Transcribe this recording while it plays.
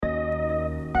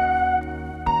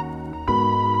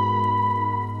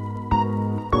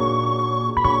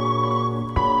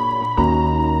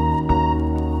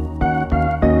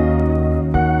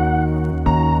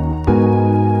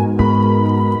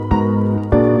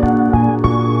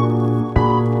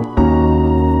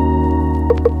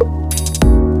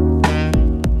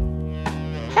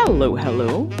Hello,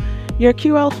 hello. Your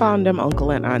QL fandom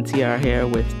uncle and auntie are here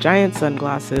with giant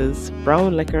sunglasses,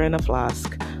 brown liquor in a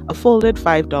flask, a folded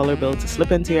 $5 bill to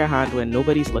slip into your hand when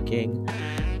nobody's looking,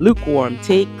 lukewarm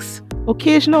takes,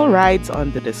 occasional rides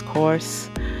on the discourse,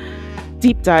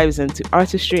 deep dives into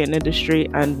artistry and industry,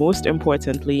 and most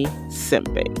importantly,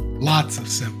 simping. Lots of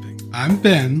simping. I'm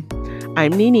Ben.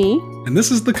 I'm Nini. And this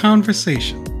is The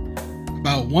Conversation.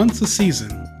 About once a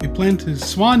season, we plan to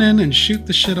swan in and shoot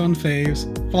the shit on faves,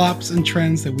 flops, and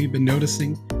trends that we've been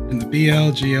noticing in the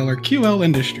BL, GL, or QL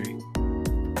industry.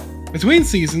 Between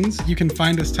seasons, you can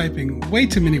find us typing way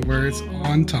too many words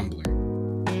on Tumblr.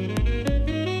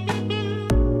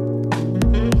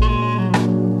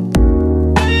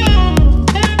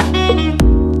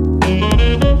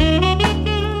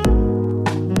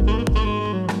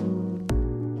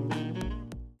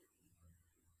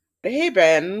 Hey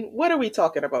Ben, what are we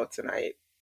talking about tonight?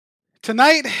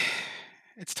 Tonight,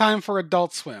 it's time for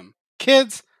Adult Swim.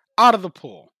 Kids, out of the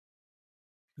pool.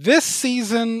 This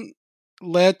season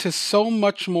led to so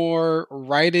much more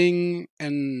writing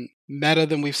and meta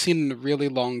than we've seen in a really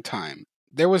long time.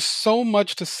 There was so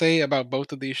much to say about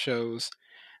both of these shows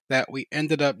that we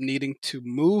ended up needing to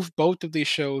move both of these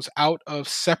shows out of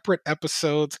separate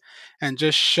episodes and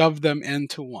just shove them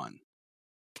into one.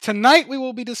 Tonight we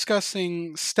will be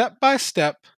discussing Step by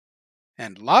Step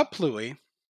and La Pluie,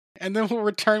 and then we'll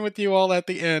return with you all at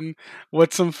the end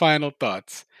with some final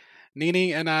thoughts.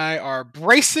 Nini and I are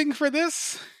bracing for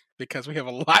this because we have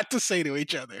a lot to say to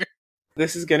each other.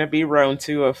 This is going to be round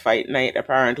 2 of Fight Night,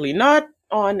 apparently. Not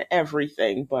on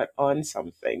everything, but on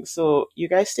something. So you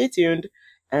guys stay tuned,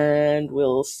 and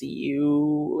we'll see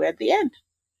you at the end.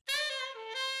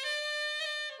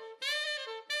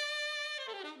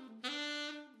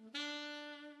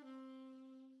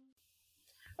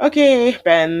 Okay,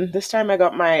 Ben, this time I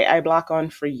got my eye block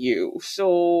on for you.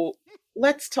 So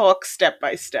let's talk step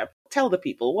by step. Tell the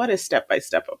people, what is step by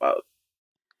step about?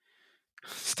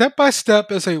 Step by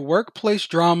Step is a workplace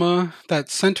drama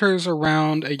that centers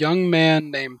around a young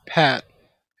man named Pat,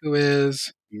 who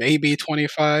is maybe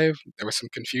 25. There was some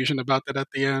confusion about that at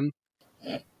the end.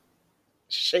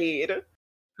 Shade.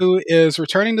 Who is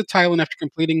returning to Thailand after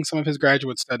completing some of his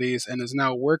graduate studies and is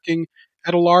now working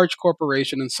at a large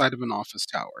corporation inside of an office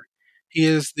tower. He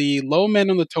is the low man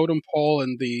on the totem pole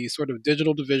in the sort of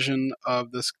digital division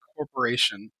of this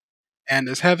corporation and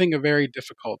is having a very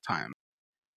difficult time.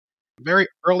 Very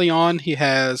early on, he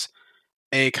has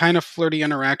a kind of flirty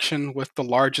interaction with the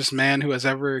largest man who has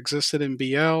ever existed in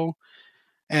BL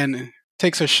and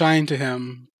takes a shine to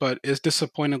him, but is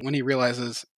disappointed when he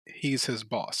realizes he's his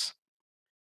boss.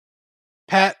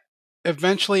 Pat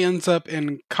eventually ends up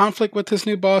in conflict with his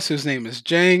new boss, whose name is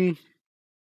Jang.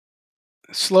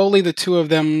 Slowly, the two of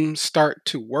them start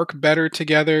to work better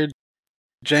together.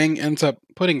 Jang ends up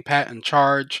putting Pat in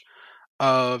charge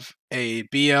of a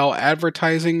BL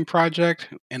advertising project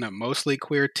in a mostly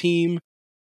queer team.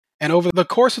 And over the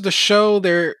course of the show,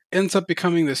 there ends up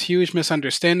becoming this huge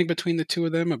misunderstanding between the two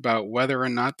of them about whether or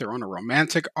not they're on a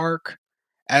romantic arc,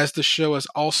 as the show is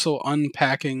also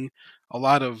unpacking a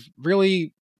lot of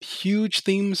really huge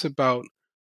themes about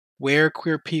where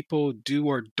queer people do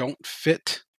or don't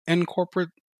fit in corporate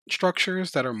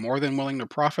structures that are more than willing to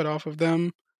profit off of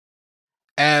them,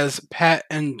 as Pat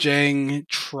and Jang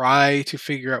try to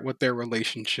figure out what their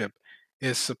relationship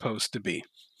is supposed to be.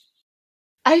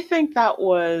 I think that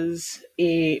was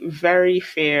a very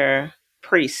fair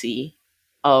précis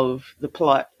of the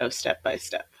plot of Step by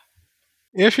Step.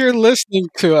 If you're listening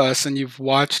to us and you've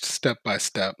watched Step by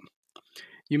Step,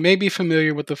 you may be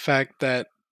familiar with the fact that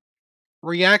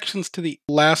reactions to the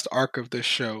last arc of this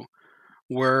show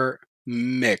were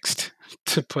mixed,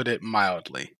 to put it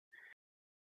mildly.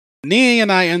 Nini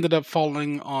and I ended up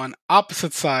falling on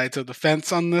opposite sides of the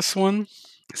fence on this one,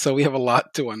 so we have a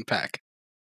lot to unpack.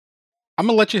 I'm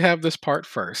going to let you have this part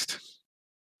first.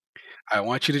 I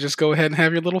want you to just go ahead and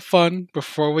have your little fun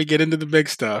before we get into the big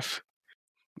stuff.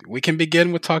 We can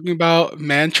begin with talking about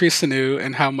Mantri Sanu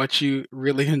and how much you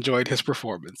really enjoyed his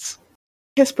performance.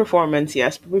 His performance,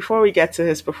 yes. But before we get to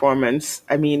his performance,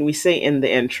 I mean, we say in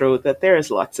the intro that there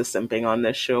is lots of simping on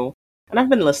this show. And I've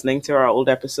been listening to our old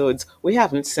episodes. We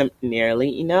haven't simped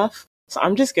nearly enough. So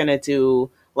I'm just going to do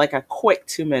like a quick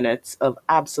 2 minutes of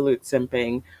absolute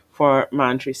simping for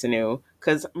Mantri Sanu.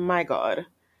 Because, my God,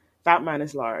 that man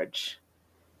is large.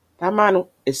 That man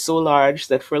is so large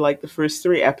that for like the first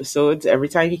 3 episodes, every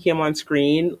time he came on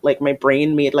screen, like my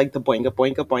brain made like the boinga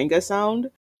boinga boinga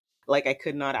sound. Like I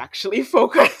could not actually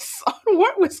focus on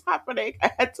what was happening.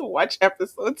 I had to watch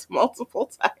episodes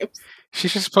multiple times.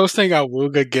 She's just posting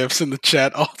Awuga gifs in the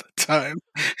chat all the time.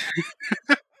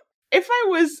 If I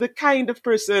was the kind of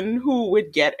person who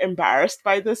would get embarrassed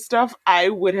by this stuff, I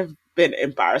would have been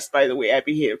embarrassed by the way I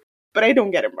behaved. But I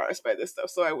don't get embarrassed by this stuff,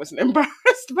 so I wasn't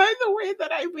embarrassed by the way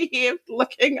that I behaved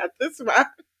looking at this man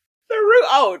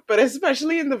throughout, but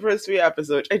especially in the first few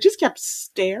episodes. I just kept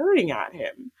staring at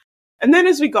him. And then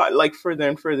as we got like further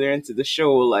and further into the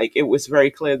show, like it was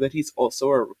very clear that he's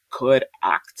also a good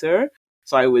actor.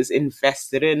 So I was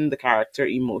invested in the character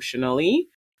emotionally,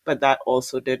 but that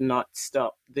also did not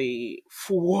stop the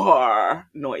fwar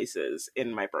noises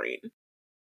in my brain.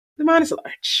 The man is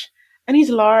large. And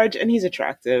he's large and he's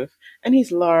attractive. And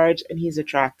he's large and he's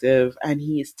attractive and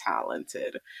he's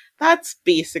talented. That's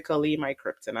basically my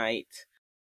kryptonite.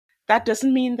 That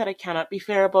doesn't mean that I cannot be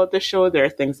fair about the show. There are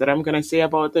things that I'm going to say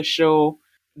about the show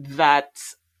that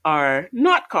are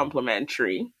not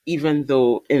complimentary, even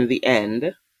though in the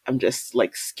end, I'm just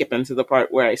like skipping to the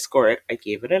part where I score it. I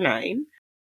gave it a 9.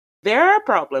 There are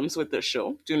problems with the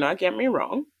show, do not get me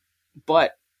wrong,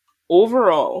 but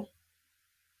overall,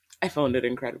 I found it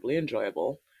incredibly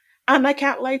enjoyable. And I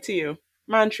can't lie to you,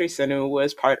 Mantri Sanu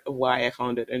was part of why I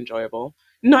found it enjoyable.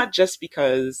 Not just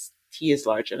because he is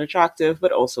large and attractive,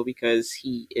 but also because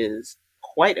he is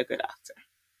quite a good actor.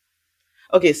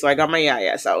 Okay, so I got my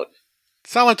yes out.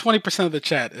 Solid 20% of the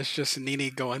chat is just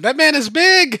Nini going, that man is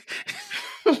big!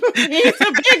 He's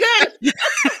a big one!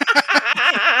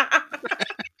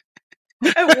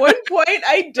 At one point,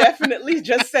 I definitely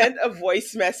just sent a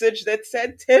voice message that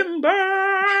said timber.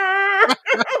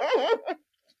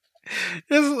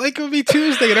 It's like it would be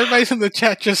Tuesday and everybody's in the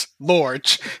chat just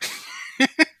large.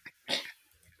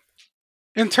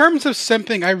 In terms of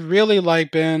simping, I really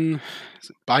like Ben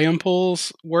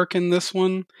Byampol's work in this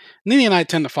one. Nini and I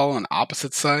tend to fall on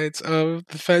opposite sides of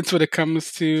the fence when it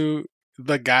comes to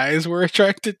the guys we're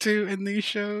attracted to in these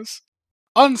shows.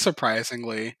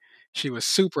 Unsurprisingly, she was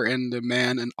super into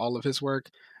Man and all of his work.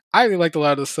 I really liked a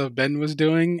lot of the stuff Ben was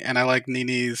doing, and I like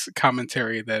Nini's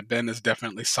commentary that Ben is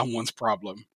definitely someone's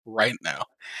problem right now.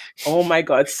 Oh my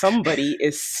god, somebody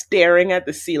is staring at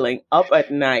the ceiling up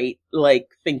at night, like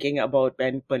thinking about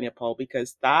Ben Bunyapal,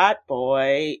 because that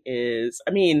boy is,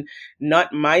 I mean,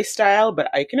 not my style,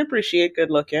 but I can appreciate good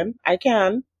looking. I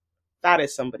can. That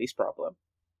is somebody's problem.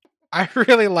 I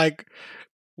really like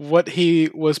what he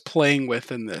was playing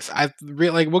with in this. I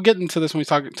really like. We'll get into this when we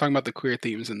talking about the queer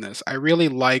themes in this. I really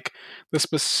like the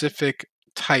specific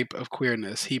type of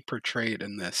queerness he portrayed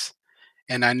in this,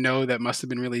 and I know that must have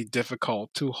been really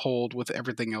difficult to hold with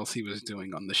everything else he was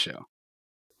doing on the show.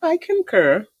 I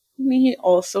concur. He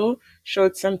also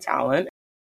showed some talent.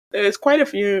 There's quite a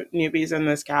few newbies in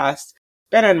this cast.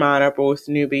 Ben and Man are both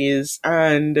newbies,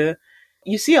 and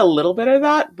you see a little bit of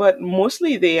that, but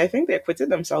mostly I think they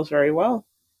acquitted themselves very well.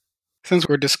 Since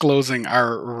we're disclosing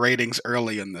our ratings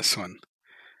early in this one,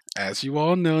 as you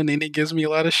all know, Nini gives me a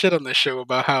lot of shit on this show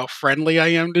about how friendly I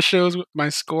am to shows with my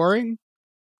scoring.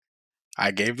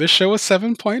 I gave this show a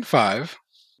 7.5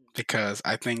 because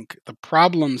I think the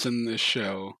problems in this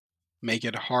show make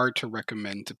it hard to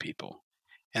recommend to people.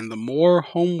 And the more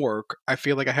homework I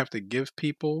feel like I have to give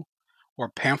people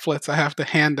or pamphlets I have to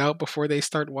hand out before they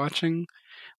start watching,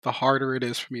 the harder it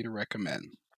is for me to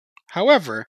recommend.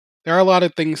 However, there are a lot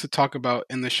of things to talk about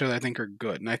in the show that I think are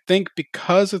good. And I think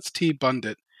because it's T.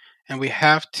 Bundit, and we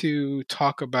have to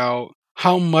talk about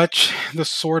how much the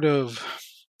sort of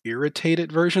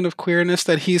irritated version of queerness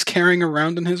that he's carrying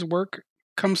around in his work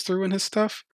comes through in his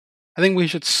stuff, I think we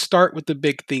should start with the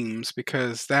big themes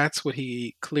because that's what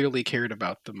he clearly cared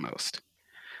about the most.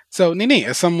 So, Nini,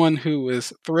 as someone who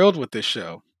is thrilled with this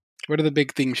show, what are the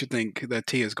big themes you think that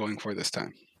T is going for this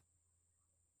time?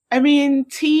 I mean,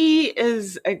 T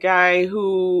is a guy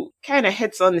who kind of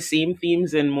hits on the same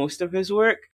themes in most of his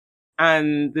work.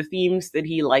 And the themes that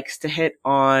he likes to hit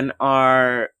on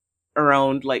are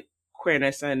around like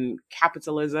queerness and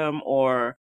capitalism,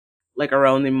 or like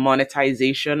around the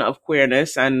monetization of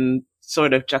queerness and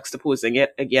sort of juxtaposing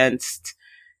it against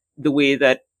the way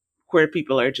that queer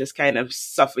people are just kind of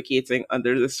suffocating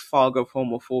under this fog of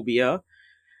homophobia.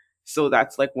 So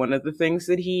that's like one of the things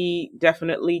that he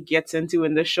definitely gets into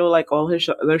in this show, like all his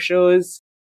other shows.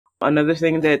 Another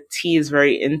thing that T is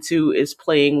very into is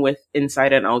playing with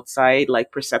inside and outside,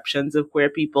 like perceptions of queer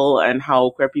people and how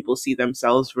queer people see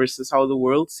themselves versus how the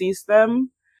world sees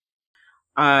them.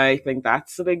 I think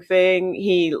that's a big thing.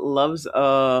 He loves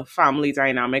a family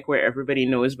dynamic where everybody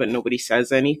knows but nobody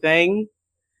says anything.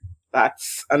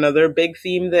 That's another big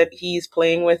theme that he's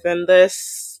playing with in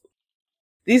this.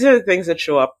 These are the things that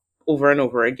show up over and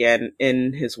over again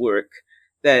in his work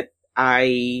that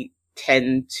I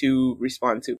tend to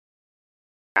respond to.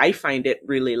 I find it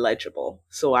really legible,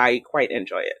 so I quite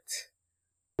enjoy it.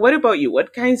 What about you?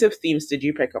 What kinds of themes did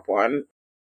you pick up on?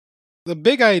 The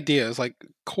big ideas, like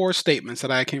core statements that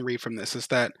I can read from this, is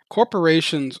that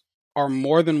corporations are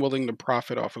more than willing to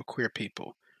profit off of queer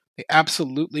people. They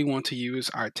absolutely want to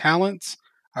use our talents,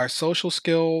 our social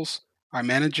skills, our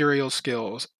managerial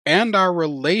skills, and our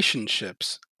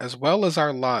relationships, as well as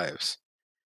our lives,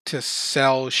 to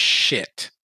sell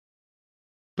shit.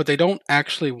 But they don't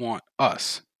actually want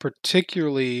us,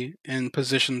 particularly in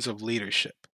positions of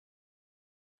leadership.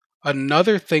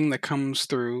 Another thing that comes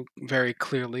through very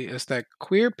clearly is that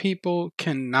queer people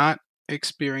cannot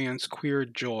experience queer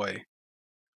joy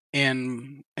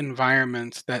in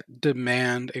environments that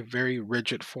demand a very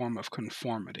rigid form of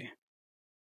conformity.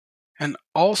 And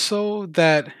also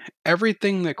that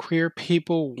everything that queer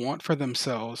people want for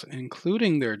themselves,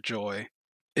 including their joy,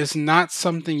 is not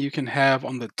something you can have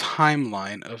on the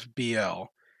timeline of BL.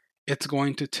 It's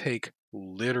going to take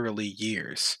literally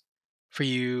years for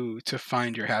you to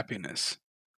find your happiness,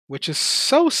 which is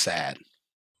so sad.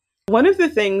 One of the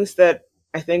things that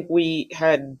I think we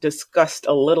had discussed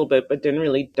a little bit but didn't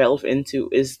really delve into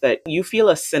is that you feel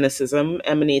a cynicism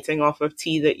emanating off of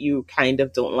T that you kind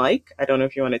of don't like. I don't know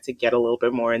if you wanted to get a little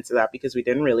bit more into that because we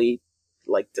didn't really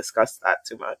discuss that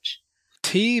too much.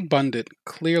 T. Bundit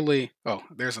clearly. Oh,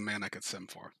 there's a man I could sim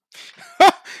for.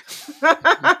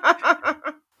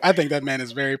 I think that man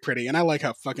is very pretty, and I like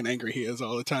how fucking angry he is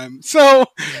all the time. So,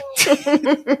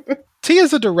 T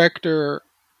is a director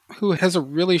who has a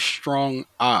really strong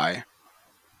eye.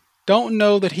 Don't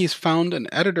know that he's found an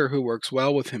editor who works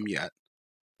well with him yet,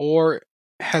 or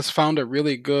has found a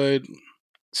really good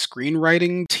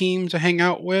screenwriting team to hang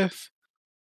out with.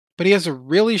 But he has a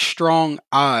really strong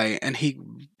eye, and he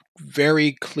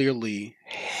very clearly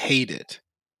hated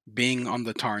being on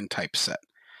the Tarn typeset.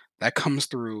 That comes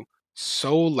through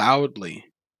so loudly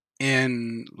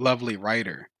in Lovely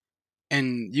Writer.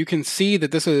 And you can see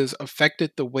that this has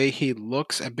affected the way he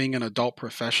looks at being an adult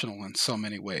professional in so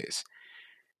many ways.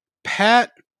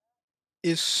 Pat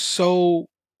is so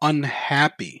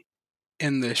unhappy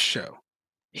in this show.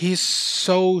 He's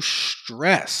so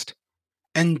stressed.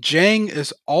 And Jang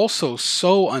is also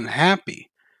so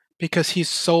unhappy because he's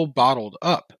so bottled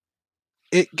up.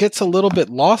 It gets a little bit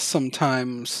lost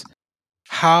sometimes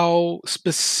how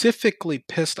specifically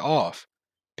pissed off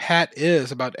Pat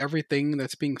is about everything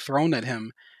that's being thrown at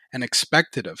him and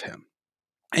expected of him.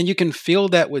 And you can feel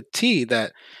that with T,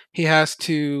 that he has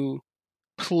to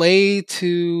play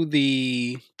to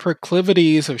the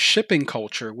proclivities of shipping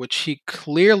culture, which he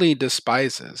clearly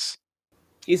despises.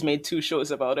 He's made 2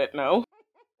 shows about it now.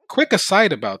 Quick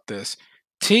aside about this,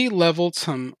 T leveled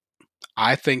some,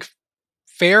 I think,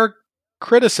 fair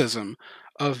criticism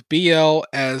of BL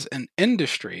as an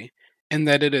industry in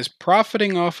that it is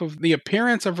profiting off of the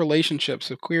appearance of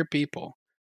relationships of queer people,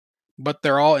 but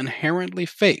they're all inherently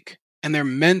fake and they're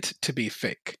meant to be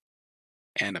fake.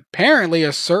 And apparently,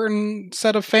 a certain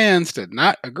set of fans did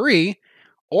not agree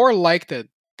or like that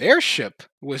their ship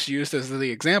was used as the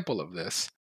example of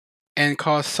this and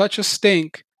caused such a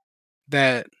stink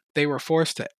that they were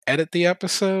forced to edit the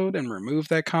episode and remove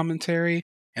that commentary.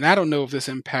 And I don't know if this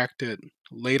impacted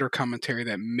later commentary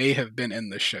that may have been in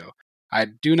the show. I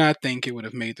do not think it would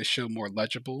have made the show more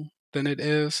legible than it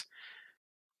is.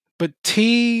 But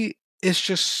T is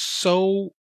just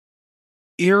so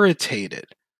irritated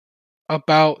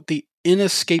about the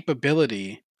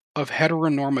inescapability of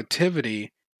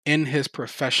heteronormativity in his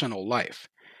professional life.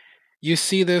 You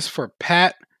see this for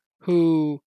Pat,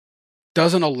 who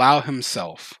doesn't allow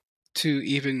himself to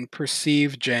even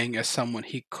perceive Jang as someone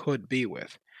he could be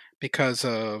with because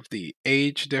of the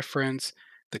age difference,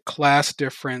 the class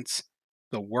difference,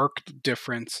 the work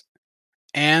difference,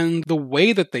 and the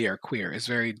way that they are queer is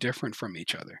very different from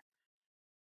each other.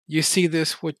 You see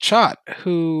this with Chot,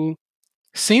 who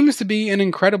seems to be an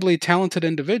incredibly talented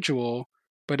individual,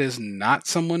 but is not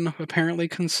someone apparently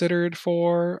considered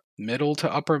for middle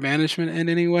to upper management in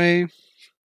any way.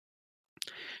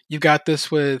 You've got this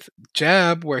with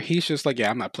Jab, where he's just like, yeah,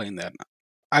 I'm not playing that.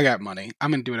 I got money. I'm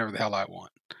going to do whatever the hell I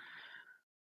want.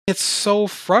 It's so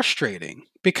frustrating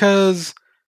because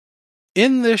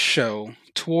in this show,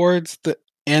 towards the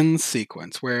end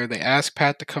sequence, where they ask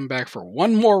Pat to come back for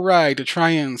one more ride to try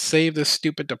and save this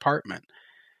stupid department,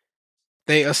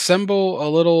 they assemble a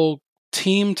little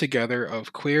team together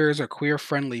of queers or queer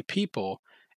friendly people,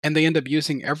 and they end up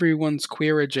using everyone's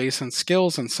queer adjacent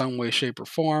skills in some way, shape, or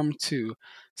form to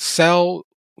sell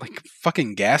like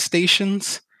fucking gas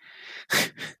stations.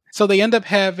 So they end up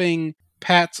having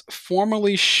Pat's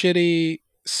formerly shitty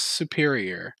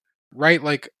superior write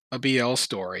like a BL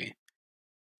story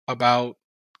about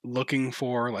looking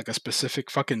for like a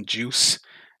specific fucking juice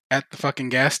at the fucking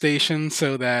gas station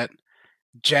so that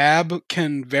Jab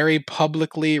can very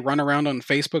publicly run around on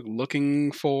Facebook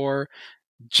looking for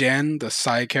Jen, the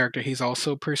side character he's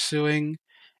also pursuing.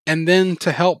 And then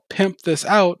to help pimp this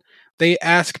out, they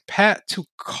ask Pat to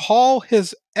call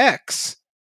his ex,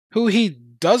 who he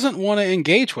doesn't want to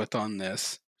engage with on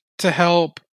this, to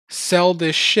help sell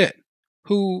this shit,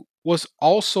 who was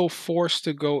also forced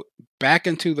to go back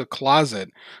into the closet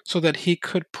so that he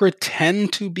could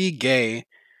pretend to be gay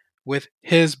with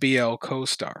his BL co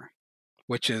star,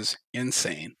 which is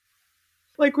insane.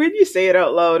 Like when you say it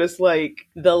out loud, it's like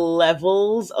the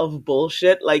levels of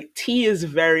bullshit. Like T is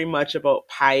very much about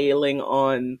piling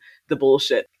on the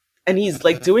bullshit. And he's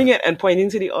like doing it and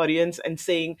pointing to the audience and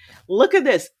saying, look at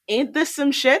this. Ain't this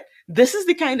some shit? This is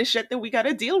the kind of shit that we got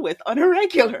to deal with on a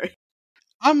regular.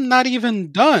 I'm not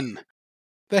even done.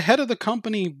 The head of the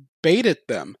company baited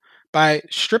them by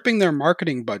stripping their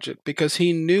marketing budget because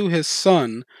he knew his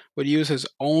son would use his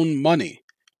own money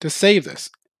to save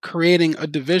this, creating a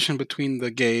division between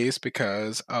the gays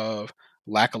because of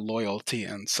lack of loyalty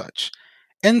and such.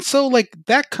 And so, like,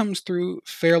 that comes through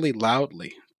fairly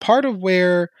loudly. Part of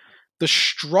where the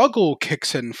struggle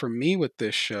kicks in for me with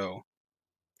this show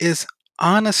is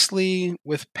honestly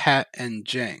with Pat and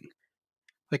Jang.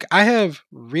 Like, I have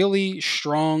really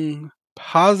strong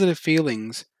positive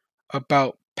feelings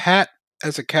about Pat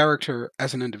as a character,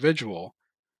 as an individual,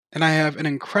 and I have an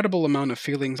incredible amount of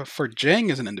feelings for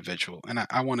Jang as an individual, and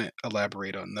I want to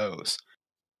elaborate on those.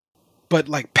 But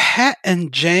like Pat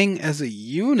and Jang as a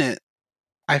unit,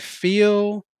 I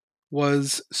feel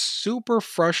was super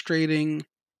frustrating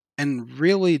and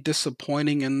really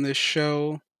disappointing in this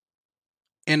show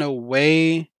in a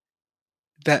way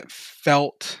that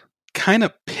felt kind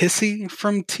of pissy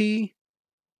from T.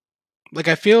 Like,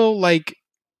 I feel like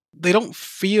they don't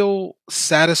feel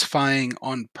satisfying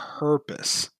on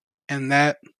purpose. And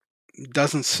that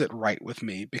doesn't sit right with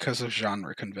me because of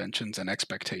genre conventions and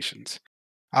expectations.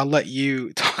 I'll let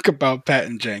you talk about Pat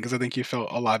and Jane because I think you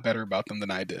felt a lot better about them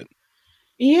than I did.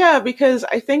 Yeah, because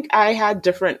I think I had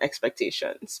different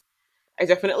expectations. I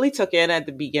definitely took in at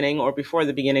the beginning or before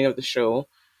the beginning of the show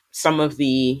some of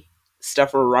the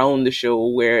stuff around the show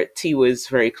where T was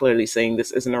very clearly saying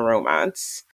this isn't a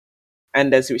romance.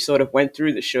 And as we sort of went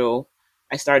through the show,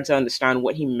 I started to understand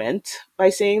what he meant by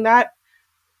saying that.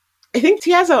 I think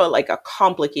T has a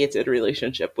complicated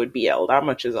relationship with BL. That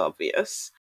much is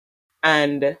obvious.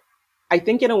 And I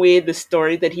think in a way the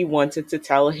story that he wanted to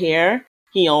tell here,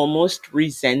 he almost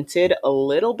resented a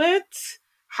little bit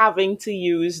having to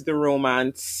use the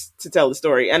romance to tell the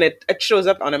story. And it shows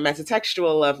up on a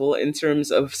metatextual level in terms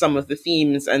of some of the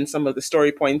themes and some of the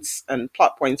story points and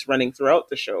plot points running throughout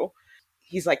the show.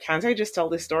 He's like, can't I just tell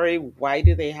this story? Why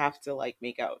do they have to like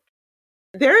make out?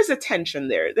 There is a tension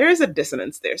there. There is a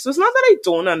dissonance there. So it's not that I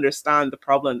don't understand the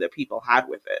problem that people had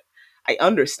with it. I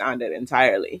understand it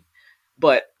entirely.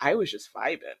 But I was just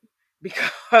vibing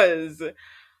because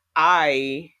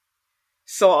I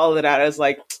saw all of that as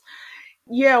like,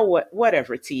 yeah,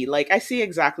 whatever, T. Like, I see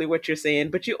exactly what you're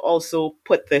saying, but you also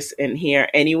put this in here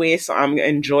anyway, so I'm going to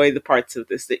enjoy the parts of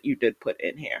this that you did put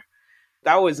in here.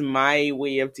 That was my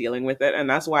way of dealing with it, and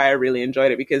that's why I really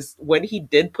enjoyed it, because what he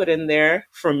did put in there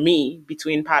for me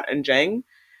between Pat and Jeng,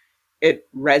 it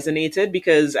resonated,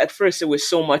 because at first it was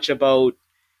so much about,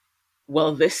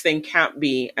 well, this thing can't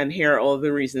be, and here are all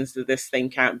the reasons that this thing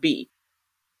can't be.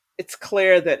 It's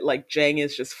clear that like Jang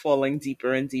is just falling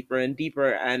deeper and deeper and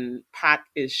deeper, and Pat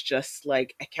is just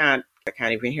like, I can't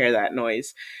even hear that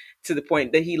noise, to the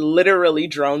point that he literally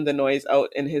drowned the noise out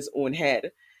in his own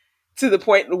head, to the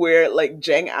point where like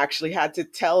Jang actually had to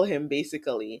tell him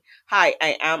basically, hi,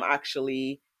 I am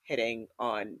actually hitting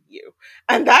on you.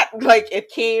 And that, like, it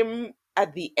came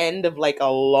at the end of like a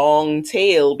long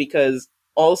tale, because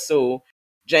also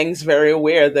Jang's very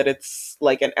aware that it's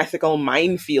like an ethical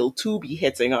minefield to be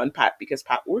hitting on Pat because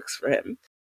Pat works for him.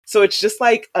 So it's just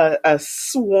like a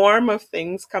swarm of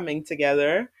things coming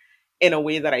together in a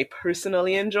way that I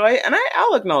personally enjoy. And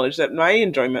I'll acknowledge that my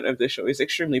enjoyment of the show is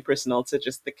extremely personal to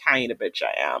just the kind of bitch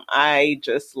I am. I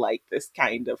just like this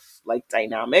kind of like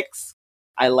dynamics.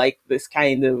 I like this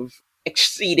kind of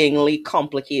exceedingly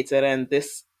complicated, and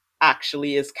this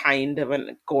actually is kind of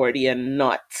an Gordian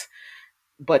knot.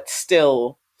 But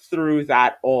still, through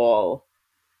that all,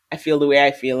 I feel the way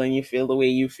I feel and you feel the way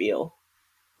you feel.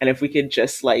 And if we could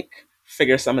just like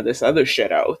figure some of this other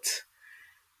shit out,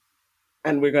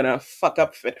 and we're gonna fuck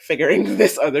up figuring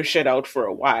this other shit out for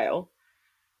a while,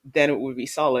 then it would be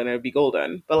solid and it would be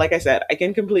golden. But like I said, I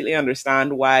can completely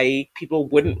understand why people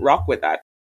wouldn't rock with that.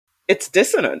 It's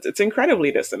dissonant. It's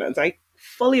incredibly dissonant. I'm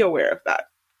fully aware of that.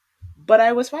 But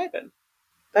I was vibing.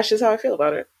 That's just how I feel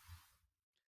about it.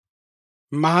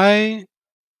 My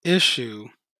issue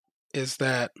is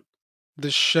that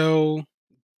the show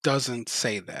doesn't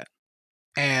say that.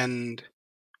 And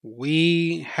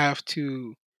we have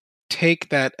to take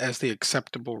that as the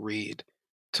acceptable read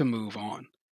to move on.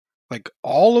 Like,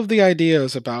 all of the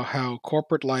ideas about how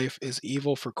corporate life is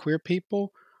evil for queer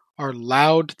people are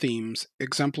loud themes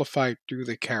exemplified through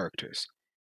the characters.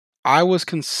 I was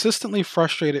consistently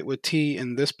frustrated with T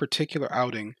in this particular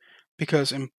outing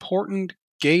because important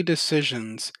gay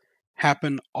decisions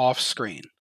happen off screen.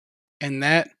 And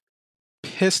that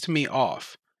pissed me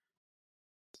off.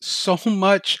 So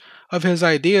much of his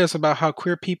ideas about how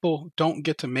queer people don't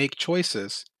get to make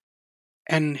choices,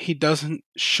 and he doesn't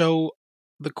show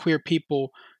the queer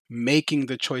people making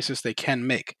the choices they can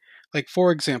make. Like,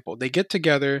 for example, they get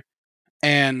together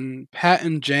and Pat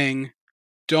and Jang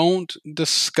don't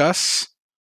discuss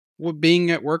what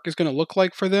being at work is going to look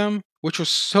like for them, which was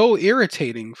so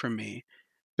irritating for me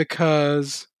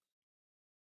because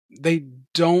they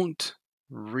don't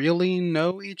really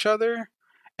know each other.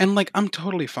 And like, I'm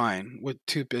totally fine with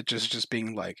two bitches just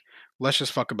being like, let's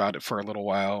just fuck about it for a little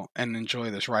while and enjoy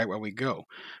this ride while we go.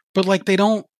 But like, they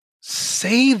don't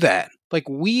say that. Like,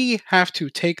 we have to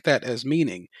take that as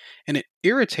meaning. And it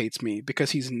irritates me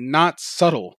because he's not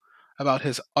subtle about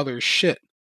his other shit.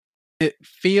 It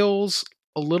feels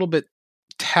a little bit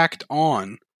tacked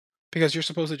on because you're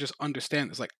supposed to just understand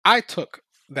this. Like, I took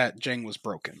that Jang was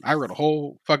broken. I wrote a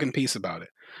whole fucking piece about it,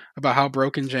 about how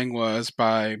broken Jang was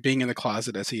by being in the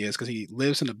closet as he is, because he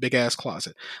lives in a big ass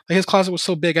closet. Like, his closet was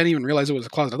so big, I didn't even realize it was a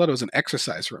closet. I thought it was an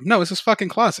exercise room. No, it's his fucking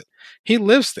closet. He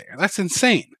lives there. That's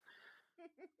insane.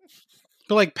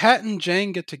 But like, Pat and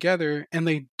Jang get together and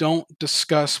they don't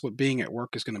discuss what being at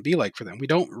work is going to be like for them. We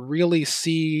don't really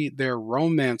see their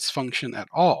romance function at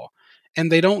all. And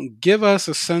they don't give us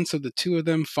a sense of the two of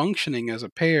them functioning as a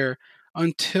pair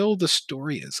until the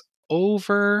story is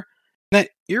over. That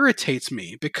irritates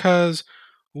me because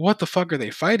what the fuck are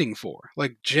they fighting for?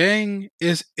 Like, Jang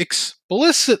is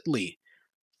explicitly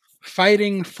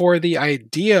fighting for the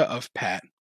idea of Pat,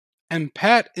 and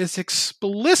Pat is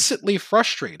explicitly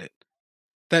frustrated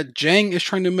that Jang is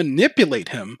trying to manipulate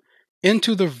him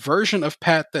into the version of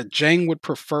Pat that Jang would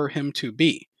prefer him to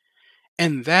be.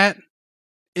 And that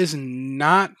is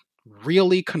not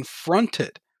really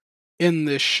confronted in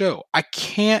this show. I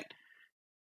can't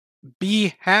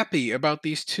be happy about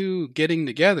these two getting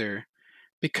together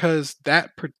because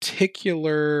that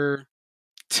particular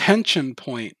tension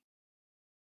point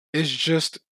is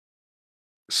just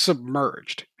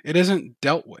submerged. It isn't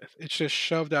dealt with. It's just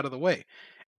shoved out of the way.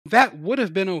 That would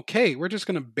have been okay. We're just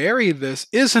going to bury this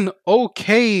is an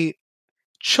okay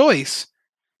choice,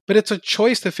 but it's a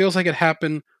choice that feels like it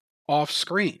happened off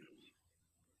screen.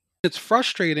 It's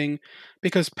frustrating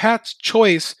because Pat's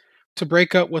choice to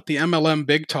break up with the MLM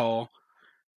Big Tall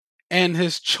and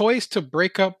his choice to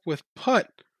break up with Put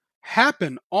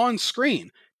happen on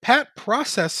screen. Pat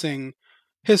processing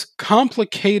his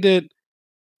complicated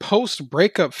post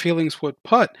breakup feelings with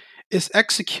Put is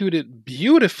executed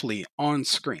beautifully on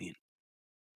screen.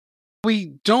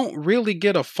 We don't really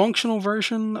get a functional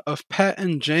version of Pat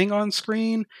and Jang on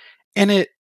screen, and it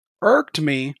irked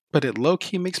me, but it low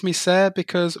key makes me sad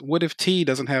because what if T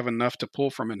doesn't have enough to pull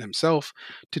from it himself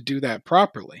to do that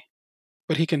properly?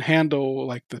 But he can handle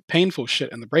like the painful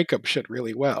shit and the breakup shit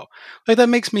really well. Like, that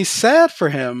makes me sad for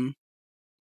him,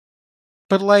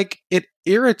 but like, it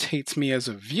irritates me as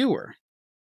a viewer.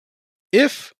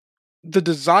 If the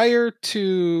desire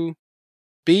to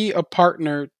be a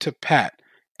partner to Pat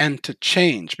and to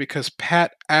change because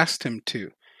Pat asked him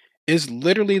to is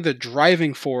literally the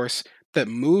driving force that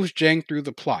moves Jang through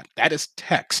the plot. That is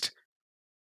text.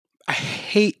 I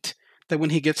hate that when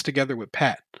he gets together with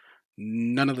Pat,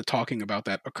 none of the talking about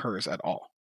that occurs at all.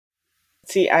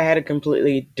 See, I had a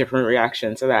completely different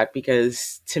reaction to that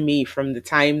because to me, from the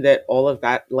time that all of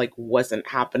that like wasn't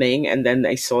happening, and then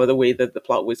I saw the way that the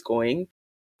plot was going,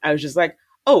 I was just like,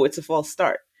 oh, it's a false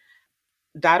start.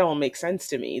 That all makes sense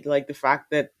to me. Like the fact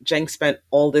that Jenk spent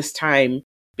all this time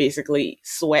basically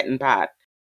sweating Pat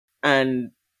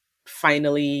and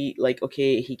finally, like,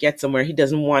 okay, he gets somewhere. He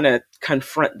doesn't want to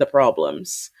confront the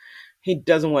problems. He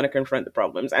doesn't want to confront the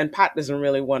problems. And Pat doesn't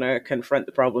really want to confront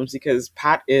the problems because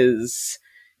Pat is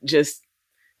just,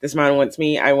 this man wants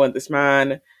me, I want this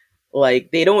man. Like,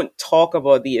 they don't talk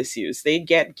about the issues. They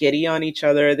get giddy on each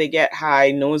other, they get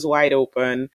high, nose wide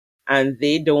open, and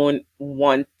they don't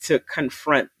want to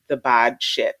confront the bad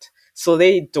shit. So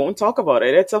they don't talk about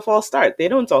it. It's a false start. They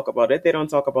don't talk about it. They don't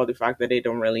talk about the fact that they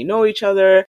don't really know each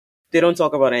other. They don't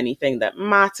talk about anything that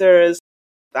matters.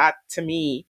 That to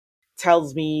me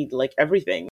tells me like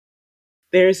everything.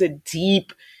 There's a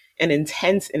deep an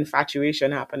intense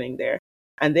infatuation happening there.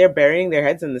 And they're burying their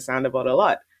heads in the sand about a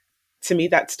lot. To me,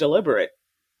 that's deliberate.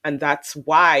 And that's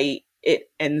why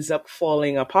it ends up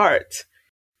falling apart.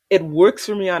 It works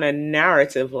for me on a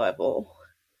narrative level.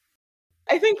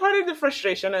 I think part of the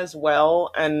frustration as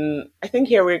well, and I think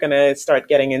here we're going to start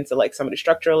getting into like some of the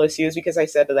structural issues because I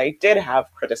said that I did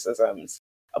have criticisms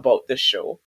about this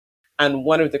show. And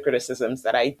one of the criticisms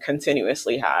that I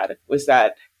continuously had was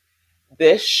that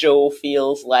this show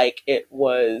feels like it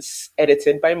was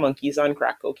edited by monkeys on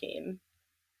crack cocaine.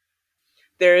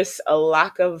 There's a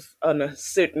lack of a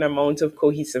certain amount of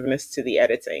cohesiveness to the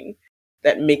editing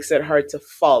that makes it hard to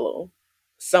follow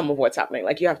some of what's happening.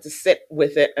 Like you have to sit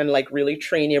with it and like really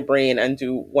train your brain and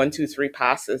do 1, 2, 3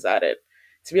 passes at it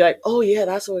to be like, oh yeah,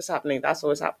 that's what was happening. That's what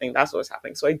was happening. That's what was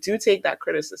happening. So I do take that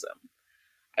criticism.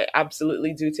 I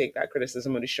absolutely do take that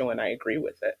criticism of the show, and I agree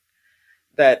with it.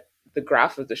 That the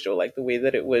graph of the show, like the way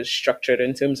that it was structured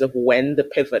in terms of when the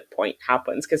pivot point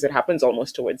happens, because it happens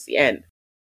almost towards the end.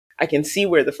 I can see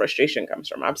where the frustration comes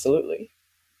from. Absolutely.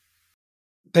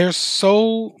 There's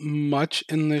so much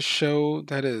in this show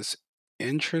that is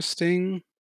interesting,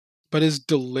 but is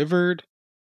delivered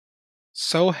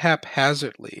so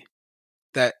haphazardly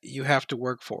that you have to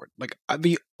work for it. Like,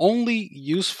 the only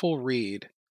useful read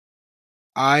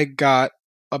I got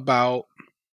about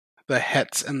the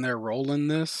Hets and their role in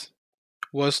this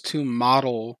was to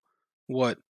model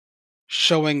what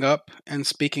showing up and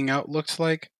speaking out looks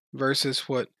like versus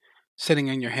what sitting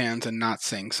in your hands and not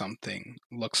saying something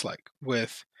looks like,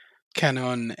 with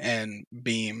Canon and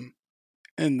Beam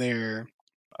and their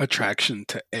attraction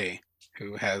to A,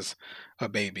 who has a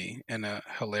baby in a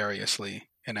hilariously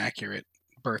inaccurate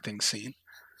birthing scene.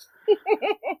 I'm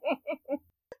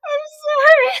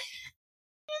sorry.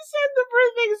 You said the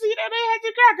birthing scene and I had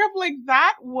to crack up. Like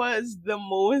that was the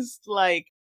most like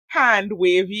hand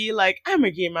wavy, like I'm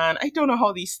a gay man. I don't know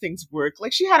how these things work.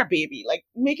 Like she had a baby. Like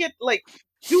make it like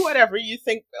do whatever you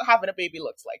think having a baby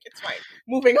looks like. It's fine.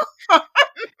 Moving on.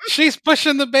 She's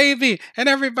pushing the baby and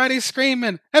everybody's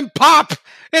screaming and pop!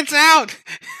 It's out!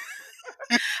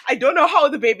 I don't know how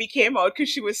the baby came out because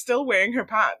she was still wearing her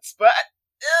pants, but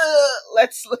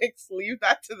let's leave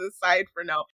that to the side for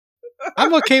now.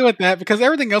 I'm okay with that because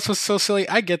everything else was so silly.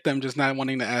 I get them just not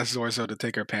wanting to ask Zorzo to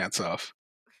take her pants off.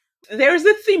 There's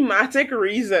a thematic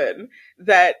reason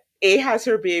that A has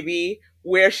her baby,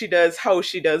 where she does, how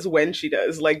she does, when she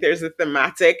does. Like there's a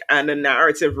thematic and a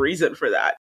narrative reason for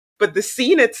that. But the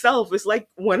scene itself is like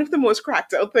one of the most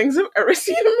cracked out things I've ever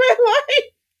seen in my life.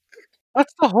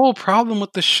 That's the whole problem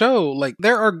with the show. Like,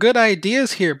 there are good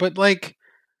ideas here, but like,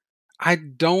 I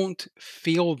don't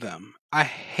feel them. I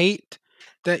hate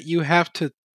that you have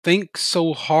to think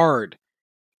so hard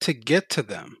to get to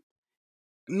them.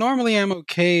 Normally, I'm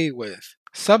okay with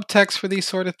subtext for these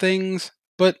sort of things,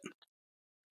 but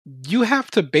you have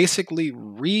to basically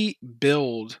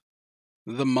rebuild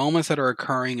the moments that are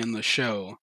occurring in the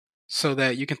show so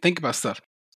that you can think about stuff.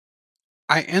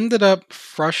 I ended up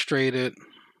frustrated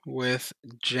with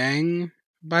Jang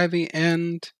by the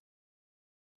end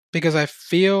because I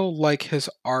feel like his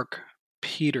arc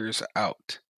peters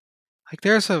out. Like,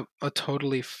 there's a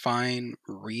totally fine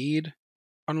read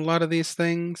on a lot of these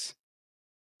things,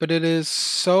 but it is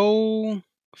so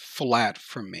flat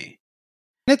for me.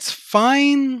 It's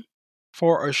fine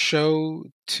for a show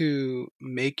to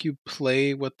make you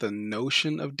play with the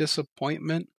notion of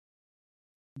disappointment,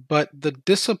 but the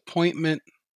disappointment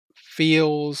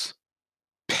feels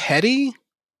petty,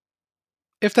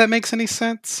 if that makes any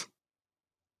sense.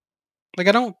 Like,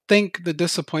 I don't think the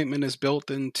disappointment is built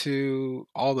into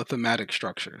all the thematic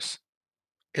structures.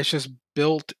 It's just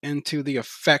built into the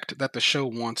effect that the show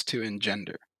wants to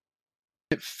engender.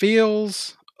 It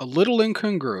feels a little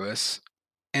incongruous,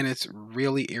 and it's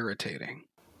really irritating.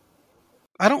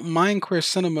 I don't mind queer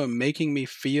cinema making me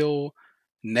feel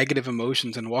negative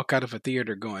emotions and walk out of a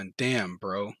theater going, damn,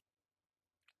 bro.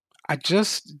 I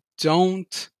just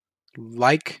don't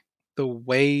like the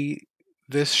way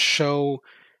this show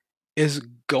is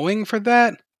going for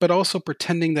that, but also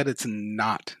pretending that it's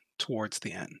not towards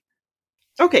the end.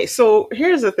 Okay, so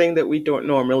here's a thing that we don't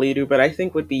normally do, but I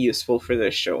think would be useful for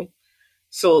this show.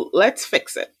 So let's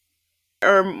fix it.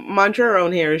 Our mantra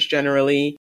around here is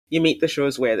generally you meet the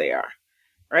shows where they are,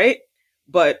 right?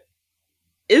 But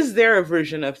is there a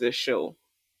version of this show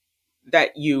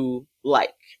that you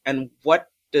like? And what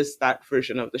does that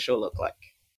version of the show look like?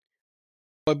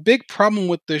 A big problem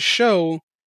with this show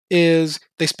is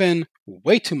they spend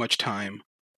way too much time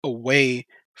away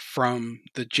from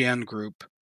the Jan Group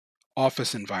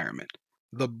office environment.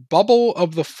 The bubble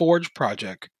of the Forge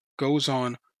project goes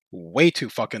on way too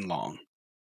fucking long.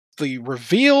 The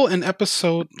reveal in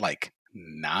episode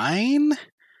 9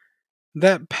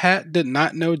 that Pat did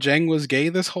not know Jang was gay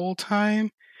this whole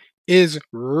time is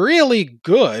really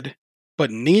good, but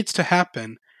needs to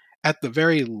happen at the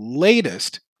very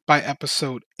latest by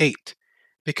episode 8,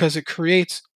 because it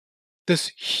creates this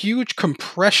huge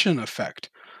compression effect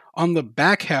on the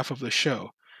back half of the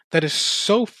show that is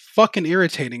so fucking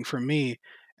irritating for me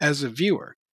as a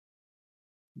viewer.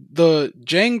 The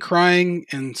Jang crying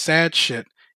and sad shit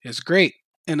is great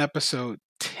in episode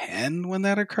 10 when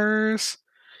that occurs.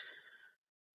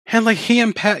 And he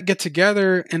and Pat get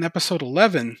together in episode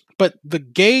 11, but the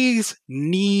gays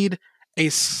need a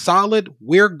solid,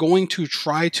 we're going to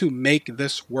try to make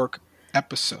this work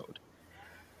episode.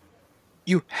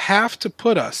 You have to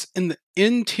put us in the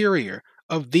interior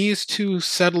of these two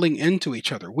settling into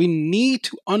each other. We need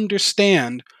to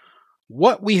understand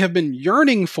what we have been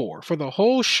yearning for the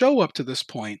whole show up to this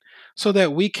point, so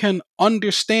that we can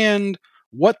understand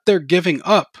what they're giving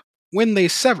up when they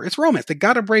sever. It's romance. They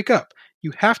got to break up.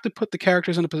 You have to put the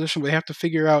characters in a position where they have to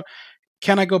figure out,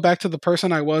 can I go back to the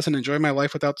person I was and enjoy my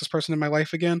life without this person in my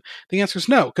life again? The answer is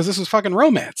no, because this is fucking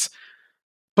romance.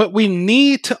 But we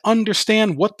need to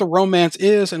understand what the romance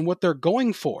is and what they're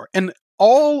going for. And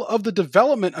all of the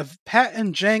development of Pat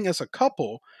and Jang as a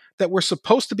couple that we're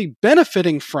supposed to be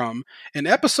benefiting from in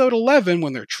episode 11,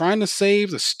 when they're trying to save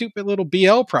the stupid little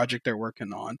BL project they're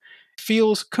working on,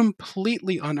 feels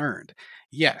completely unearned.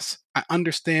 Yes, I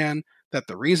understand that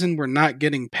the reason we're not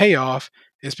getting payoff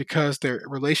is because their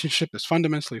relationship is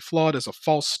fundamentally flawed as a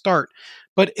false start,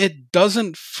 but it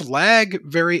doesn't flag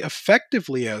very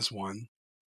effectively as one,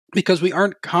 because we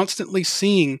aren't constantly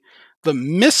seeing the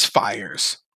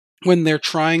misfires when they're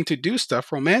trying to do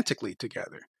stuff romantically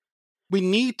together. We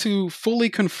need to fully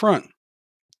confront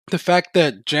the fact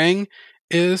that Jang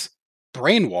is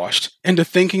brainwashed into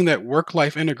thinking that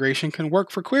work-life integration can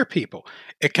work for queer people.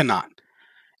 It cannot.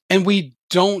 And we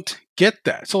don't get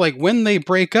that. So when they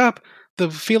break up, the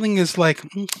feeling is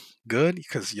good,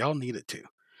 because y'all needed to.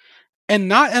 And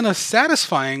not in a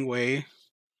satisfying way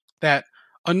that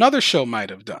another show might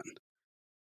have done.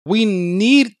 We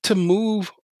need to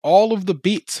move all of the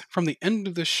beats from the end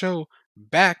of the show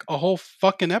back a whole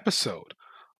fucking episode.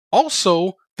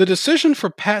 Also, the decision for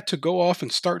Pat to go off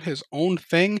and start his own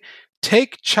thing,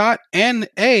 take Chot and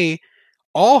A,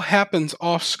 all happens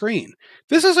off screen.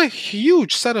 This is a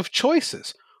huge set of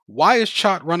choices. Why is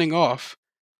Chot running off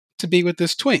to be with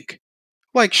this twink?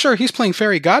 Sure, he's playing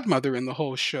fairy godmother in the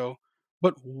whole show,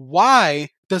 but why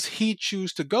does he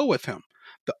choose to go with him?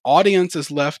 The audience is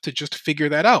left to just figure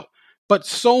that out. But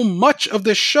so much of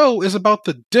this show is about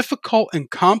the difficult and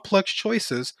complex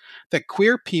choices that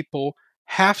queer people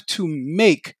have to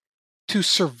make to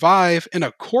survive in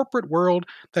a corporate world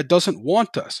that doesn't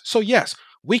want us. So yes,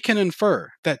 we can infer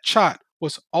that Chot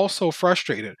was also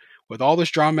frustrated with all this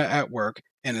drama at work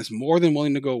and is more than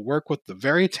willing to go work with the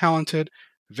very talented,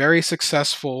 very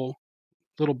successful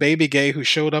little baby gay who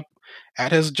showed up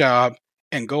at his job,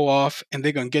 and go off and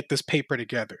they're going to get this paper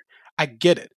together. I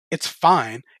get it. It's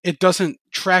fine. It doesn't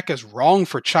track as wrong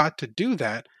for Chot to do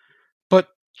that, but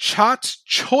Chot's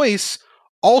choice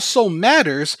also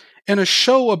matters in a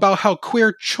show about how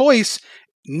queer choice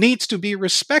needs to be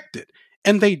respected.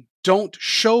 And they don't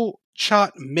show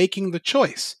Chot making the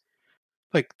choice.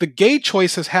 The gay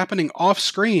choices happening off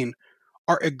screen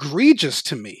are egregious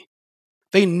to me.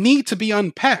 They need to be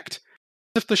unpacked.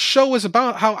 If the show is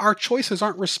about how our choices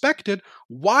aren't respected,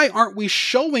 why aren't we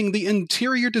showing the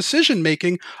interior decision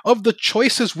making of the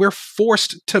choices we're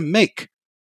forced to make?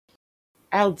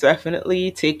 I'll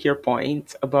definitely take your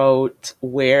point about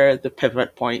where the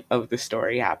pivot point of the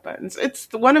story happens. It's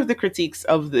one of the critiques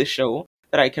of the show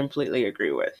that I completely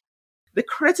agree with. The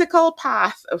critical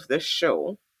path of the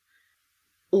show,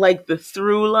 the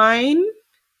through line,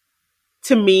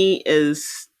 to me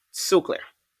is so clear.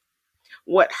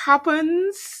 What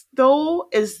happens, though,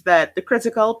 is that the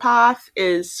critical path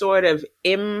is sort of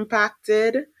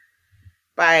impacted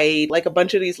by a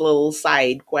bunch of these little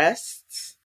side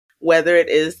quests, whether it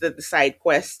is that the side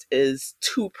quest is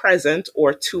too present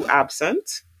or too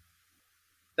absent.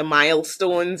 The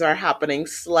milestones are happening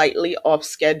slightly off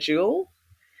schedule.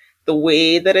 The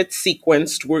way that it's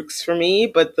sequenced works for me,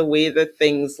 but the way that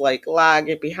things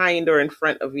lag behind or in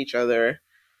front of each other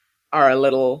are a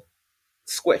little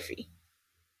squiffy.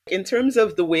 In terms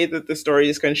of the way that the story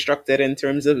is constructed, in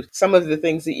terms of some of the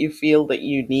things that you feel that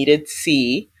you needed to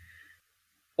see,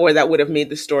 or that would have made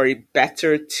the story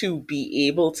better to be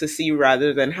able to see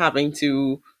rather than having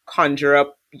to conjure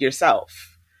up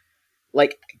yourself. I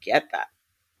get that.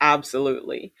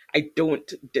 Absolutely. I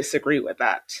don't disagree with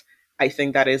that. I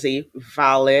think that is a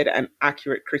valid and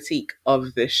accurate critique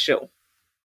of this show.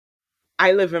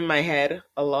 I live in my head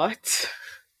a lot.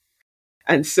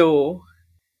 And so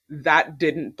that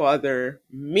didn't bother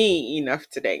me enough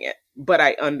to dang it. But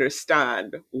I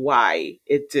understand why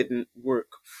it didn't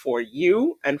work for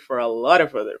you and for a lot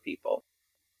of other people.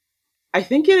 I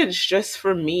think it is just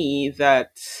for me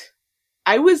that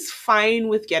I was fine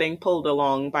with getting pulled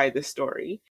along by the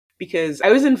story because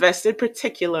I was invested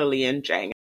particularly in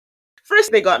Jang.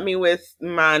 First, they got me with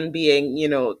man being,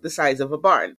 the size of a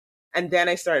barn. And then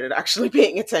I started actually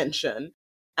paying attention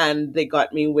and they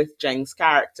got me with Jang's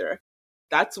character.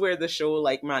 That's where the show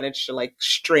managed to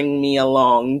string me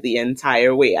along the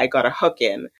entire way. I got a hook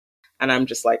in and I'm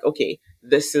just like, okay,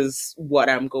 this is what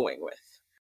I'm going with.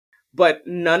 But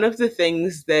none of the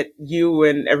things that you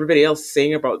and everybody else is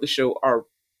saying about the show are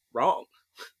wrong.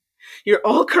 You're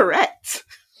all correct.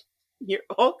 You're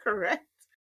all correct.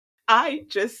 I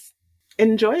just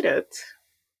enjoyed it.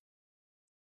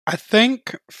 I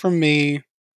think for me,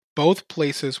 both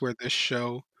places where this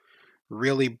show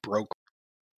really broke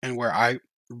and where I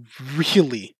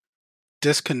really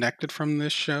disconnected from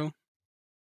this show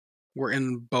were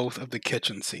in both of the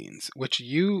kitchen scenes, which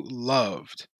you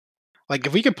loved. Like,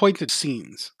 if we could point to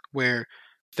scenes where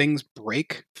things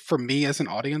break for me as an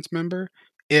audience member,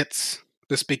 it's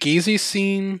the speakeasy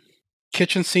scene,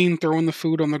 kitchen scene throwing the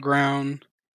food on the ground,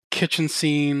 kitchen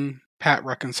scene Pat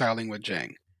reconciling with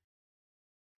Jang.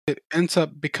 It ends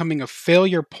up becoming a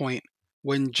failure point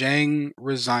when Jang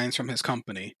resigns from his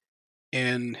company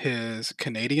in his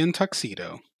Canadian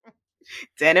tuxedo.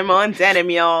 Denim on denim,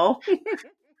 y'all.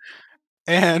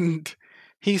 And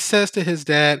he says to his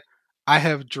dad, I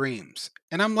have dreams.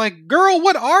 And I'm like, girl,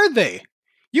 what are they?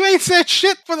 You ain't said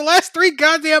shit for the last 3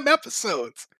 goddamn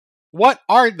episodes. What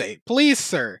are they? Please,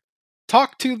 sir,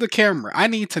 talk to the camera. I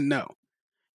need to know.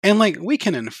 And we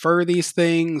can infer these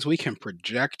things, we can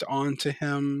project onto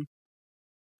him.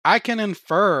 I can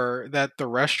infer that the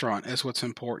restaurant is what's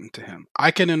important to him.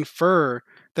 I can infer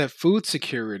that food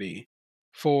security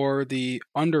for the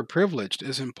underprivileged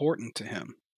is important to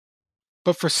him.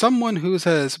 But for someone who's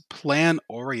as plan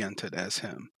oriented as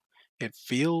him, it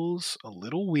feels a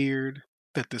little weird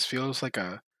that this feels like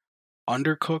a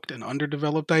undercooked and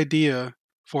underdeveloped idea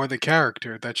for the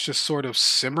character that's just sort of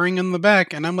simmering in the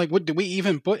back. And I'm like, what, do we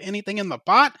even put anything in the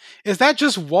pot? Is that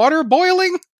just water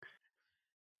boiling?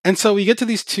 And so we get to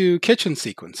these 2 kitchen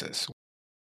sequences.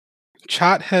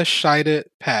 Chot has chided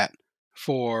Pat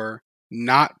for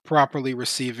not properly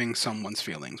receiving someone's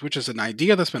feelings, which is an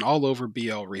idea that's been all over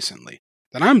BL recently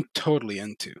that I'm totally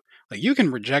into. You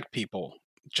can reject people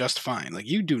just fine.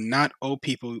 You do not owe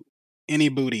people any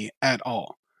booty at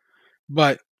all.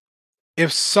 But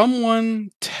if someone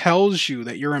tells you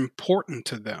that you're important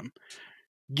to them,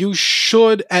 you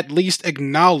should at least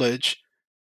acknowledge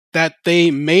that they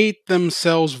made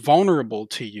themselves vulnerable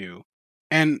to you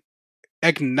and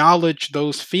acknowledge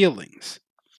those feelings.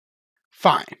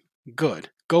 Fine. Good.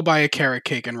 Go buy a carrot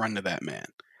cake and run to that man.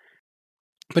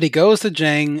 But he goes to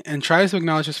Jang and tries to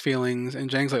acknowledge his feelings, and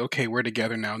Jang's like, okay, we're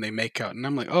together now, and they make out. And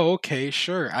I'm like, oh, okay,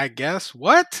 sure, I guess.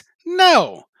 What?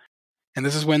 No! And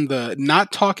this is when the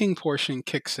not talking portion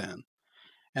kicks in.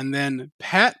 And then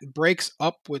Pat breaks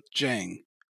up with Jang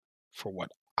for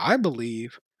what I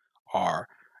believe are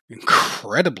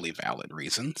incredibly valid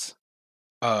reasons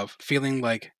of feeling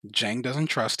like Jang doesn't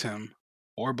trust him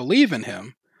or believe in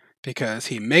him because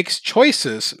he makes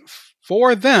choices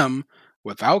for them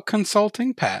without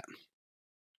consulting Pat.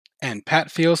 And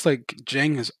Pat feels like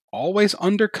Jang is always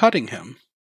undercutting him.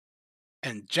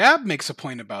 And Jab makes a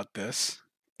point about this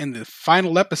in the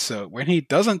final episode when he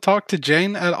doesn't talk to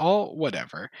Jang at all,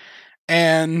 whatever,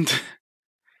 and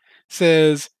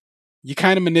says, you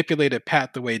kind of manipulated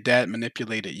Pat the way Dad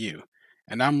manipulated you.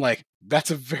 And I'm like,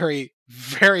 that's a very,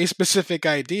 very specific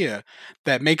idea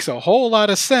that makes a whole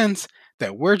lot of sense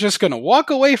that we're just going to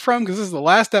walk away from because this is the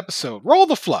last episode. Roll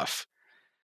the fluff.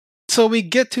 So we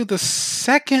get to the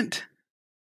second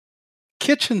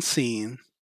kitchen scene,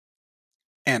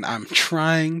 and I'm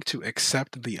trying to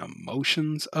accept the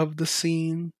emotions of the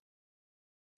scene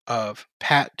of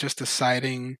Pat just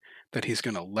deciding that he's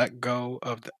going to let go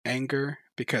of the anger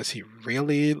because he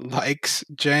really likes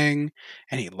Jang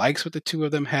and he likes what the 2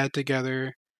 of them had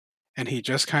together and he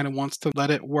just kind of wants to let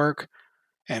it work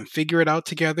and figure it out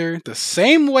together the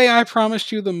same way I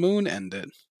promised you the moon ended.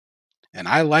 And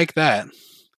I like that,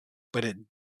 but it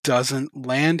doesn't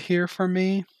land here for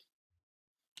me,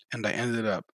 and I ended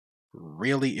up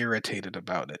really irritated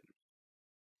about it.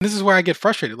 This is where I get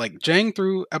frustrated. Jang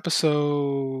through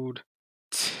episode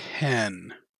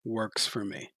 10 works for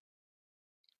me.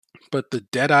 But the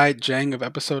dead-eyed Jang of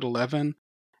episode 11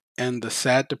 and the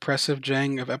sad, depressive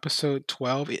Jang of episode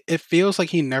 12, it feels like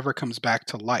he never comes back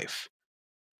to life,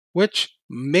 which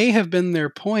may have been their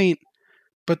point,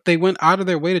 but they went out of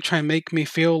their way to try and make me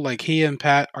feel like he and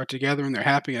Pat are together and they're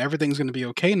happy and everything's going to be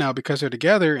okay now because they're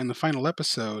together in the final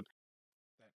episode.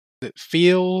 It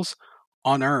feels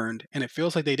unearned, and it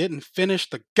feels like they didn't finish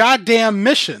the goddamn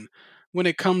mission when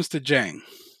it comes to Jang.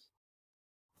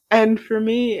 And for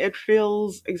me, it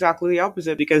feels exactly the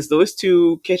opposite because those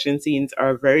two kitchen scenes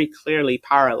are very clearly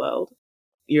paralleled.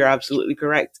 You're absolutely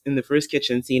correct. In the first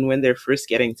kitchen scene, when they're first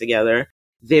getting together,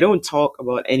 they don't talk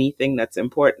about anything that's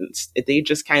important. They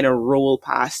just kind of roll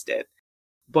past it.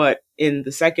 But in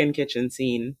the second kitchen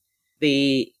scene,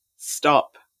 they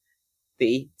stop,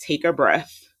 they take a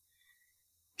breath.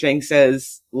 Jang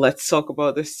says, let's talk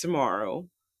about this tomorrow.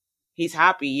 He's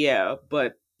happy, yeah,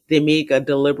 but they make a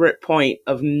deliberate point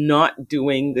of not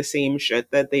doing the same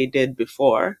shit that they did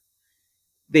before.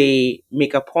 They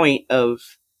make a point of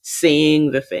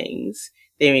saying the things.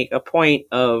 They make a point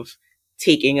of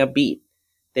taking a beat.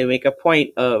 They make a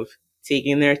point of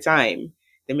taking their time.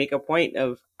 They make a point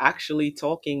of actually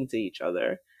talking to each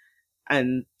other.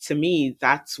 And to me,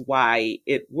 that's why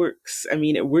it works. I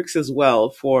mean, it works as well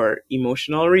for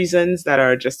emotional reasons that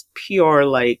are just pure,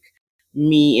 like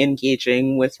me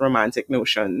engaging with romantic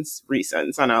notions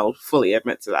reasons. And I'll fully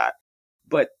admit to that.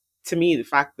 But to me, the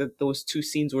fact that those two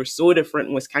scenes were so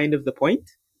different was kind of the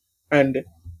point. And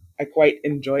I quite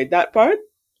enjoyed that part.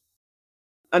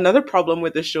 Another problem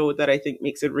with the show that I think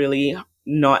makes it really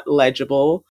not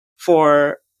legible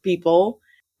for people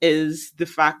is the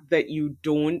fact that you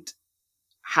don't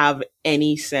have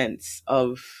any sense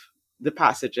of the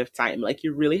passage of time. Like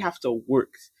you really have to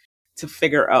work to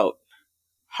figure out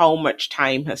how much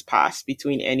time has passed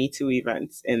between any two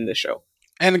events in the show.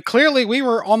 And clearly we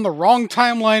were on the wrong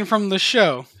timeline from the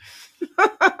show.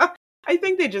 I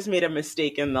think they just made a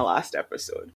mistake in the last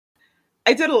episode.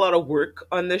 I did a lot of work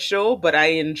on the show, but I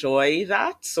enjoy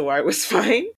that, so I was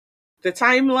fine. The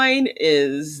timeline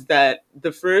is that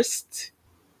the first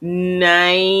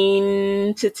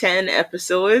 9 to 10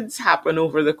 episodes happen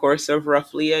over the course of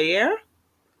roughly a year.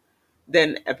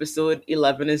 Then episode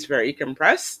 11 is very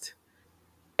compressed.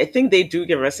 I think they do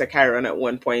give us a Chiron at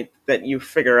one point that you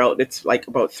figure out it's like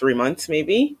about 3 months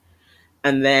maybe.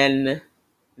 And then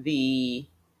the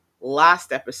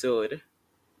last episode,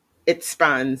 it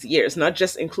spans years, not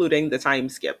just including the time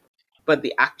skip, but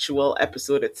the actual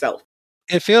episode itself.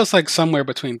 It feels like somewhere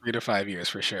between 3 to 5 years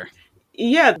for sure.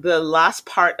 Yeah, the last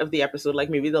part of the episode, like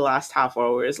maybe the last half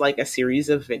hour, is like a series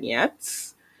of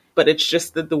vignettes. But it's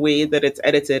just that the way that it's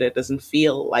edited, it doesn't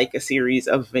feel like a series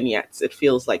of vignettes. It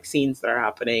feels like scenes that are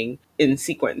happening in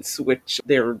sequence, which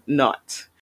they're not.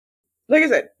 Like I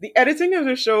said, the editing of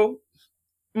the show,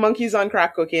 monkeys on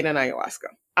crack cocaine and ayahuasca.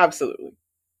 Absolutely.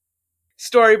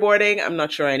 Storyboarding, I'm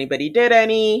not sure anybody did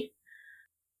any.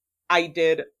 I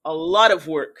did a lot of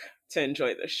work to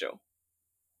enjoy this show,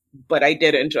 but I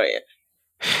did enjoy it.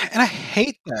 And I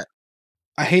hate that.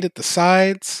 I hated the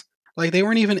sides. Like, they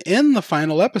weren't even in the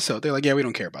final episode. They're like, yeah, we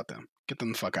don't care about them. Get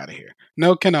them the fuck out of here.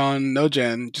 No Kanon, no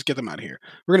Jen, just get them out of here.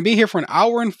 We're going to be here for an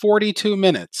hour and 42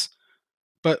 minutes.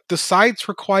 But the sides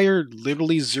required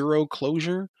literally zero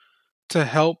closure to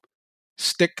help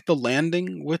stick the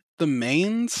landing with the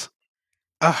mains.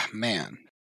 Ah, man.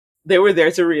 They were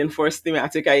there to reinforce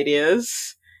thematic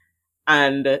ideas,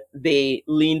 and they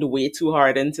leaned way too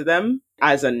hard into them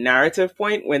as a narrative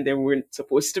point when they weren't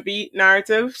supposed to be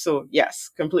narrative. So, yes,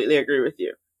 completely agree with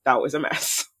you. That was a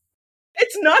mess.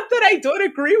 It's not that I don't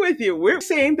agree with you. We're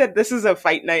saying that this is a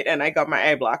fight night and I got my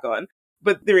eye black on.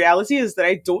 But the reality is that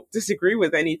I don't disagree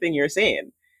with anything you're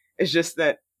saying. It's just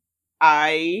that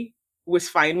I was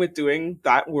fine with doing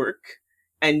that work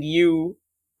and you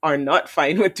are not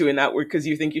fine with doing that work because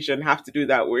you think you shouldn't have to do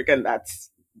that work. And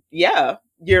that's, yeah,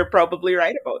 you're probably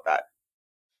right about that.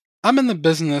 I'm in the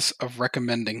business of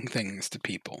recommending things to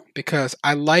people because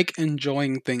I like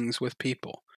enjoying things with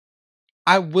people.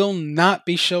 I will not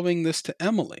be showing this to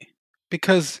Emily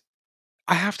because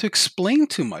I have to explain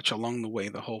too much along the way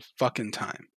the whole fucking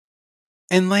time.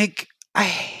 And like, I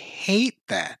hate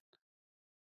that.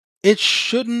 It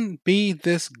shouldn't be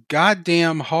this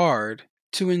goddamn hard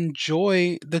to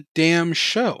enjoy the damn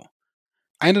show.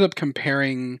 I ended up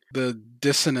comparing the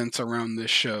dissonance around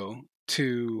this show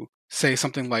to, say,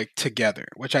 something like Together,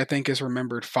 which I think is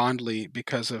remembered fondly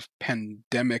because of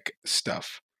pandemic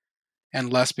stuff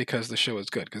and less because the show is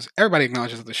good. Because everybody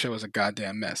acknowledges that the show is a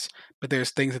goddamn mess, but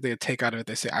there's things that they take out of it.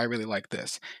 They say, I really like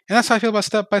this. And that's how I feel about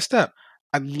Step by Step.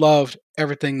 I loved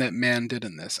everything that man did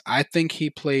in this. I think he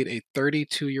played a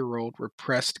 32-year-old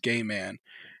repressed gay man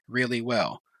really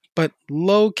well. But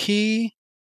low key,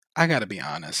 I gotta be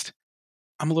honest.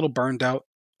 I'm a little burned out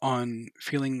on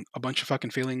feeling a bunch of fucking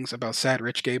feelings about sad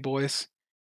rich gay boys.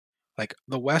 Like,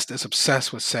 the West is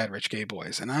obsessed with sad rich gay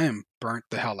boys, and I am burnt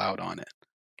the hell out on it.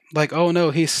 Like, oh no,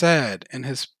 he's sad in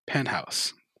his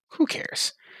penthouse. Who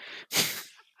cares?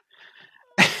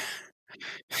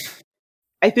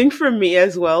 I think for me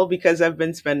as well, because I've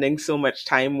been spending so much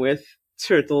time with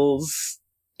Turtle's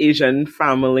Asian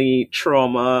family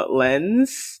trauma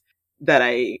lens, that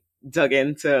I dug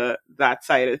into that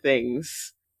side of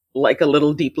things like a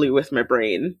little deeply with my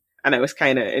brain. And I was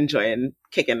kind of enjoying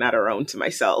kicking that around to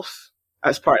myself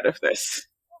as part of this.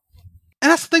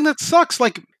 And that's the thing that sucks.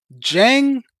 Like,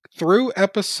 Jang through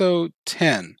episode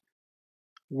 10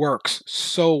 works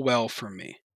so well for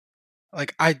me.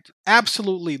 Like, I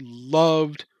absolutely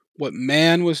loved what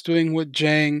Man was doing with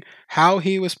Jang, how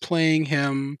he was playing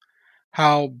him,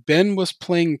 how Ben was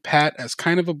playing Pat as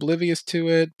kind of oblivious to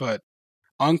it, but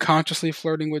unconsciously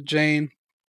flirting with Jane.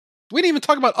 We didn't even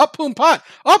talk about Uppoon Pot.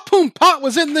 Uppoon Pot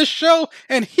was in this show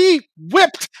and he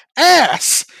whipped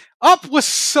ass. Up was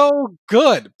so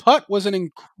good. Putt was an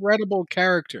incredible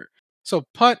character. So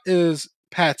Putt is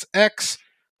Pat's ex,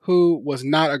 who was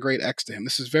not a great ex to him.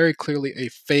 This is very clearly a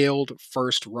failed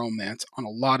first romance on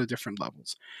a lot of different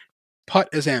levels. Putt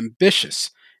is ambitious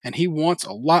and he wants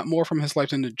a lot more from his life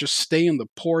than to just stay in the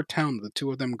poor town the two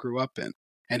of them grew up in.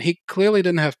 And he clearly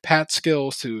didn't have Pat's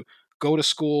skills to go to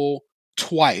school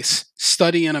twice,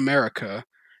 study in America,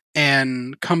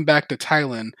 and come back to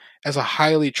Thailand as a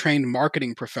highly trained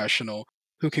marketing professional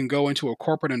who can go into a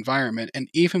corporate environment and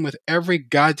even with every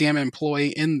goddamn employee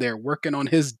in there working on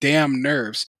his damn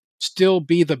nerves, still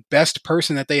be the best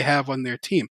person that they have on their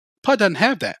team. Putt doesn't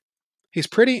have that. He's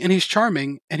pretty and he's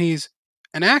charming and he's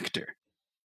an actor.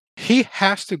 He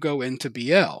has to go into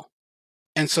BL.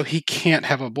 And so he can't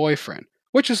have a boyfriend,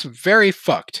 which is very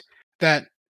fucked that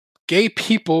gay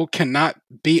people cannot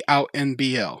be out in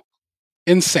BL.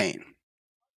 Insane.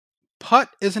 Putt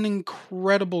is an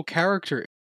incredible character.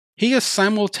 He is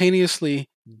simultaneously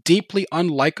deeply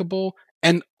unlikable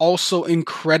and also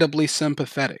incredibly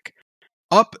sympathetic.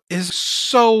 Up is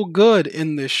so good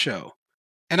in this show.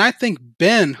 And I think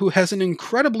Ben, who has an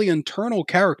incredibly internal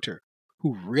character,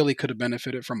 who really could have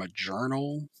benefited from a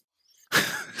journal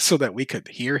so that we could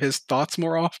hear his thoughts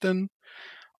more often,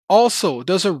 also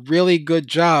does a really good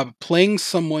job playing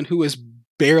someone who is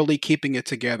barely keeping it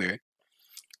together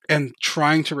and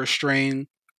trying to restrain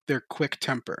their quick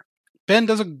temper. Ben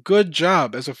does a good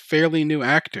job as a fairly new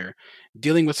actor,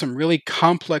 dealing with some really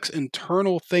complex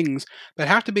internal things that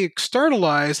have to be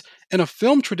externalized in a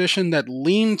film tradition that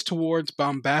leans towards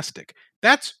bombastic.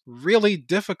 That's really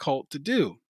difficult to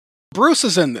do. Bruce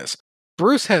is in this.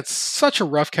 Bruce had such a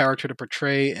rough character to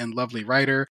portray in Lovely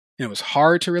Writer, and it was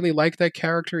hard to really like that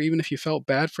character, even if you felt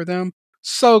bad for them.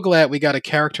 So glad we got a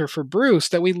character for Bruce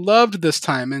that we loved this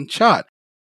time in Chot.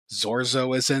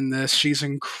 Zorzo is in this. She's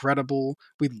incredible.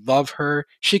 We love her.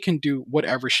 She can do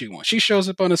whatever she wants. She shows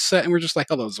up on a set and we're just like,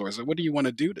 hello, Zorzo, what do you want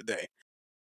to do today?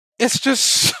 It's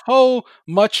just so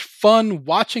much fun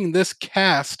watching this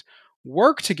cast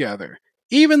work together.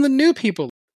 Even the new people.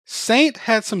 Saint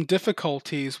had some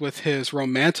difficulties with his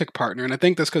romantic partner, and I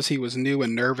think that's because he was new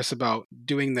and nervous about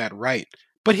doing that right.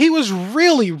 But he was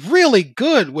really, really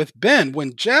good with Ben.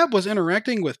 When Jab was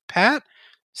interacting with Pat,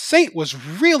 Saint was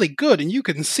really good, and you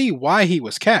can see why he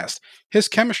was cast. His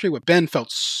chemistry with Ben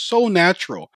felt so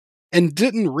natural and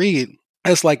didn't read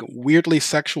as like weirdly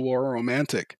sexual or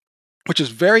romantic, which is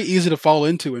very easy to fall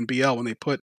into in BL when they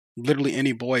put literally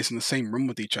any boys in the same room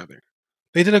with each other.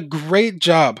 They did a great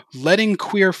job letting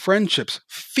queer friendships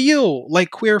feel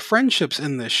like queer friendships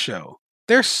in this show.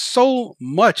 There's so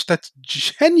much that's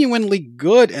genuinely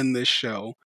good in this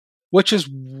show, which is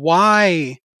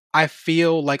why I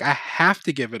feel like I have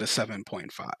to give it a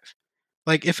 7.5.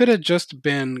 Like, if it had just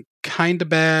been kinda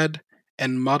bad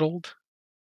and muddled,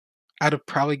 I'd have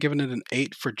probably given it an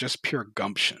 8 for just pure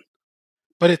gumption.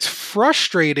 But it's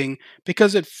frustrating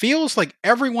because it feels like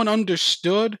everyone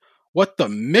understood what the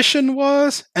mission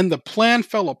was and the plan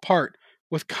fell apart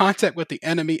with contact with the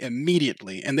enemy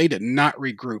immediately and they did not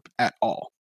regroup at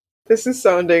all. This is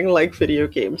sounding like video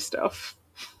game stuff.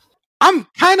 I'm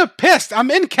kind of pissed. I'm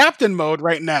in captain mode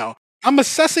right now. I'm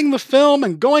assessing the film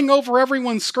and going over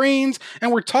everyone's screens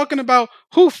and we're talking about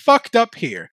who fucked up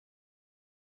here.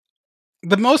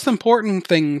 The most important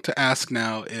thing to ask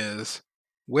now is,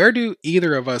 where do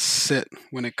either of us sit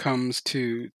when it comes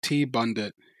to T.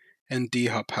 Bundit and D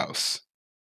Hop House?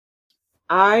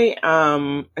 I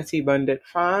am a T Bundit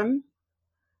fan.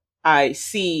 I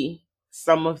see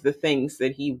some of the things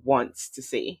that he wants to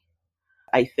see.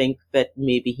 I think that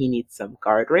maybe he needs some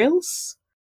guardrails.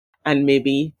 and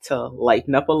maybe to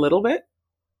lighten up a little bit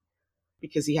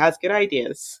because he has good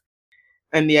ideas.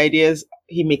 And the ideas,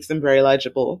 he makes them very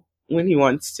legible when he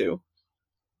wants to.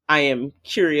 I am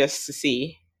curious to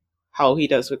see how he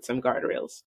does with some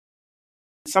guardrails.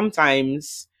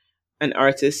 Sometimes an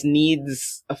artist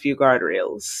needs a few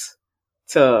guardrails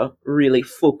to really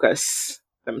focus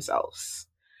themselves.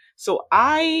 So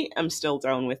I am still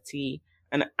down with T,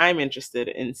 and I'm interested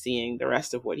in seeing the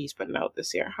rest of what he's putting out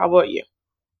this year. How about you?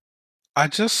 I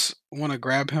just want to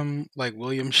grab him like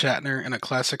William Shatner in a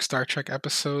classic Star Trek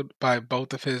episode by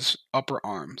both of his upper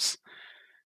arms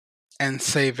and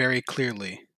say very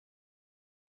clearly,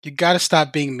 you gotta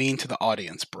stop being mean to the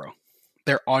audience, bro.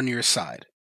 They're on your side.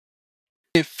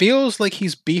 It feels like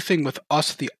he's beefing with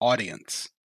us, the audience,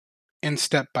 in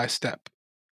Step by Step.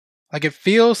 Like it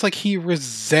feels like he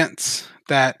resents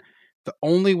that the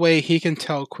only way he can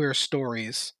tell queer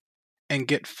stories and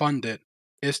get funded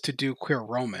is to do queer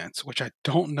romance, which I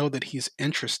don't know that he's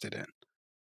interested in,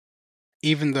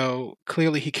 even though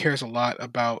clearly he cares a lot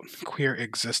about queer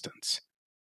existence,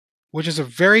 which is a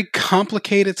very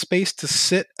complicated space to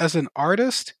sit as an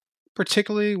artist,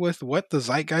 particularly with what the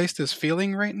zeitgeist is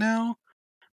feeling right now.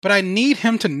 But I need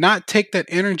him to not take that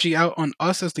energy out on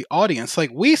us as the audience. Like,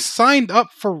 we signed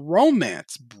up for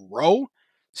romance, bro.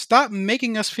 Stop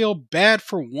making us feel bad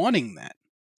for wanting that.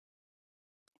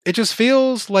 It just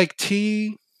feels like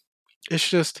T is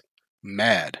just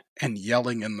mad and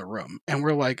yelling in the room. And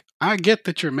we're like, I get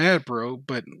that you're mad, bro,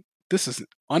 but this is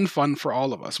unfun for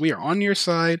all of us. We are on your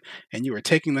side, and you are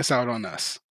taking this out on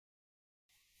us.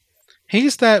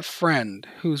 He's that friend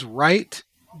who's right,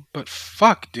 but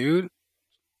fuck, dude.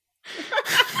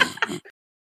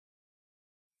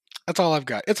 That's all I've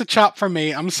got. It's a chop for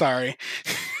me. I'm sorry.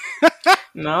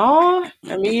 No,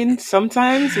 I mean,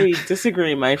 sometimes we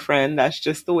disagree, my friend. That's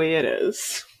just the way it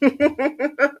is.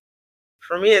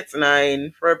 For me, it's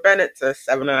 9. For Ben, it's a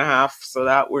 7.5. So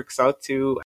that works out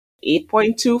to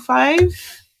 8.25.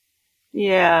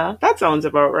 Yeah, that sounds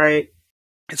about right.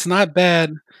 It's not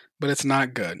bad, but it's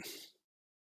not good.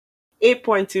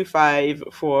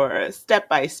 8.25 for Step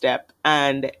by Step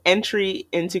and entry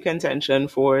into contention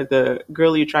for the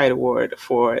Girl You Tried award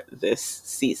for this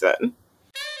season.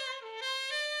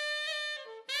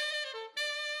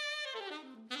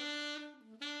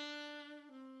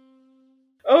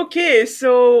 Okay,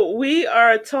 so we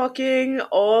are talking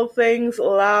all things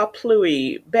La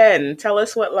Pluie. Ben, tell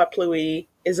us what La Pluie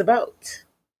is about.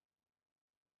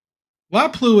 La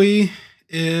Pluie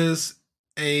is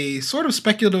a sort of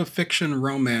speculative fiction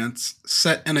romance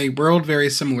set in a world very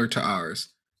similar to ours,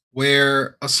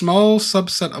 where a small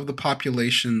subset of the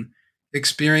population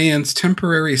experience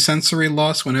temporary sensory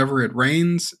loss whenever it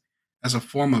rains as a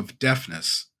form of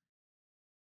deafness.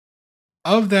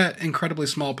 Of that incredibly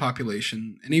small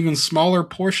population, an even smaller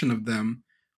portion of them,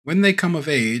 when they come of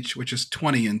age, which is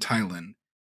 20 in Thailand,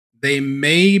 they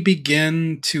may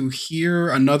begin to hear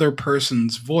another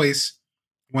person's voice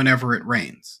whenever it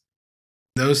rains.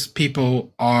 Those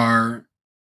people are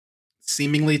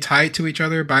seemingly tied to each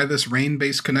other by this rain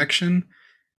based connection,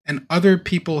 and other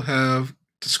people have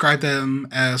described them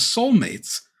as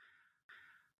soulmates.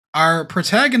 Our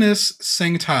protagonist,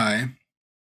 Seng Tai,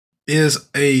 is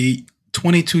a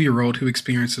 22-year-old who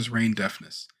experiences rain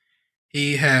deafness.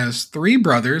 He has 3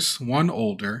 brothers, one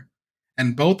older,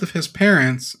 and both of his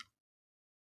parents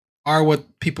are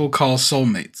what people call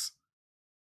soulmates.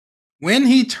 When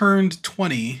he turned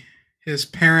 20, his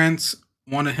parents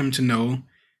wanted him to know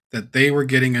that they were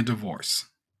getting a divorce.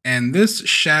 And this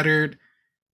shattered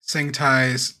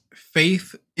Sengtai's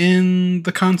faith in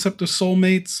the concept of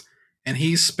soulmates, and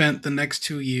he spent the next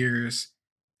 2 years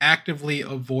actively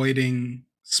avoiding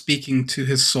speaking to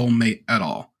his soulmate at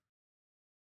all.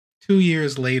 2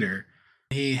 years later,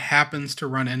 he happens to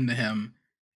run into him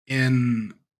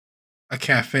in a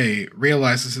cafe,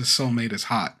 realizes his soulmate is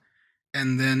hot,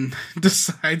 and then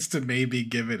decides to maybe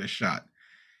give it a shot.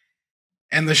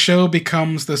 And the show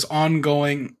becomes this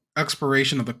ongoing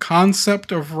exploration of the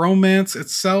concept of romance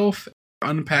itself,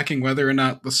 unpacking whether or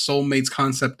not the soulmates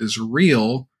concept is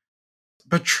real,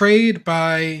 portrayed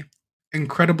by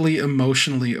incredibly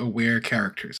emotionally aware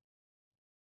characters.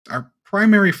 Our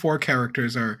primary 4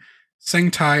 characters are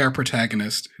Seng Tai, our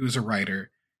protagonist, who's a writer,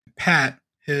 Pat,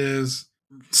 his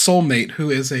soulmate, who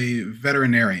is a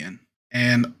veterinarian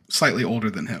and slightly older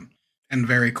than him, and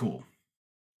very cool.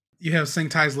 You have Seng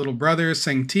Tai's little brother,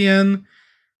 Seng Tian,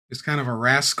 who's kind of a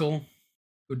rascal,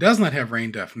 who does not have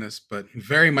rain deafness, but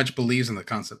very much believes in the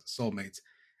concept of soulmates.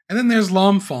 And then there's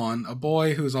Lam Fawn, a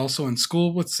boy who's also in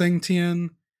school with Seng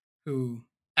Tian, who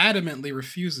adamantly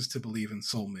refuses to believe in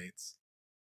soulmates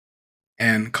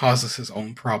and causes his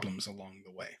own problems along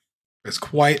the way. There's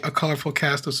quite a colorful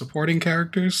cast of supporting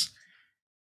characters.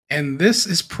 And this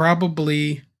is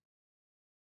probably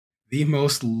the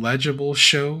most legible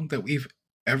show that we've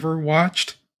ever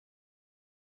watched.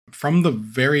 From the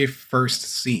very first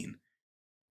scene,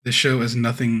 the show is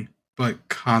nothing but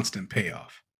constant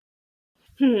payoff.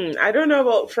 I don't know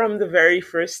about from the very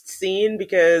first scene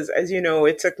because, as you know,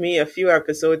 it took me a few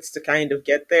episodes to kind of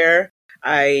get there.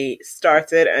 I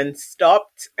started and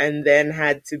stopped and then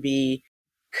had to be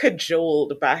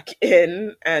cajoled back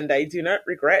in, and I do not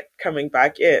regret coming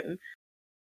back in.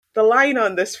 The line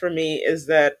on this for me is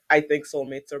that I think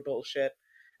soulmates are bullshit.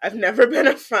 I've never been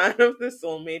a fan of the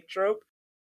soulmate trope.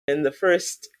 In the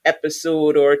first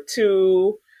episode or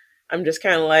two, I'm just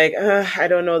kind of like, I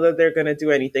don't know that they're going to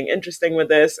do anything interesting with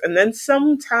this. And then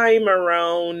sometime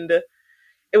around,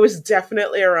 it was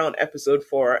definitely around episode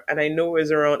 4. And I know it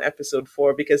was around episode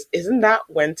 4 because isn't that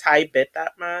when Ty bit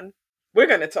that man? We're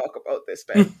going to talk about this,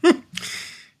 Ben.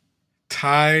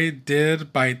 Ty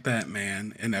did bite that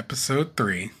man in episode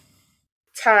 3.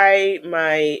 Ty,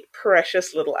 my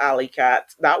precious little alley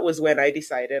cat, that was when I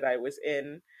decided I was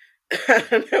in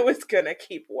and I was going to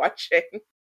keep watching.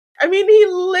 I mean, he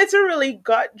literally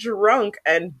got drunk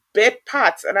and bit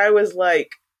Pat, and I was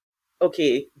like,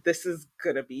 okay, this is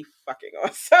gonna be fucking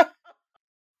awesome.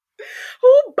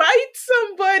 Who bites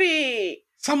somebody?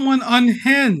 Someone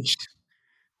unhinged.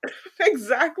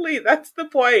 Exactly, that's the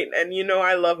point. And you know,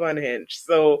 I love Unhinged,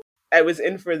 so I was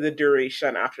in for the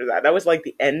duration after that. That was like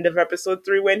the end of episode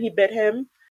 3 when he bit him.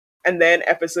 And then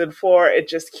episode 4, it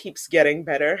just keeps getting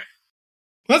better.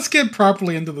 Let's get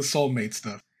properly into the soulmate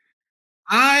stuff.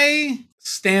 I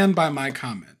stand by my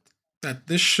comment that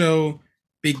this show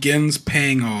begins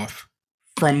paying off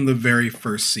from the very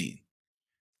first scene.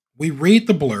 We read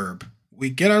the blurb, we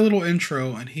get our little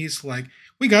intro, and he's like,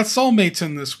 we got soulmates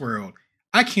in this world.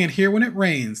 I can't hear when it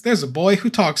rains. There's a boy who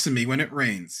talks to me when it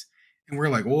rains. And we're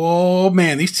like, whoa,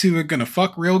 man, these two are gonna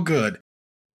fuck real good.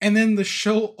 And then the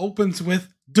show opens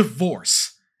with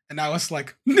divorce. And I was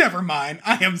like, never mind,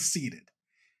 I am seated.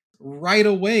 Right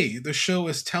away, the show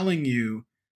is telling you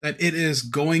that it is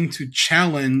going to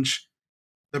challenge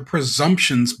the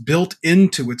presumptions built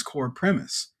into its core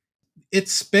premise. It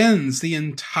spends the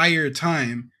entire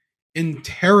time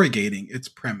interrogating its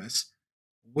premise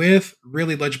with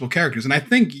really legible characters. And I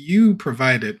think you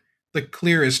provided the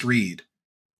clearest read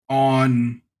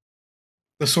on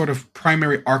the sort of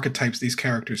primary archetypes these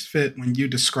characters fit when you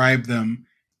describe them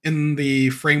in the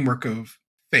framework of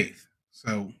faith.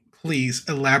 So please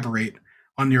elaborate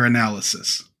on your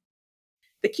analysis.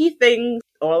 The key thing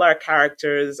all our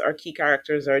key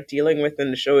characters are dealing with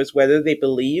in the show is whether they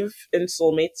believe in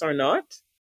soulmates or not.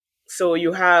 So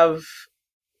you have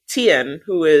Tien,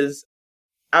 who is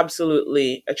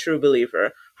absolutely a true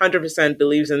believer, 100%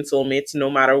 believes in soulmates no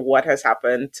matter what has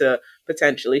happened to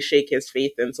potentially shake his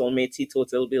faith in soulmates. He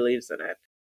totally believes in it.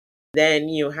 Then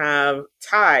you have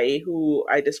Ty, who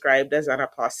I described as an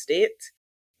apostate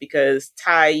because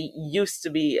Ty used to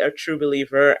be a true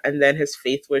believer and then his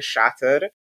faith was shattered.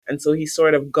 And so he's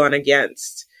sort of gone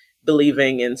against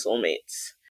believing in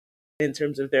soulmates. In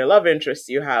terms of their love interests,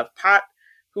 you have Pat,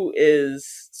 who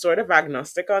is sort of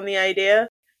agnostic on the idea.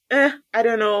 I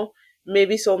don't know.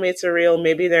 Maybe soulmates are real,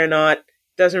 maybe they're not.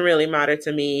 Doesn't really matter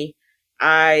to me.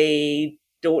 I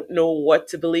don't know what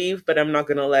to believe, but I'm not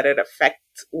going to let it affect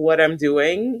what I'm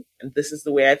doing. And this is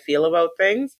the way I feel about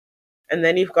things. And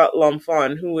then you've got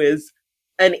Lomfon, who is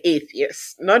an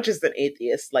atheist, not just an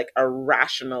atheist, like a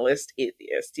rationalist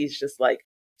atheist. He's just like,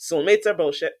 soulmates are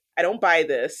bullshit. I don't buy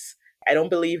this. I don't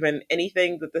believe in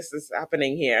anything that this is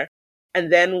happening here.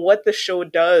 And then what the show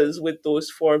does with those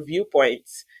 4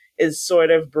 viewpoints is sort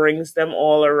of brings them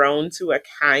all around to a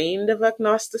kind of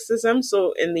agnosticism.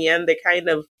 So in the end, they kind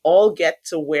of all get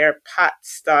to where Pat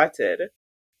started.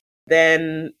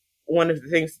 Then one of the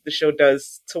things the show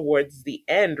does towards the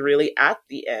end, really at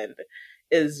the end,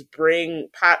 is bring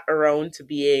Pat around to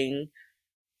being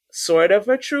sort of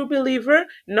a true believer,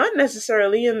 not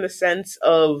necessarily in the sense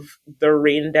of the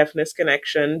rain deafness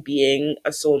connection being a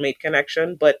soulmate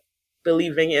connection, but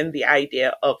believing in the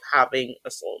idea of having a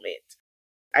soulmate.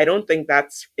 I don't think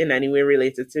that's in any way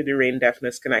related to the rain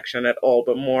deafness connection at all,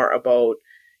 but more about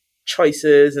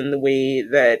choices and the way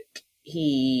that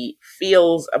he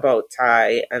feels about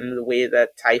Ty and the way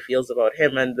that Ty feels about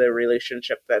him and the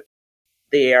relationship that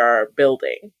they are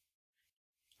building.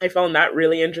 I found that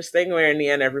really interesting, where in the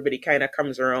end everybody kind of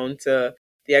comes around to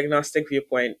the agnostic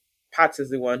viewpoint. Pat is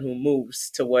the one who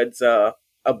moves towards a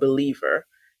believer,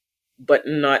 but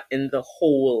not in the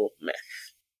whole myth.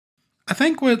 I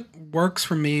think what works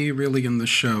for me really in the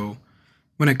show,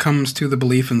 when it comes to the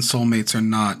belief in soulmates or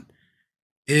not,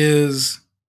 is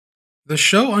The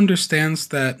show understands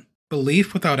that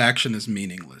belief without action is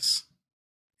meaningless.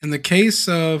 In the case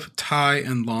of Tai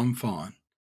and Lomfon,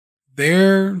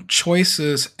 their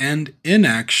choices and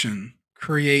inaction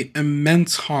create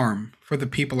immense harm for the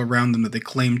people around them that they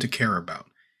claim to care about.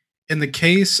 In the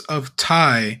case of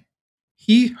Tai,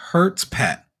 he hurts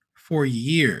Pat for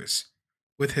years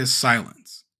with his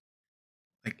silence.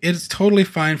 Like, it's totally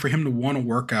fine for him to want to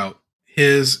work out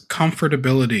his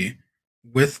comfortability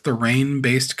with the Rain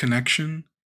based connection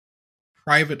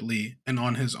privately and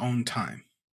on his own time.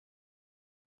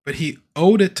 But he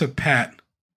owed it to Pat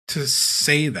to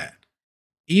say that.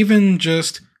 Even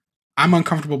just, I'm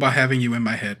uncomfortable by having you in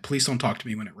my head. Please don't talk to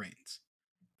me when it rains.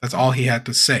 That's all he had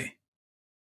to say.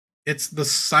 It's the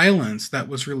silence that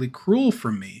was really cruel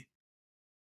for me.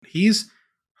 He's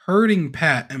hurting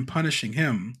Pat and punishing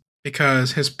him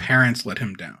because his parents let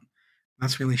him down.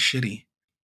 That's really shitty.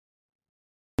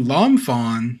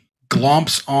 Lomfon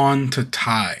glomps on to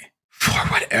Tai for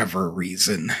whatever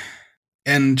reason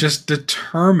and just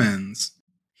determines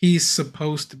he's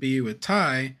supposed to be with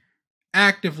Tai,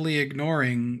 actively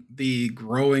ignoring the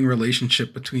growing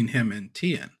relationship between him and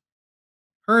Tien,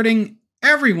 hurting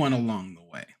everyone along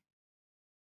the way.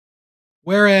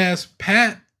 Whereas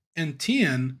Pat and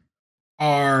Tien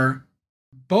are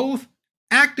both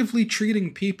actively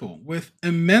treating people with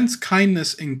immense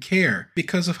kindness and care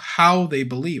because of how they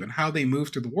believe and how they move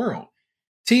through the world.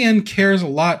 Tien cares a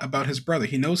lot about his brother.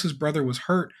 He knows his brother was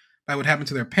hurt by what happened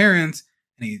to their parents,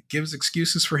 and he gives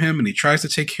excuses for him, and he tries to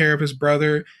take care of his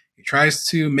brother. He tries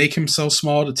to make himself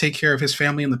small to take care of his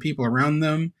family and the people around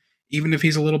them, even if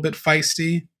he's a little bit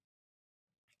feisty.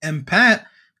 And Pat,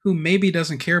 who maybe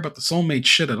doesn't care about the soulmate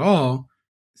shit at all,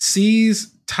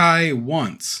 sees Tai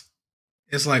once,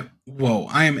 is like, whoa,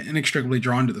 I am inextricably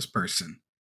drawn to this person,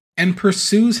 and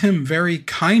pursues him very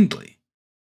kindly.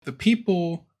 The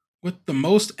people with the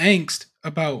most angst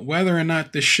about whether or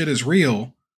not this shit is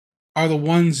real are the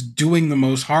ones doing the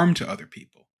most harm to other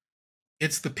people.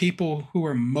 It's the people who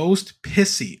are most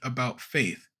pissy about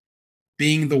faith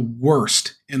being the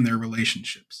worst in their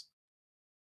relationships.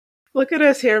 Look at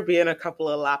us here being a couple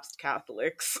of lapsed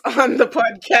Catholics on the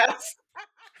podcast.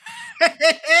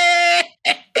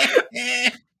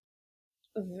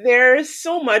 There's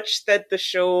so much that the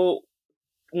show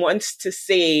wants to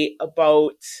say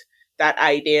about that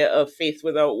idea of faith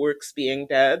without works being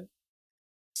dead.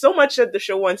 So much that the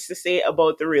show wants to say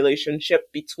about the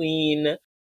relationship between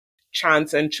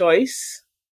chance and choice.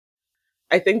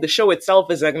 I think the show itself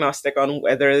is agnostic on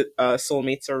whether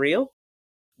soulmates are real.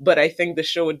 But I think the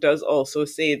show does also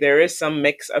say there is some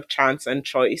mix of chance and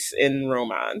choice in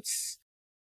romance.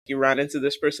 You ran into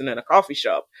this person in a coffee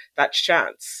shop, that's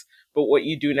chance. But what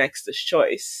you do next is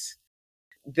choice.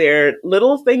 There are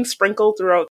little things sprinkled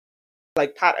throughout,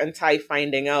 like Pat and Tai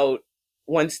finding out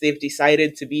once they've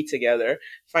decided to be together,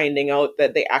 finding out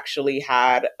that they actually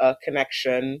had a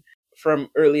connection from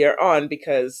earlier on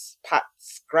because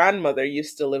Pat's grandmother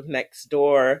used to live next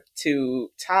door to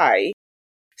Tai.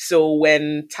 So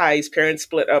when Tai's parents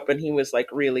split up and he was like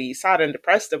really sad and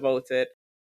depressed about it,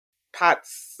 Pat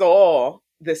saw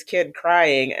this kid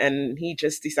crying and he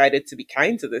just decided to be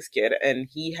kind to this kid, and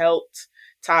he helped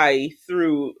Tai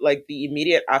through like the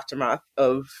immediate aftermath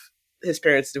of his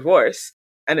parents' divorce.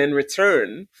 And in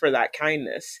return for that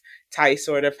kindness, Tai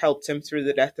sort of helped him through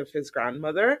the death of his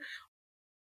grandmother.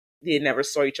 They never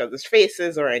saw each other's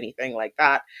faces or anything like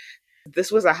that.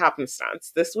 This was a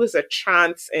happenstance. This was a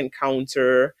chance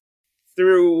encounter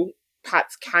through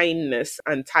Pat's kindness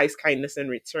and Tai's kindness in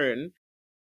return.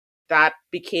 That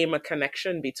became a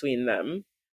connection between them.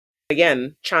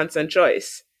 Again, chance and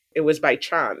choice. It was by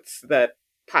chance that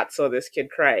Pat saw this kid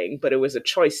crying, but it was a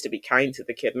choice to be kind to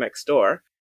the kid next door.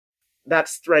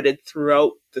 That's threaded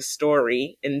throughout the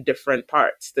story in different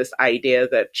parts. This idea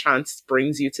that chance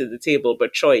brings you to the table,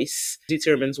 but choice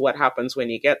determines what happens when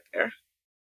you get there.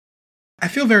 I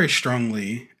feel very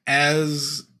strongly,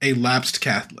 as a lapsed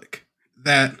Catholic,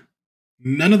 that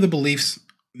none of the beliefs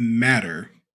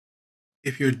matter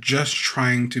if you're just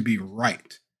trying to be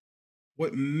right.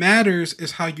 What matters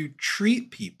is how you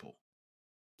treat people.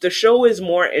 The show is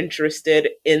more interested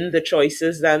in the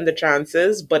choices than the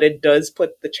chances, but it does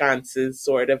put the chances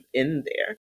sort of in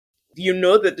there. You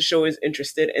know that the show is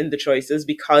interested in the choices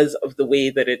because of the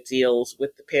way that it deals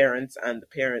with the parents and the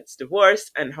parents' divorce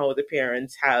and how the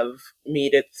parents have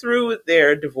made it through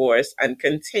their divorce and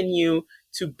continue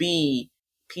to be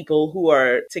people who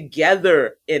are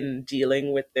together in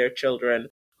dealing with their children,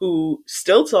 who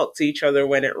still talk to each other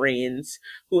when it rains,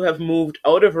 who have moved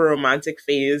out of a romantic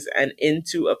phase and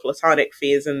into a platonic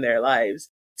phase in their lives,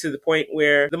 to the point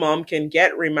where the mom can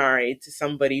get remarried to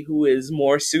somebody who is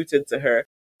more suited to her.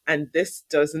 and this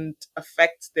doesn't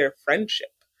affect their friendship.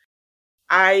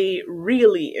 I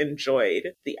really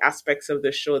enjoyed the aspects of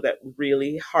the show that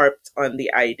really harped on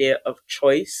the idea of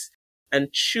choice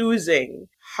and choosing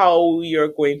how you're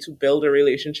going to build a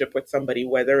relationship with somebody,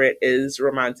 whether it is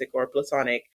romantic or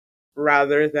platonic,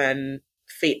 rather than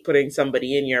fate putting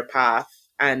somebody in your path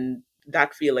and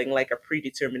that feeling like a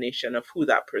predetermination of who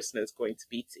that person is going to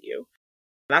be to you.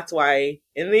 That's why,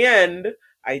 in the end,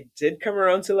 I did come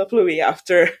around to La Pluie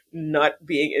after not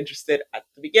being interested at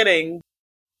the beginning.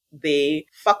 They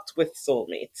fucked with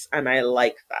soulmates, and I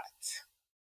like that.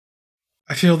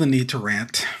 I feel the need to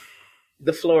rant.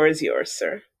 The floor is yours,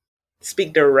 sir.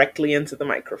 Speak directly into the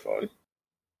microphone.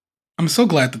 I'm so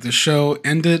glad that the show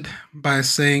ended by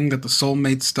saying that the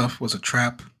soulmate stuff was a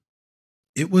trap.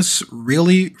 It was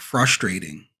really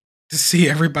frustrating to see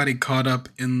everybody caught up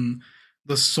in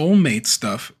the soulmate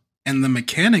stuff and the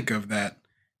mechanic of that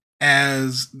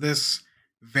as this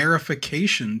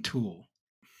verification tool.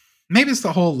 Maybe it's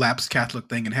the whole lapsed Catholic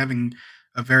thing and having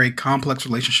a very complex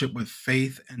relationship with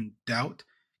faith and doubt.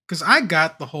 Because I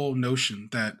got the whole notion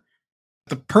that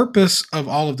the purpose of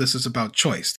all of this is about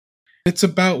choice. It's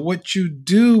about what you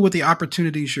do with the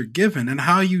opportunities you're given and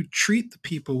how you treat the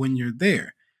people when you're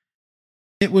there.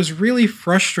 It was really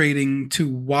frustrating to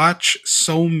watch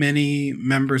so many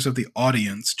members of the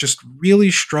audience just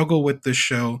really struggle with this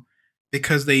show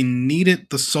because they needed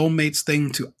the soulmates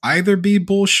thing to either be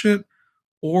bullshit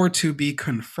or to be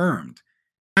confirmed.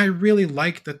 I really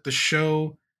like that the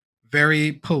show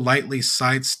very politely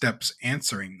sidesteps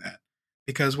answering that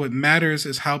because what matters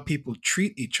is how people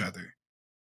treat each other.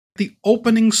 The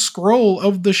opening scroll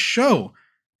of the show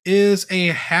is a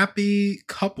happy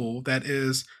couple that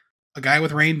is a guy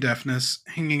with brain deafness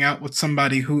hanging out with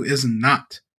somebody who is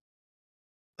not.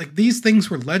 Like, these things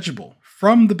were legible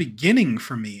from the beginning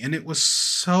for me, and it was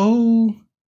so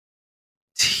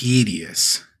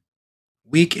tedious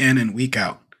week in and week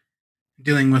out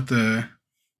dealing with the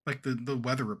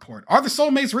weather report. Are the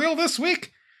soulmates real this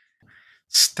week?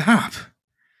 Stop.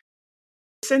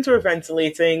 Since we're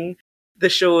ventilating the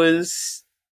show's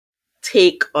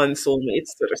take on soulmates,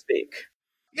 so to speak.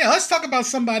 Yeah, let's talk about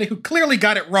somebody who clearly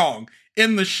got it wrong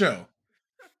in the show.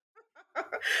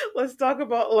 Let's talk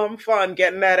about Lumfon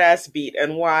getting that ass beat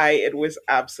and why it was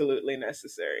absolutely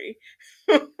necessary.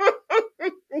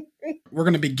 We're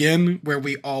going to begin where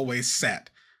we always sat.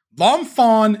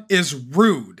 Lumfon is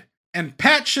rude, and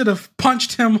Pat should have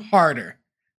punched him harder.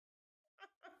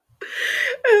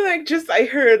 And I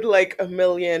heard like a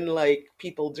million like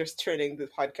people just turning the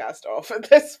podcast off at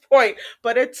this point,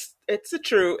 but it's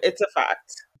a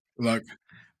fact. Look,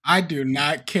 I do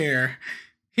not care.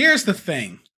 Here's the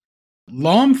thing.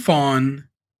 Lumfon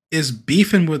is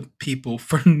beefing with people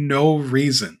for no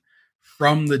reason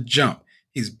from the jump.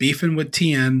 He's beefing with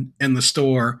Tien in the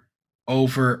store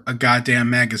over a goddamn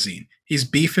magazine. He's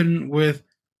beefing with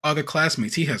other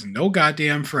classmates. He has no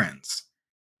goddamn friends.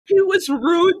 He was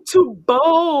rude to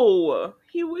Bo.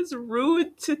 He was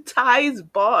rude to Ty's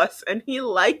boss, and he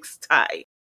likes Ty.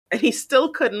 And he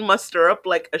still couldn't muster up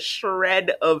like a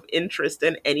shred of interest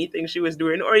in anything she was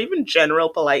doing, or even general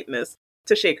politeness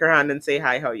to shake her hand and say,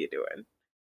 "Hi, how you doing?"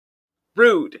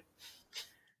 Rude.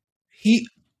 He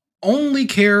only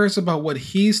cares about what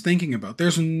he's thinking about.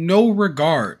 There's no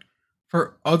regard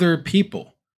for other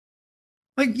people.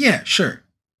 Like, yeah, sure.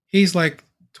 He's like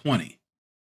 20.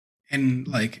 And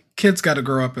like, kids got to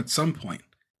grow up at some point.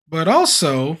 But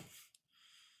also,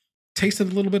 tasting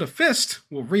a little bit of fist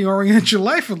will reorient your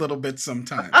life a little bit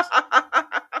sometimes.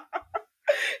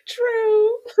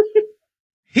 True.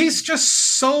 He's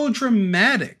just so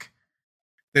dramatic.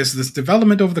 There's this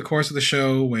development over the course of the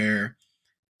show where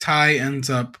Ty ends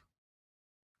up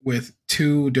with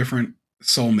two different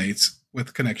soulmates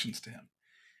with connections to him.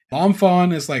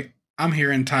 Lumfon is like, I'm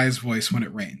hearing Ty's voice when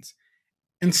it rains.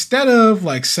 Instead of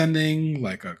like sending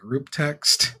like a group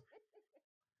text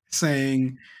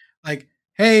saying like,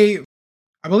 hey,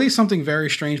 I believe something very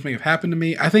strange may have happened to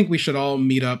me. I think we should all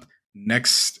meet up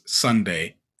next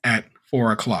Sunday at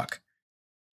 4:00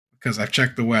 because I've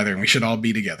checked the weather and we should all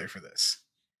be together for this.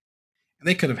 And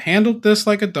they could have handled this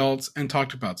like adults and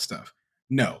talked about stuff.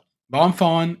 No,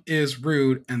 Lumfon is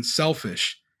rude and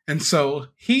selfish. And so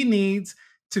he needs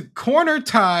to corner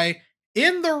Ty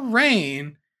in the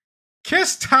rain,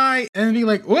 kiss Ty, and be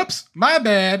like, whoops, my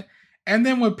bad. And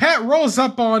then when Pat rolls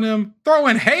up on him,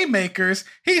 throwing haymakers,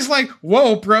 he's like,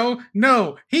 whoa, bro,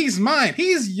 no, he's mine.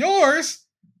 He's yours.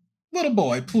 Little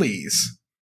boy, please.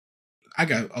 I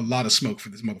got a lot of smoke for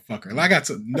this motherfucker. I got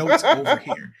some notes over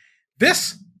here.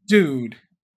 This dude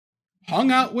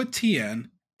hung out with Tien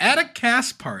at a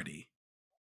cast party,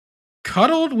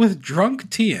 cuddled with drunk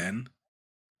Tien,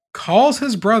 calls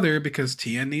his brother because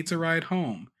Tien needs a ride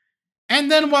home.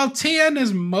 And then while Tien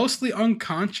is mostly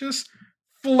unconscious,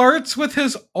 flirts with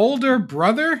his older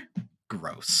brother?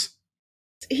 Gross.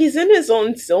 He's in his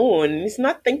own zone. He's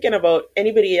not thinking about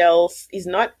anybody else. He's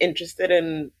not interested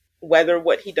in whether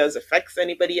what he does affects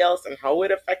anybody else and how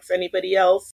it affects anybody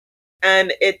else.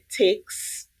 And it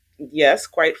takes, yes,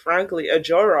 quite frankly, a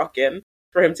jaw rocking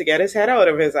for him to get his head out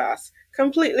of his ass.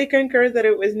 Completely concur that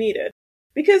it was needed.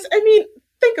 Because, I mean,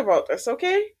 think about this,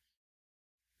 okay?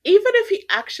 Even if he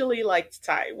actually liked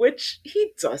Tai, which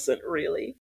he doesn't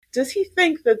really, does he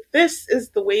think that this is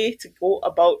the way to go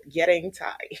about getting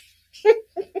Tai?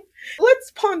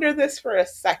 Let's ponder this for a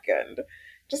second.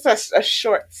 Just a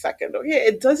short second, okay?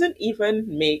 It doesn't even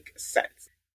make sense.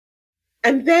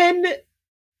 And then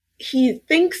he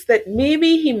thinks that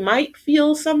maybe he might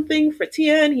feel something for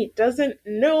Tien. He doesn't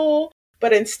know.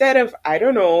 But instead of, I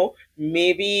don't know,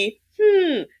 maybe,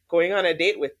 going on a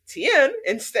date with Tien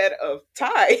instead of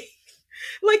Tai.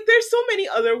 Like, there's so many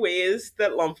other ways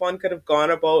that Lumpon could have gone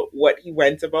about what he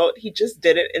went about. He just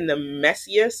did it in the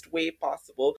messiest way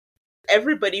possible.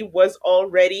 Everybody was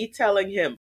already telling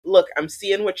him, look, I'm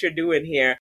seeing what you're doing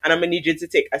here, and I'm going to need you to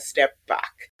take a step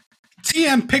back.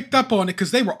 Tien picked up on it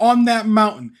because they were on that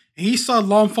mountain, and he saw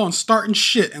Lumpon starting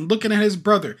shit and looking at his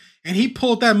brother, and he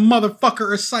pulled that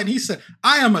motherfucker aside, and he said,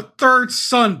 I am a third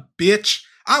son, bitch.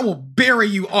 I will bury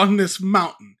you on this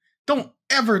mountain. Don't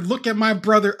ever look at my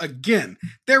brother again.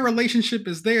 Their relationship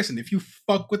is theirs, and if you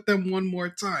fuck with them one more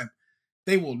time,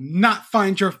 they will not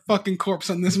find your fucking corpse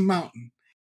on this mountain.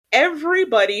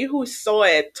 Everybody who saw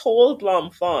it told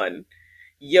Lumpon,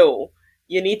 yo,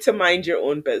 you need to mind your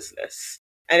own business.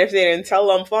 And if they didn't tell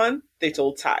Lumpon, they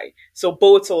told Tai. So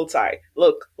Bo told Tai,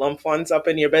 look, Lumpon's up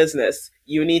in your business.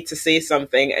 You need to say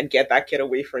something and get that kid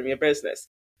away from your business.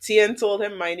 Tien told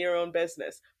him, mind your own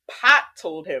business. Pat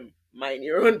told him, mind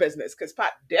your own business, because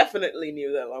Pat definitely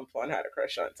knew that Lumpon had a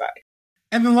crush on Tai.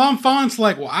 And then Lumpon's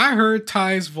like, well, I heard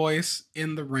Tai's voice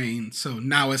in the rain, so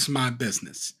now it's my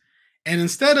business. And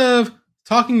instead of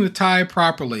talking to Tai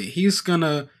properly, he's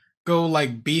gonna go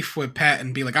like beef with Pat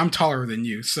and be like, I'm taller than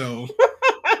you, so...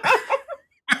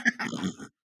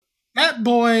 That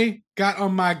boy got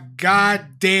on my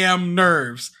goddamn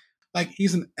nerves. Like,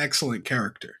 he's an excellent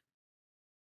character.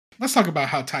 Let's talk about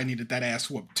how Tai needed that ass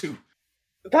whooped, too.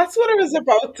 That's what I was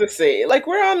about to say. Like,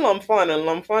 we're on Lumpon, and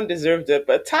Lumpon deserved it,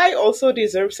 but Tai also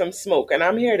deserves some smoke, and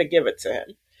I'm here to give it to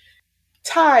him.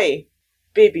 Tai,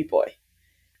 baby boy,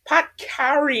 Pat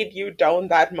carried you down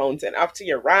that mountain after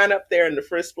you ran up there in the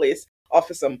first place off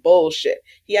of some bullshit.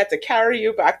 He had to carry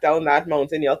you back down that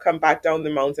mountain. You'll come back down the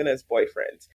mountain as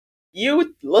boyfriends.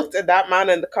 You looked at that man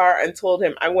in the car and told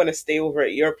him, I want to stay over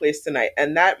at your place tonight.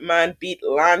 And that man beat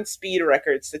land speed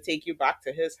records to take you back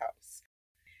to his house.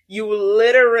 You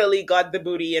literally got the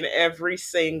booty in every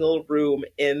single room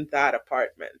in that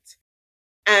apartment.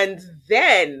 And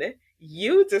then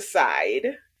you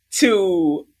decide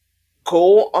to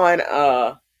go on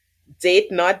a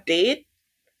date not date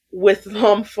with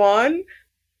Lumpon.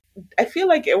 I feel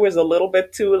like it was a little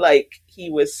bit too, like, he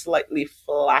was slightly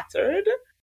flattered.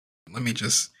 Let me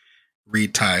just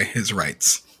read Tai his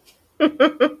rights.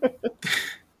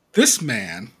 This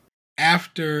man,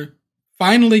 after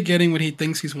finally getting what he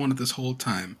thinks he's wanted this whole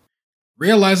time,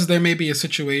 realizes there may be a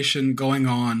situation going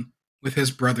on with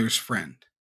his brother's friend.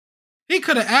 He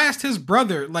could have asked his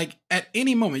brother, like, at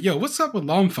any moment, yo, what's up with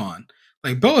Lumpon?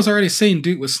 Like, Bo was already saying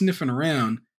dude was sniffing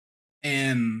around,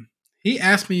 and he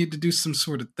asked me to do some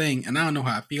sort of thing, and I don't know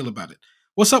how I feel about it.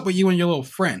 What's up with you and your little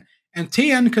friend? And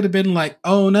Tien could have been like,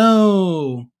 oh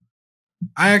no,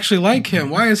 I actually like him.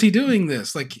 Why is he doing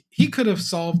this? Like, he could have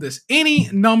solved this any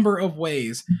number of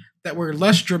ways that were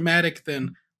less dramatic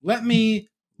than, let me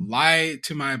lie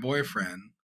to my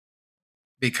boyfriend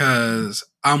because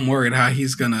I'm worried how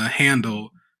he's going to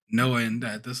handle knowing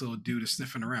that this little dude is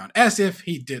sniffing around, as if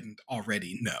he didn't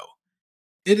already know.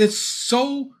 It is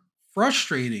so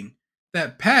frustrating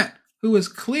that Pat, who is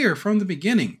clear from the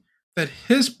beginning that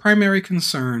his primary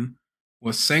concern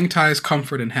was Sang Tai's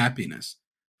comfort and happiness,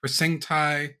 for Sang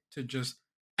Tai to just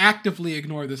actively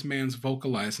ignore this man's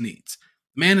vocalized needs.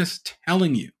 The man is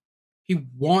telling you. He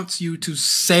wants you to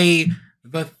say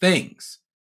the things.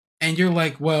 And you're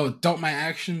like, well, don't my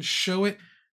actions show it?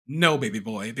 No, baby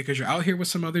boy, because you're out here with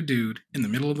some other dude in the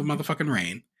middle of the motherfucking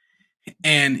rain,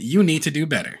 and you need to do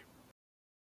better.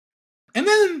 And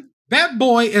then that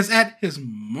boy is at his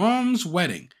mom's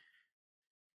wedding.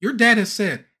 Your dad has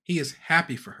said he is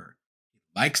happy for her.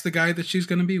 Likes the guy that she's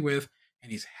going to be with,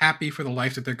 and he's happy for the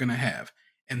life that they're going to have.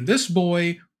 And this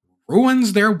boy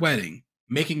ruins their wedding,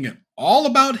 making it all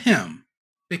about him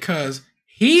because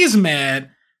he's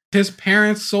mad His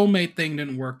parents' soulmate thing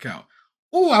didn't work out.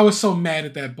 Oh, I was so mad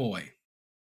at that boy.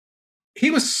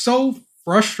 He was so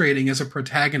frustrating as a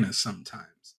protagonist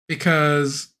sometimes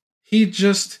because he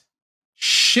just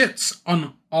shits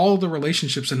on all the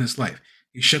relationships in his life.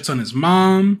 He shits on his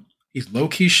mom. He's low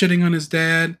key shitting on his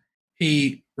dad.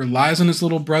 He relies on his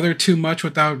little brother too much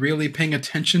without really paying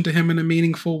attention to him in a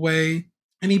meaningful way.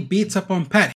 And he beats up on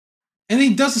Pat. And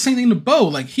he does the same thing to Bo.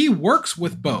 Like, he works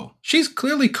with Bo. She's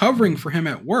clearly covering for him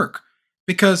at work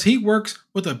because he works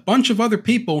with a bunch of other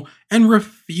people and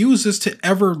refuses to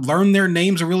ever learn their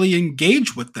names or really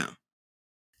engage with them.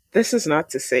 This is not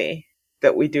to say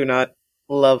that we do not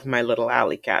love my little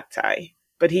alley cat Ty,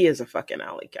 but he is a fucking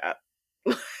alley cat.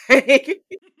 Like,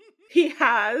 he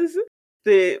has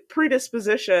the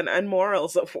predisposition and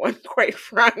morals of one, quite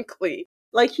frankly.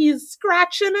 Like, he's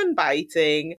scratching and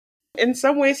biting. In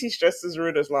some ways, he's just as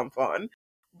rude as Lumpon.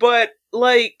 But,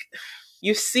 like,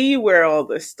 you see where all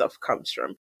this stuff comes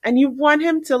from. And you want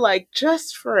him to, like,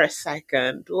 just for a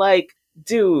second, like,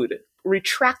 dude,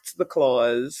 retract the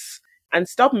clause and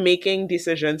stop making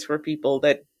decisions for people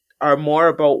that are more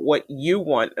about what you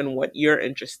want and what you're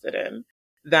interested in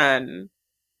than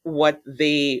what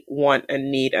they want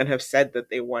and need and have said that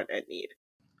they want and need.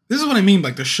 This is what I mean,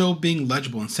 like the show being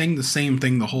legible and saying the same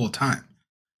thing the whole time.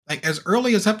 Like, as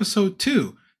early as episode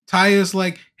 2, Ty is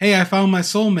like, hey, I found my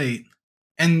soulmate.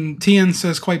 And Tien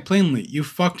says quite plainly, you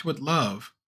fucked with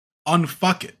love.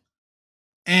 Unfuck it.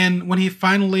 And when he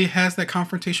finally has that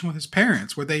confrontation with his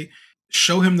parents, where they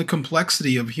show him the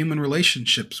complexity of human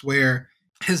relationships, where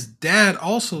his dad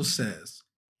also says,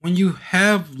 when you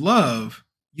have love,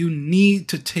 you need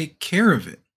to take care of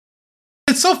it.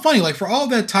 It's so funny, like, for all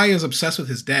that Ty is obsessed with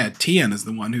his dad, Tien is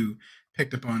the one who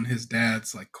picked up on his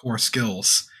dad's, like, core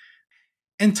skills.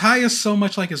 And Ty is so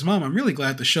much like his mom. I'm really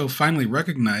glad the show finally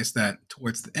recognized that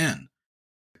towards the end.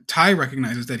 Ty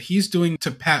recognizes that he's doing to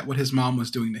Pat what his mom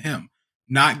was doing to him,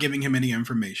 not giving him any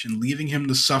information, leaving him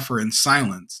to suffer in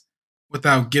silence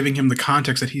without giving him the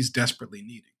context that he's desperately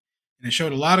needing. And it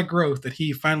showed a lot of growth that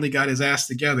he finally got his ass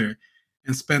together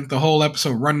and spent the whole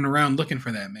episode running around looking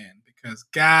for that man, because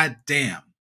goddamn.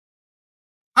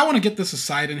 I want to get this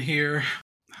aside in here,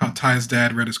 how Ty's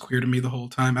dad read as queer to me the whole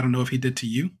time. I don't know if he did to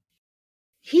you.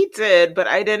 He did, but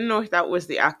I didn't know if that was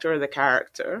the actor or the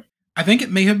character. I think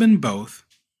it may have been both.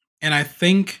 And I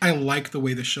think I like the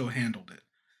way the show handled it.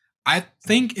 I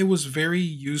think it was very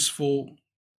useful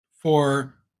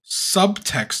for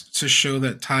subtext to show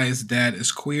that Ty's dad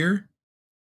is queer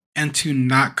and to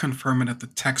not confirm it at the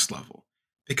text level.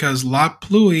 Because La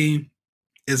Pluie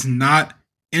is not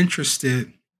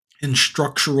interested in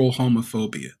structural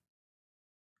homophobia.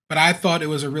 But I thought it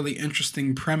was a really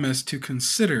interesting premise to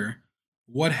consider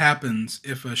what happens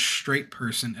if a straight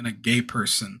person and a gay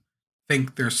person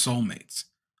think they're soulmates.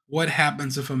 What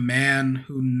happens if a man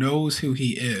who knows who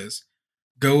he is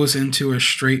goes into a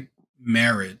straight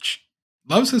marriage,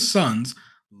 loves his sons,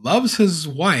 loves his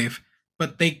wife,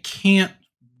 but they can't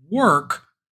work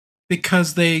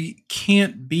because they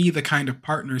can't be the kind of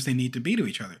partners they need to be to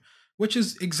each other, which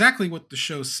is exactly what the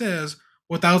show says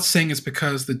without saying it's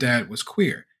because the dad was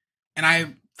queer. And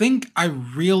I think I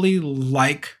really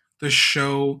like the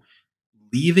show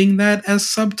leaving that as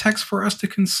subtext for us to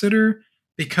consider,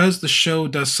 because the show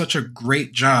does such a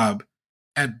great job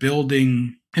at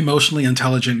building emotionally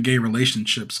intelligent gay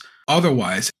relationships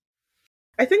otherwise.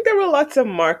 I think there were lots of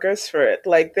markers for it.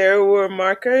 Like, there were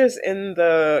markers in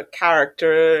the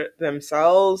character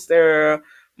themselves. There are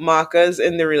markers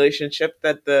in the relationship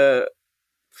that the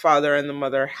father and the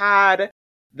mother had.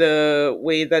 The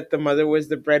way that the mother was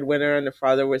the breadwinner and the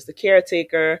father was the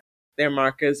caretaker. There are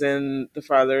markers in the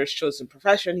father's chosen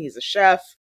profession. He's a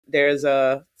chef. There's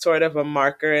a sort of a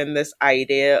marker in this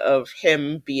idea of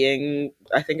him being,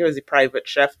 I think it was a private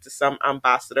chef to some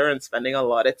ambassador and spending a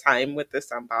lot of time with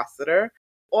this ambassador.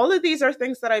 All of these are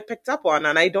things that I picked up on,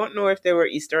 and I don't know if they were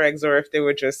Easter eggs or if they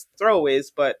were just throwaways,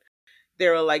 but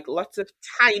there are like lots of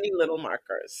tiny little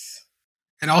markers.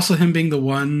 And also him being the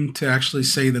one to actually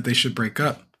say that they should break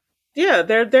up. Yeah,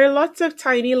 there are lots of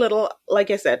tiny little,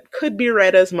 like I said, could be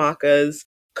read as markers,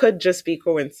 could just be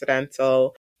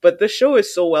coincidental. But the show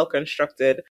is so well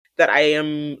constructed that I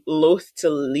am loath to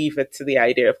leave it to the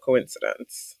idea of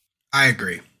coincidence. I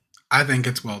agree. I think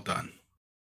it's well done.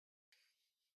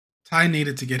 Ty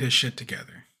needed to get his shit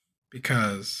together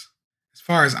because, as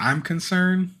far as I'm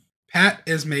concerned, Pat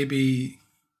is maybe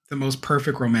the most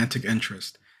perfect romantic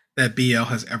interest that BL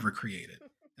has ever created.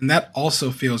 And that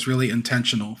also feels really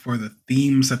intentional for the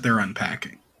themes that they're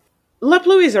unpacking. La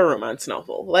Pluie is a romance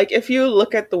novel. Like, if you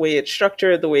look at the way it's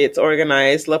structured, the way it's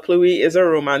organized, La Pluie is a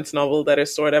romance novel that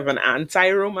is sort of an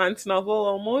anti-romance novel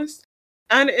almost.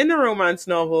 And in a romance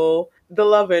novel, the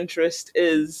love interest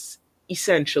is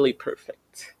essentially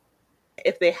perfect.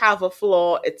 If they have a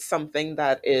flaw, it's something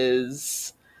that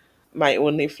is my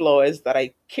only flaw is that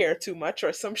I care too much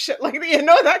or some shit like that,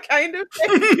 that kind of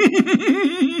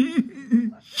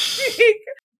thing.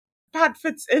 Pat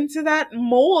fits into that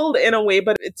mold in a way,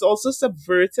 but it's also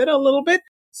subverted a little bit.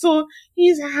 So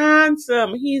he's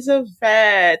handsome, he's a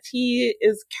vet, he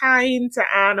is kind to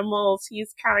animals,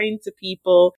 he's kind to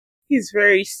people, he's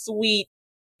very sweet,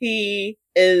 he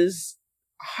is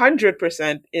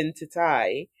 100% into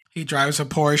Ty. He drives a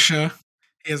Porsche.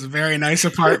 He has a very nice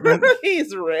apartment.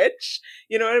 He's rich.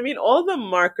 You know what I mean? All the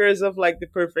markers of like the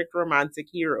perfect romantic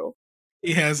hero.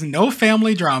 He has no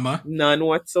family drama. None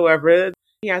whatsoever.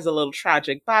 He has a little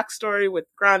tragic backstory with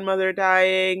grandmother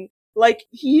dying. Like,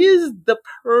 he is the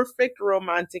perfect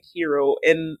romantic hero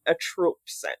in a trope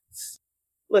sense.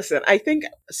 Listen, I think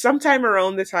sometime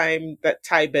around the time that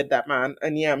Ty bit that man,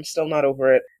 and yeah, I'm still not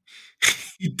over it.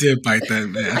 He did bite that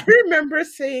man. I remember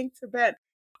saying to Ben,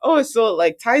 oh, so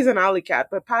like Ty's an alley cat,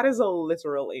 but Pat is a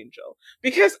literal angel.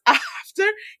 Because after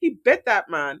he bit that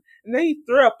man, and then he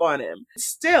threw up on him,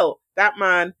 still, that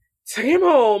man took him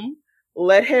home,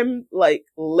 let him like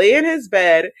lay in his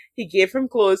bed, he gave him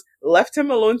clothes, left him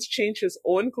alone to change his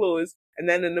own clothes, and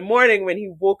then in the morning when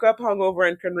he woke up hungover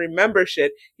and couldn't remember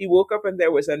shit, he woke up and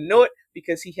there was a note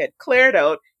because he had cleared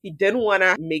out. He didn't want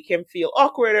to make him feel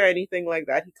awkward or anything like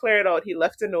that. He cleared out. He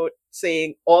left a note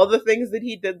saying all the things that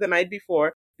he did the night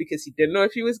before because he didn't know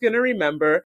if he was going to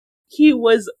remember. He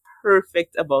was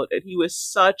perfect about it. He was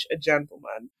such a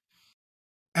gentleman.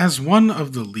 As one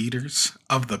of the leaders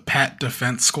of the Pat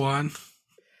Defense Squad,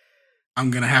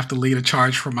 I'm going to have to lead a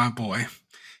charge for my boy.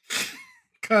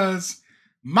 Because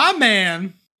my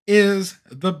man is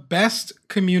the best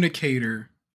communicator.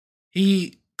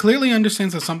 He clearly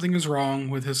understands that something is wrong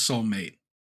with his soulmate.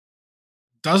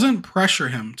 Doesn't pressure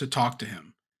him to talk to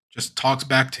him. Just talks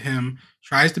back to him,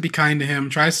 tries to be kind to him,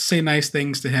 tries to say nice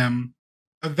things to him.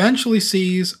 Eventually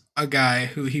sees a guy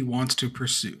who he wants to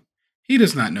pursue. He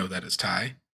does not know that is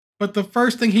Ty. But the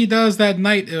first thing he does that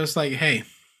night is like, hey,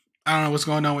 I don't know what's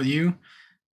going on with you,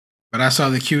 but I saw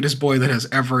the cutest boy that has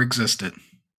ever existed,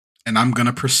 and I'm going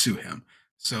to pursue him.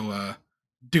 So,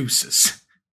 deuces.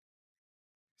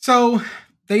 So,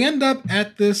 they end up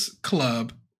at this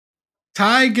club.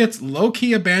 Ty gets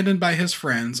low-key abandoned by his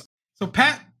friends. So,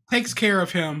 Pat takes care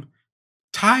of him.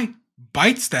 Ty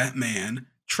bites that man,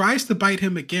 tries to bite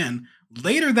him again.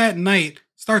 Later that night,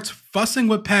 starts fussing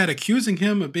with Pat, accusing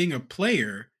him of being a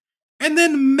player, and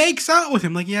then makes out with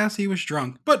him. Like, yes, he was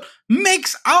drunk, but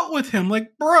makes out with him.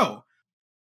 Like, bro.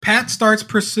 Pat starts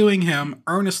pursuing him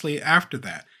earnestly after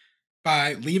that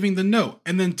by leaving the note.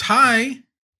 And then Ty,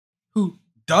 who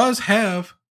does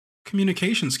have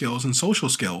communication skills and social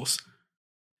skills,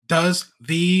 does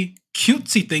the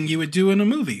cutesy thing you would do in a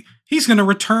movie. He's going to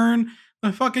return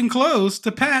the fucking clothes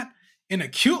to Pat in a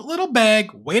cute little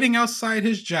bag waiting outside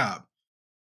his job.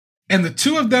 And the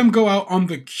two of them go out on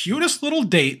the cutest little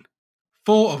date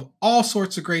full of all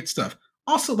sorts of great stuff.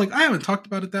 Also, like, I haven't talked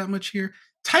about it that much here.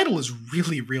 Title is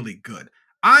really, really good.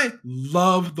 I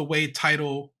love the way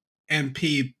Title and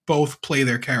P both play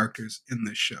their characters in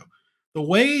this show. The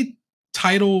way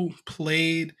Title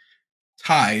played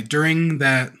Ty during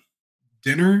that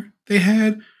dinner they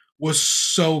had was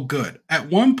so good. At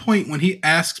one point, when he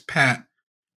asks Pat,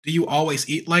 do you always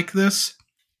eat like this?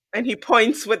 And he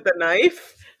points with the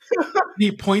knife.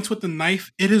 He points with the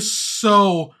knife. It is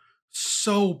so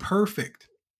perfect.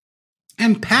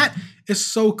 And Pat is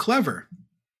so clever.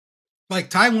 Like,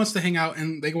 Ty wants to hang out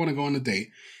and they want to go on a date.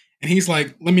 And he's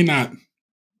like, let me not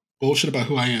bullshit about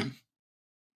who I am.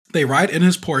 They ride in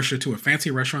his Porsche to a fancy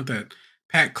restaurant that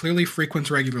Pat clearly frequents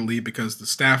regularly because the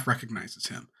staff recognizes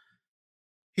him.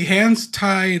 He hands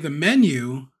Ty the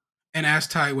menu and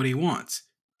asks Ty what he wants.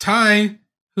 Ty,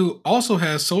 who also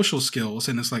has social skills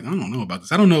and is like, I don't know about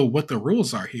this. I don't know what the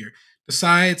rules are here.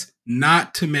 Decides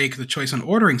not to make the choice on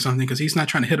ordering something because he's not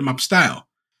trying to hit him up style.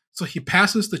 So he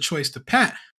passes the choice to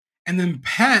Pat. And then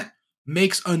Pat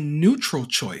makes a neutral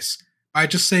choice by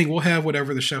just saying, we'll have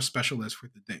whatever the chef's special is for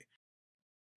the day.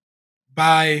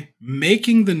 By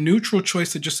making the neutral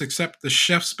choice to just accept the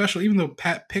chef's special, even though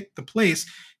Pat picked the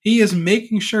place, he is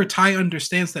making sure Ty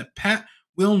understands that Pat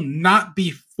will not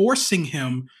be forcing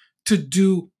him to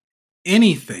do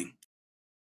anything.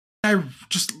 I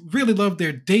just really love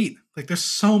their date. Like, there's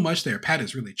so much there. Pat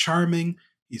is really charming.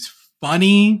 He's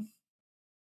funny.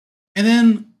 And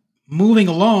then moving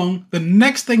along, the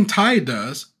next thing Ty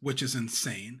does, which is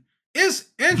insane, is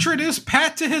introduce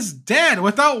Pat to his dad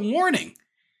without warning.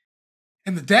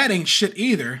 And the dad ain't shit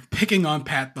either, picking on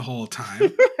Pat the whole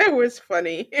time. It was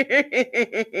funny.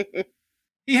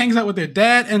 He hangs out with their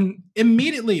dad, and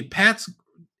immediately Pat's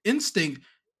instinct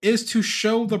is to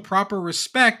show the proper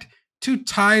respect to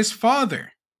Ty's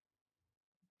father.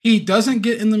 He doesn't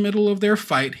get in the middle of their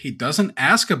fight. He doesn't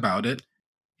ask about it.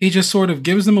 He just sort of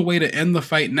gives them a way to end the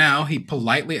fight now. He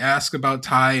politely asks about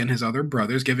Ty and his other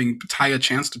brothers, giving Ty a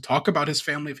chance to talk about his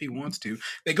family if he wants to.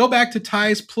 They go back to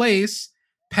Ty's place.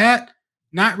 Pat,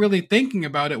 not really thinking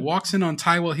about it, walks in on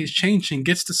Ty while he's changing,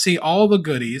 gets to see all the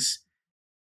goodies.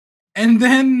 And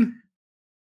then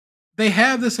they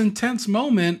have this intense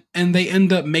moment and they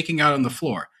end up making out on the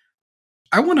floor.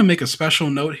 I want to make a special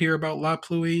note here about La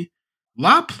Pluie.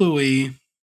 La Pluie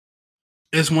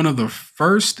is one of the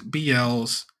first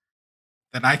BLs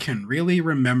that I can really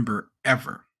remember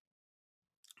ever.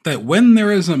 That when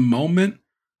there is a moment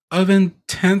of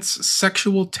intense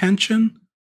sexual tension,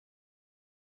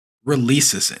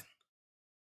 releases it.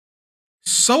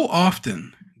 So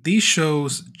often, these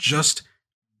shows just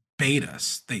bait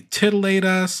us. They titillate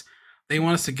us. They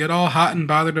want us to get all hot and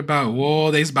bothered about,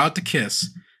 whoa, they's about to kiss.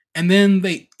 And then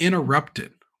they interrupt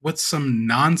it with some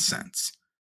nonsense.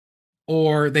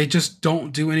 Or they just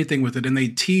don't do anything with it and they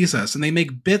tease us and they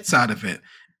make bits out of it.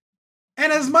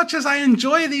 And as much as I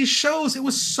enjoy these shows, it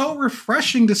was so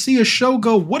refreshing to see a show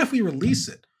go, what if we release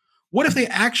it? What if they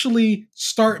actually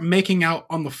start making out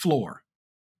on the floor?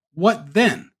 What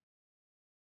then?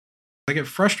 I get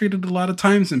frustrated a lot of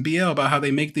times in BL about how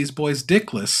they make these boys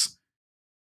dickless.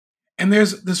 And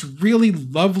there's this really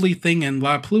lovely thing in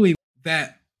La Pluie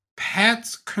that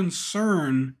Pat's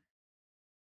concern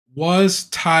was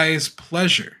Ty's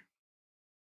pleasure.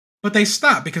 But they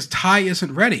stop because Ty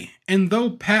isn't ready. And though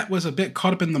Pat was a bit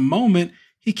caught up in the moment,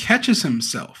 he catches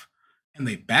himself. And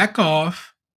they back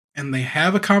off and they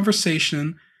have a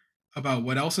conversation about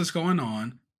what else is going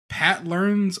on. Pat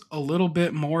learns a little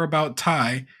bit more about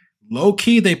Ty. Low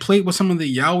key, they played with some of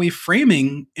the yaoi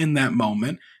framing in that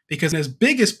moment because as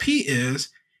big as P is,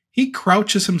 he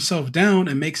crouches himself down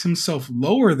and makes himself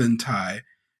lower than Ty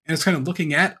and is kind of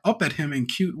looking up at him in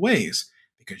cute ways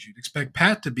because you'd expect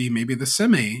Pat to be maybe the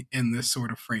semi in this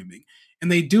sort of framing.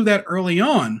 And they do that early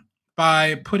on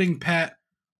by putting Pat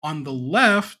on the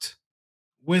left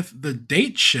with the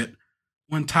date shit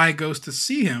when Ty goes to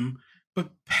see him.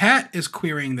 But Pat is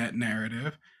querying that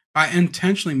narrative by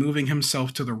intentionally moving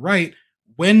himself to the right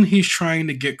when he's trying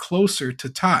to get closer to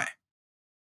Ty.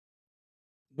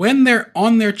 When they're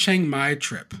on their Chiang Mai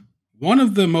trip, one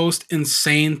of the most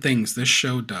insane things this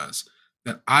show does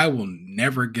that I will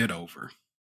never get over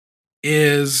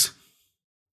is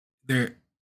they're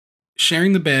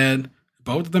sharing the bed,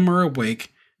 both of them are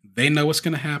awake, they know what's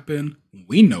going to happen,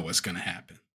 we know what's going to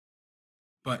happen.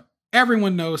 But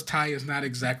everyone knows Ty is not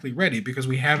exactly ready because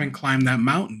we haven't climbed that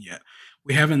mountain yet.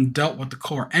 We haven't dealt with the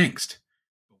core angst.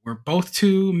 But we're both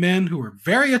two men who are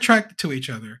very attracted to each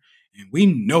other, and we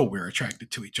know we're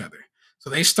attracted to each other. So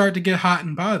they start to get hot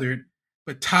and bothered,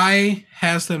 but Ty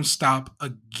has them stop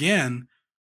again,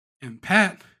 and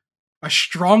Pat, a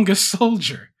strongest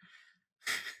soldier,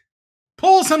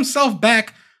 pulls himself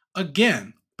back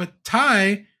again. But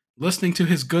Ty, listening to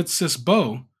his good sis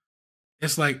Bo,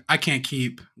 is like, I can't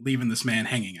keep leaving this man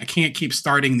hanging. I can't keep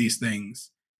starting these things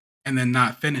and then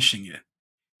not finishing it.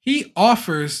 He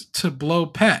offers to blow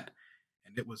Pat,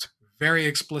 and it was very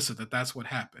explicit that that's what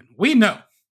happened. We know.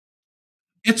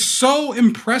 It's so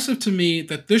impressive to me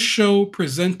that this show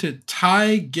presented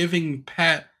Ty giving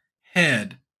Pat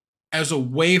head as a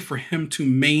way for him to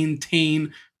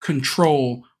maintain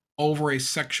control over a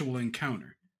sexual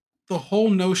encounter. The whole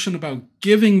notion about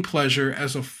giving pleasure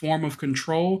as a form of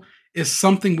control is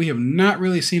something we have not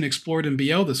really seen explored in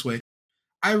BL this way.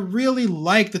 I really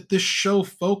like that this show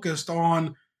focused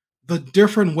on the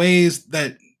different ways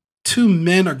that two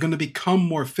men are going to become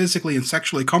more physically and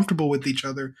sexually comfortable with each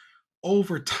other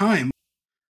over time.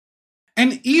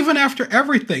 And even after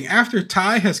everything, after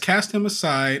Ty has cast him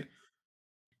aside,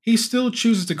 he still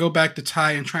chooses to go back to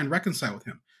Ty and try and reconcile with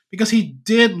him because he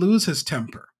did lose his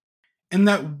temper. And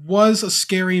that was a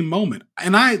scary moment.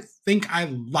 And I think I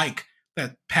like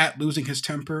that Pat losing his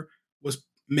temper was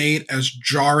made as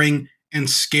jarring and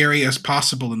scary as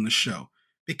possible in the show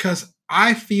because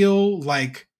I feel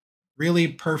like really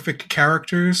perfect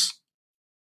characters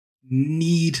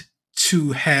need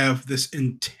to have this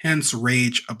intense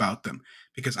rage about them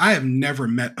because I have never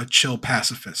met a chill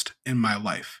pacifist in my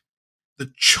life.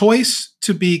 The choice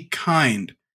to be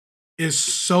kind is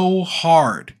so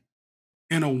hard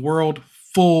in a world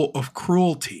full of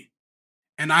cruelty.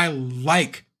 And I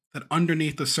like that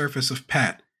underneath the surface of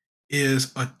Pat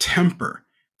is a temper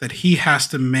that he has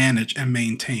to manage and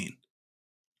maintain.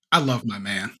 I love my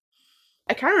man.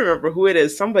 I can't remember who it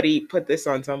is. Somebody put this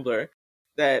on Tumblr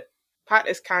that Pat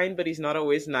is kind, but he's not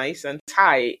always nice, and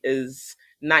Ty is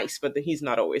nice, but he's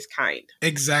not always kind.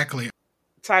 Exactly.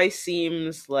 Ty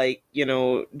seems like,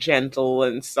 gentle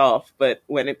and soft, but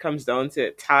when it comes down to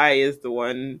it, Ty is the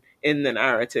one in the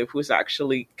narrative who's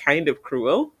actually kind of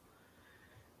cruel.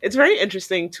 It's very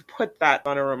interesting to put that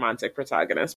on a romantic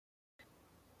protagonist.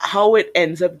 How it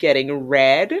ends up getting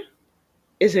read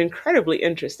is incredibly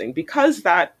interesting because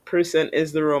that person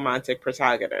is the romantic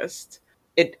protagonist.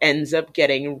 It ends up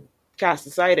getting cast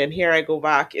aside, and here I go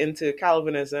back into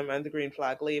Calvinism and the green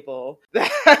flag label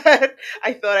that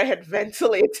I thought I had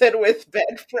ventilated with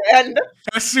bed friend.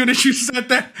 As soon as you said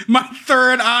that, my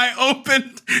third eye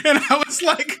opened, and I was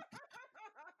like,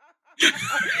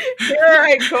 here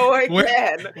I go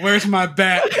again. Where's my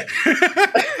bat?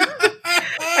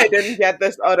 I didn't get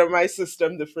this out of my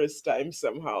system the first time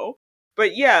somehow.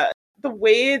 But yeah, the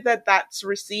way that that's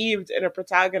received in a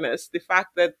protagonist, the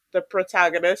fact that the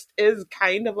protagonist is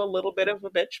kind of a little bit of a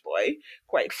bitch boy,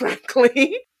 quite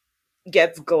frankly,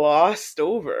 gets glossed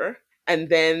over. And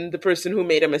then the person who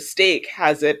made a mistake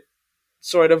has it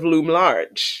sort of loom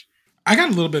large. I got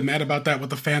a little bit mad about that with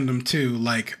the fandom too.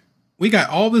 Like, we got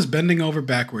all this bending over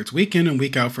backwards week in and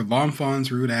week out for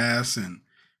Lomfon's rude ass and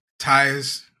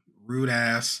Ty's rude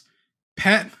ass.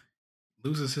 Pat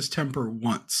loses his temper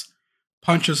once,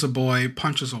 punches a boy,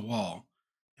 punches a wall.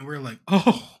 And we're like,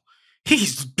 oh,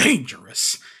 he's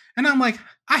dangerous. And I'm like,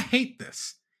 I hate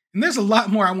this. And there's a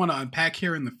lot more I want to unpack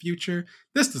here in the future.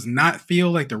 This does not feel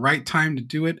like the right time to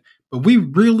do it, but we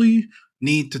really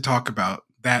need to talk about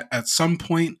that at some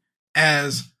point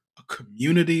as a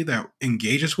community that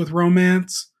engages with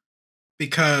romance,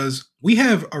 because we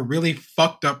have a really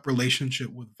fucked up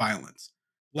relationship with violence.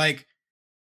 Like,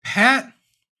 Pat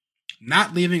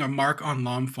not leaving a mark on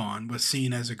Lomfon was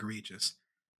seen as egregious.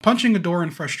 Punching a door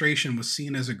in frustration was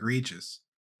seen as egregious.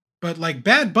 But like,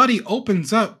 Bad Buddy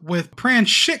opens up with Pran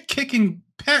shit kicking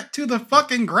Pat to the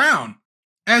fucking ground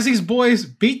as these boys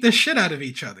beat the shit out of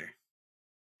each other.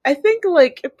 I think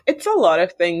like it's a lot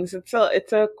of things. It's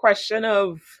a question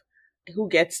of who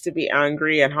gets to be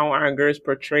angry and how anger is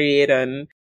portrayed, and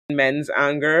men's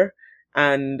anger,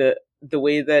 and the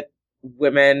way that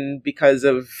women, because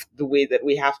of the way that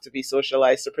we have to be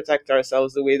socialized to protect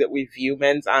ourselves, the way that we view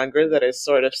men's anger that is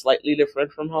sort of slightly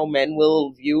different from how men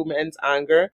will view men's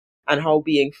anger, and how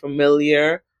being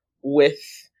familiar with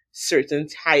certain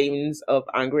kinds of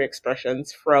angry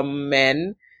expressions from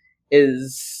men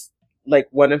is like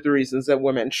one of the reasons that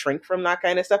women shrink from that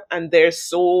kind of stuff. And there's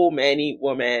so many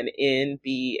women in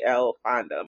BL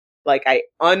fandom. Like, I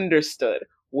understood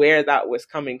where that was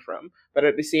coming from, but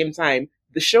at the same time,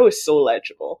 the show is so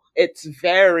legible. It's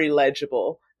very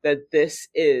legible that this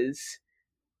is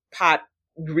Pat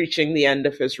reaching the end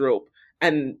of his rope.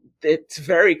 And it's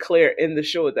very clear in the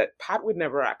show that Pat would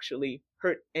never actually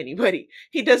hurt anybody.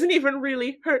 He doesn't even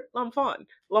really hurt Lomfon.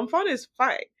 Lomfon is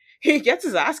fine. He gets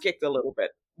his ass kicked a little bit,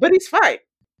 but he's fine.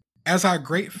 As our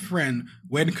great friend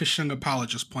Wen Kashungapala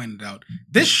just pointed out,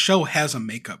 this show has a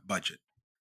makeup budget.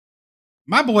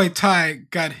 My boy Ty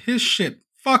got his shit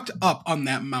fucked up on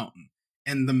that mountain,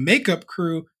 and the makeup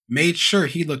crew made sure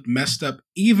he looked messed up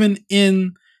even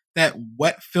in that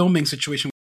wet filming situation.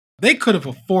 They could have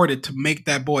afforded to make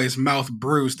that boy's mouth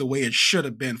bruise the way it should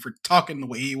have been for talking the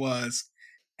way he was.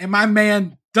 And my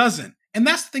man doesn't. And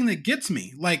that's the thing that gets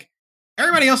me. Like,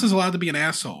 everybody else is allowed to be an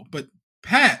asshole, but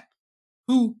Pat,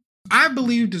 who I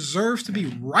believe deserves to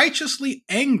be righteously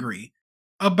angry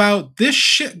about this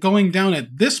shit going down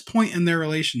at this point in their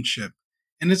relationship.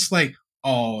 And it's like,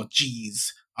 oh,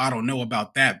 geez, I don't know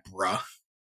about that, bruh.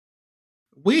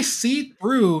 We see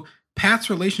through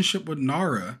Pat's relationship with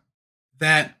Nara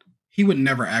that he would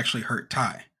never actually hurt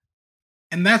Ty.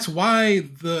 And that's why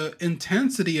the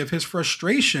intensity of his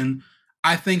frustration,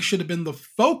 I think, should have been the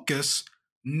focus,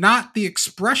 not the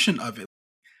expression of it.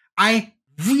 I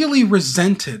really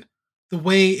resented the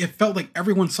way it felt like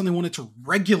everyone suddenly wanted to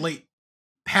regulate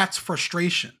Pat's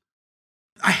frustration.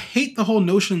 I hate the whole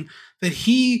notion that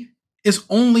he is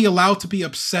only allowed to be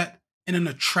upset in an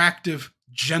attractive,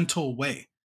 gentle way.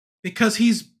 Because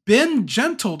he's been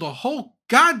gentle the whole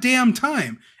goddamn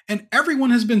time, and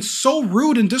everyone has been so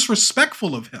rude and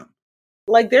disrespectful of him.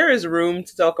 Like, there is room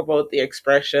to talk about the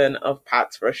expression of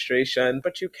Pat's frustration,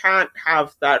 but you can't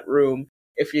have that room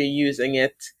if you're using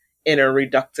it in a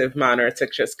reductive manner to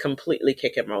just completely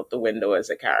kick him out the window as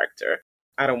a character.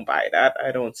 I don't buy that.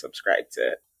 I don't subscribe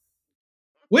to it.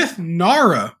 With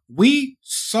Nara, we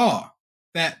saw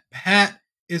that Pat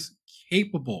is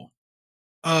capable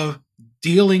of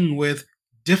dealing with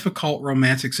difficult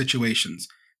romantic situations,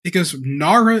 because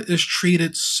Nara is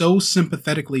treated so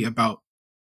sympathetically about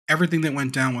everything that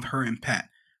went down with her and Pat.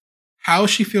 How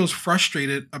she feels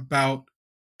frustrated about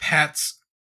Pat's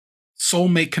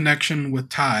soulmate connection with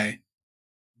Ty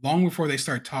long before they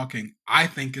start talking, I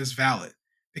think is valid.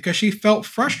 Because she felt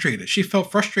frustrated. She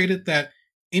felt frustrated that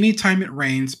anytime it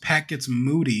rains, Pat gets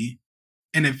moody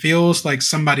and it feels like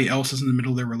somebody else is in the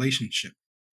middle of their relationship.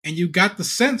 And you got the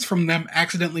sense from them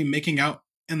accidentally making out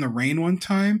in the rain one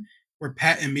time, where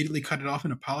Pat immediately cut it off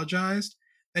and apologized,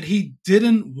 that he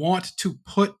didn't want to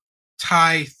put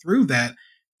Ty through that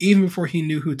even before he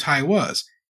knew who Ty was.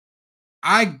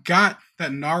 I got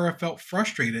that Nara felt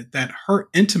frustrated that her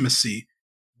intimacy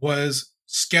was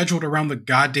scheduled around the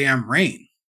goddamn rain.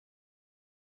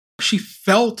 She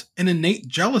felt an innate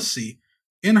jealousy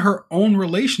in her own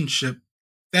relationship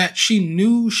that she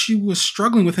knew she was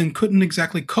struggling with and couldn't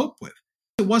exactly cope with.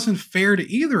 It wasn't fair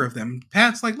to either of them.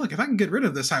 Pat's like, look, if I can get rid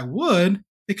of this, I would,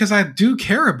 because I do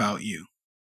care about you.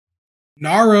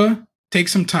 Nara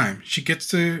takes some time. She gets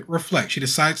to reflect. She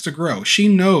decides to grow. She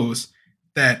knows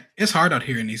that it's hard out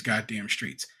here in these goddamn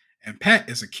streets. And Pat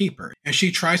is a keeper. And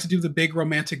she tries to do the big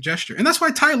romantic gesture. And that's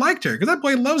why Ty liked her, because that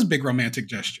boy loves big romantic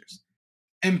gestures.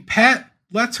 And Pat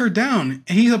lets her down.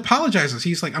 And he apologizes.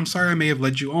 He's like, I'm sorry I may have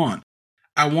led you on.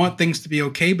 I want things to be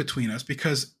okay between us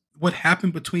because what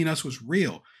happened between us was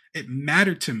real. It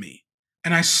mattered to me.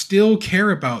 And I still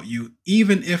care about you,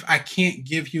 even if I can't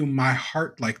give you my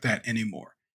heart like that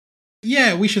anymore.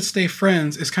 Yeah, we should stay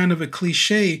friends is kind of a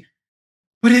cliche,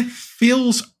 but it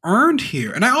feels earned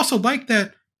here. And I also like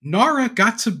that Nara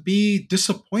got to be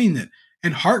disappointed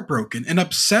and heartbroken and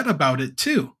upset about it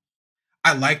too.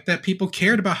 I like that people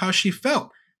cared about how she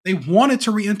felt. They wanted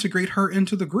to reintegrate her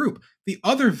into the group. The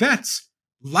other vets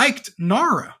liked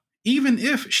Nara, even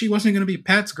if she wasn't going to be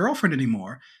Pat's girlfriend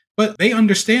anymore. But they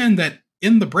understand that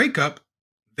in the breakup,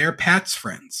 they're Pat's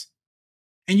friends.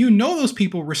 And you know those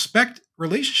people respect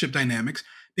relationship dynamics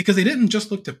because they didn't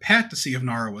just look to Pat to see if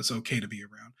Nara was okay to be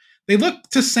around. They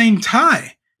looked to Same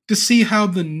Ty to see how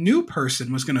the new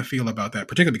person was going to feel about that,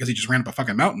 particularly because he just ran up a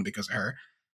fucking mountain because of her.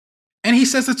 And he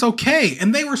says it's okay.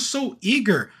 And they were so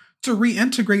eager to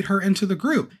reintegrate her into the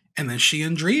group. And then she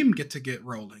and Dream get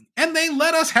rolling. And they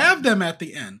let us have them at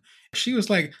the end. She was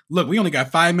like, look, we only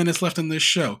got 5 minutes left in this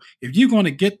show. If you're going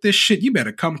to get this shit, you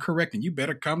better come correct and you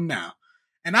better come now.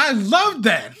 And I loved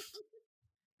that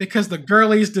because the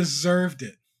girlies deserved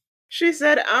it. She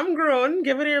said, I'm grown.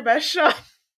 Give it your best shot.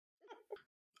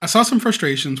 I saw some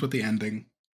frustrations with the ending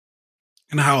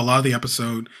and how a lot of the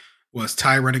episode was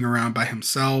Ty running around by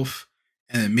himself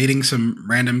and then meeting some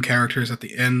random characters at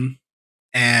the end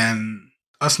and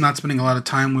us not spending a lot of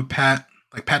time with Pat,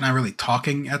 like Pat not really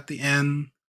talking at the end.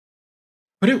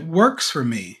 But it works for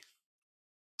me.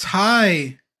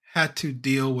 Ty had to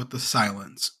deal with the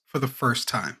silence for the first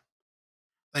time.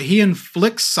 Like he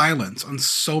inflicts silence on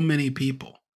so many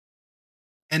people.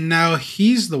 And now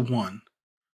he's the one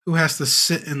who has to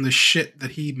sit in the shit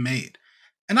that he made.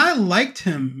 And I liked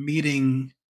him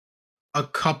meeting a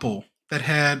couple that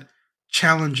had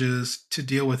challenges to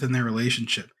deal with in their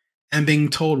relationship and being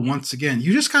told once again,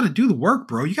 you just got to do the work,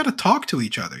 bro. You got to talk to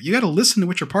each other. You got to listen to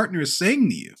what your partner is saying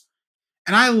to you.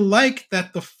 And I like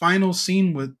that the final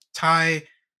scene with Ty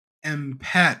and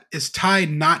Pat is Ty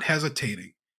not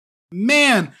hesitating.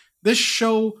 Man, this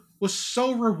show was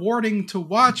so rewarding to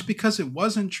watch because it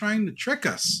wasn't trying to trick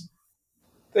us.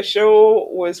 The show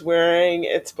was wearing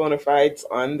its bona fides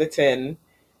on the tin.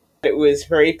 It was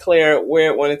very clear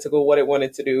where it wanted to go, what it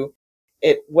wanted to do.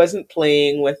 It wasn't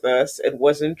playing with us. It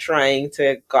wasn't trying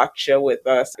to gotcha with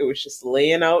us. It was just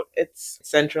laying out its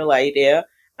central idea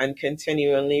and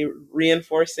continually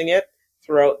reinforcing it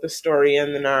throughout the story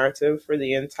and the narrative for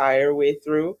the entire way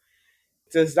through.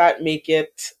 Does that make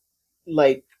it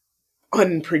like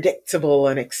unpredictable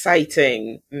and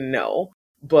exciting? No.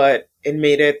 But it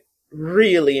made it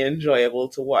really enjoyable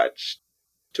to watch.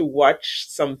 To watch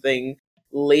something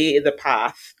lay the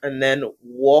path and then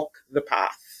walk the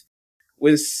path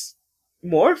was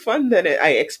more fun than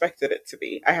I expected it to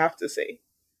be, I have to say.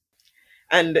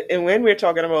 And when we're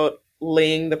talking about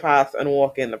laying the path and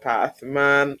walking the path,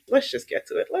 man, let's just get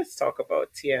to it. Let's talk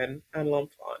about Tien and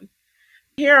Lumpon.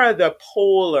 Here are the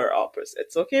polar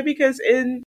opposites, okay? Because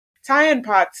in Ty and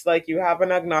Pat's, like, you have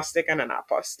an agnostic and an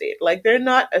apostate. Like, they're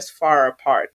not as far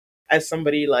apart as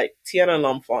somebody like Tien and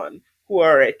Lumpon, who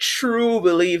are a true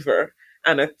believer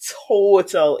and a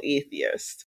total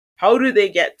atheist. How do they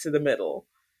get to the middle?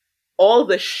 All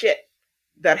the shit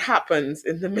that happens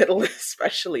in the middle,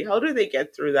 especially, how do they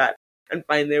get through that and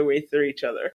find their way through each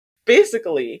other?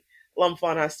 Basically,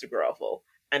 Lumpon has to grovel,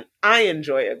 and I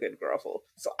enjoy a good grovel,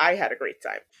 so I had a great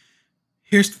time.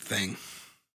 Here's the thing.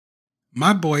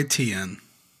 My boy Tien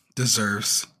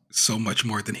deserves so much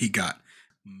more than he got.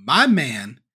 My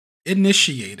man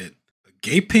initiated a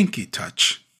gay pinky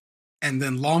touch. And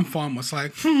then Long Fawn was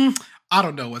like, I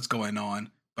don't know what's going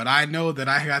on, but I know that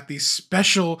I got these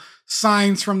special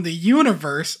signs from the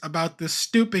universe about this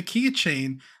stupid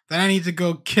keychain that I need to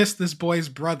go kiss this boy's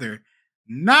brother.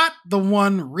 Not the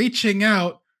one reaching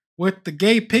out with the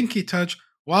gay pinky touch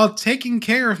while taking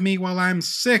care of me while I'm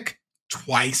sick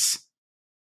twice.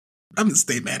 I'm gonna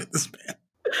stay mad at this man.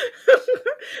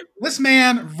 This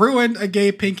man ruined a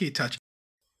gay pinky touch.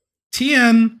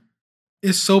 Tien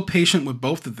is so patient with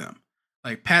both of them.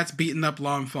 Like, Pat's beating up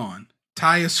Long Fawn.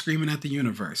 Tai is screaming at the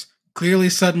universe. Clearly,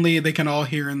 suddenly, they can all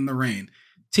hear in the rain.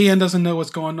 Tien doesn't know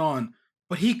what's going on,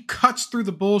 but he cuts through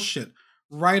the bullshit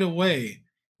right away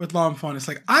with Long Fawn. It's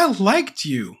like, I liked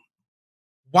you.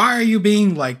 Why are you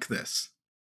being like this?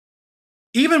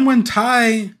 Even when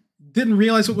Tai didn't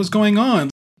realize what was going on,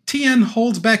 Tien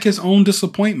holds back his own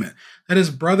disappointment that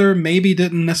his brother maybe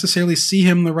didn't necessarily see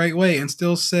him the right way and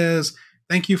still says,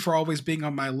 thank you for always being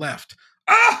on my left.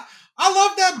 Ah! I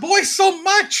love that boy so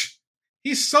much!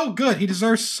 He's so good. He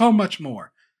deserves so much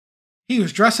more. He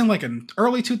was dressing like an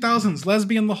early 2000s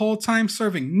lesbian the whole time,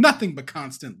 serving nothing but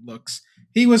constant looks.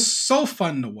 He was so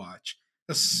fun to watch,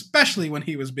 especially when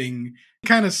he was being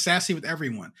kind of sassy with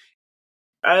everyone.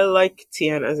 I like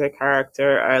Tien as a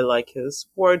character. I like his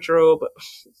wardrobe.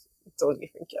 Don't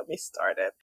even get me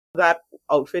started. That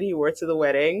outfit he wore to the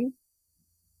wedding,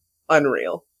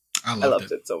 unreal. I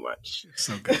loved it so much. It's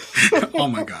so good. Oh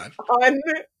my god.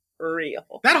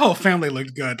 Unreal. That whole family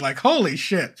looked good. Like, holy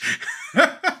shit.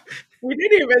 We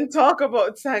didn't even talk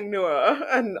about Sang Nua,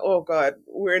 and oh god,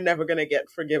 we're never gonna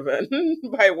get forgiven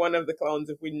by one of the clowns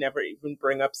if we never even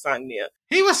bring up Sang Nia.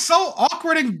 He was so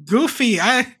awkward and goofy.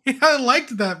 I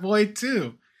liked that boy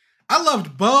too. I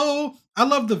loved Bo. I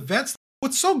loved the vets.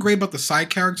 What's so great about the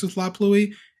side characters with La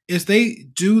Pluie is they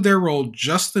do their role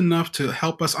just enough to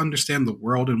help us understand the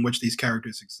world in which these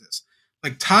characters exist.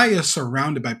 Like, Tai is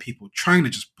surrounded by people trying to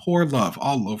just pour love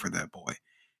all over that boy,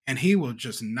 and he will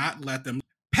just not let them.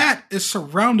 Pat is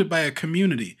surrounded by a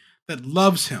community that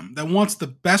loves him, that wants the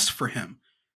best for him,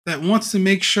 that wants to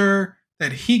make sure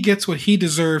that he gets what he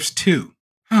deserves too.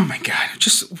 Oh my god,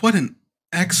 just what an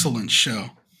excellent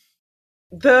show.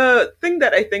 The thing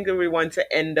that I think that we want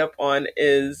to end up on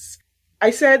is,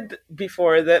 I said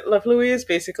before that La Pluie is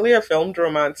basically a filmed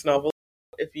romance novel.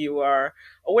 If you are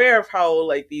aware of how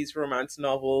like these romance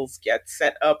novels get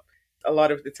set up, a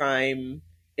lot of the time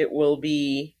it will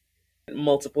be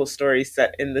multiple stories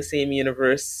set in the same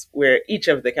universe where each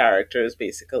of the characters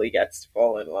basically gets to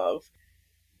fall in love.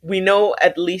 We know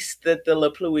at least that the La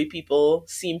Pluie people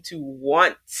seem to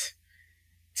want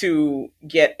to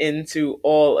get into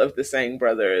all of the Sang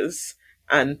brothers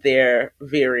and their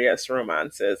various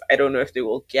romances. I don't know if they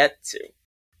will get to.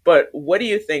 But what do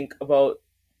you think about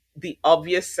the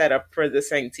obvious setup for the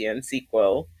Sang Tien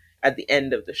sequel at the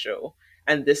end of the show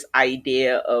and this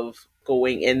idea of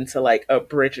going into like a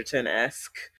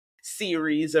Bridgerton-esque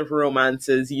series of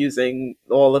romances using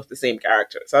all of the same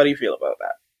characters? How do you feel about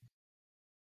that?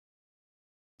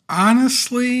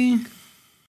 Honestly,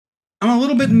 I'm a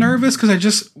little bit nervous because I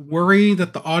just worry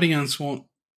that the audience won't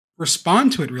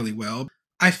respond to it really well.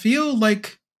 I feel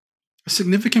like a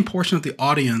significant portion of the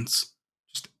audience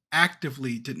just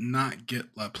actively did not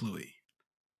get La Pluie.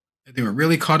 They were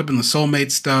really caught up in the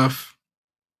soulmate stuff.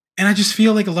 And I just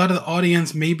feel like a lot of the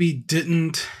audience maybe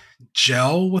didn't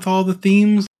gel with all the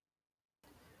themes.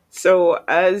 So,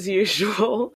 as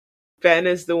usual, Ben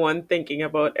is the one thinking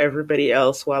about everybody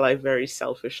else while I very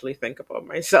selfishly think about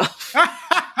myself.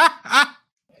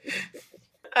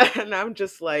 And I'm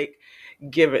just like,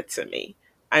 give it to me.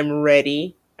 I'm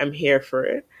ready. I'm here for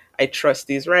it. I trust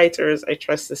these writers. I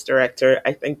trust this director.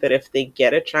 I think that if they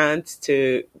get a chance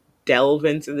to delve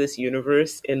into this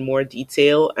universe in more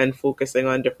detail and focusing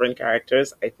on different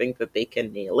characters, I think that they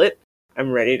can nail it.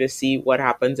 I'm ready to see what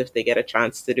happens if they get a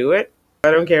chance to do it.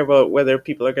 I don't care about whether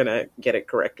people are going to get it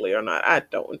correctly or not. I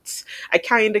don't. I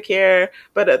kind of care,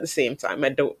 but at the same time, I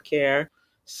don't care.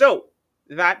 So,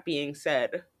 that being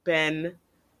said, Ben,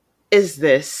 is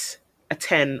this a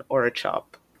 10 or a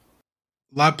chop?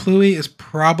 La Pluie is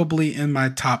probably in my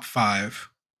top 5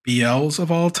 BLs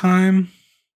of all time.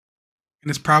 And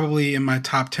it's probably in my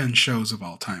top 10 shows of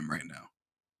all time right now.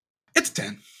 It's a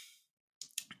 10.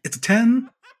 It's a 10.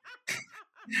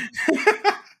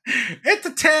 It's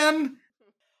a 10.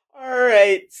 All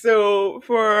right. So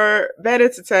for Ben,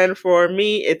 it's a 10. For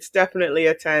me, it's definitely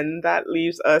a 10. That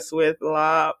leaves us with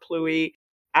La Pluie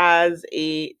as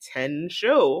a 10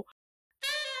 show.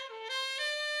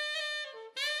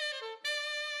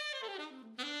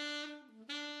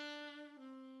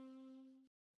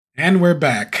 And we're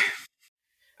back.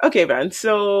 Okay, Ben.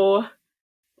 So a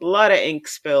lot of ink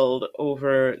spilled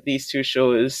over these two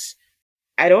shows.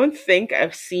 I don't think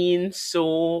I've seen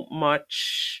so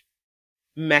much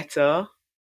meta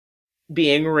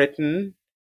being written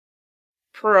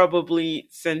probably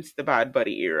since the Bad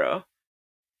Buddy era.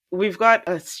 We've got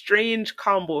a strange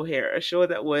combo here, a show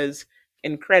that was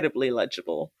incredibly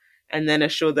legible, and then a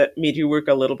show that made you work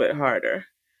a little bit harder.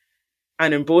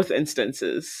 And in both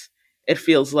instances, it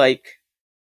feels like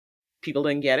people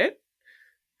didn't get it.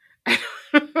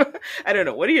 I don't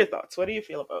know. What are your thoughts? What do you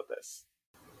feel about this?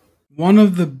 One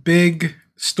of the big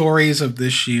stories of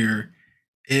this year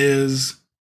is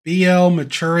BL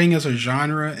maturing as a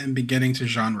genre and beginning to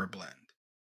genre blend.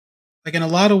 Like in a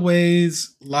lot of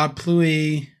ways, La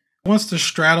Pluie wants to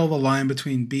straddle the line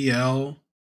between BL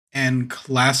and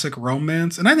classic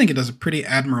romance, and I think it does a pretty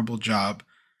admirable job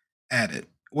at it.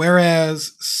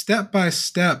 Whereas Step by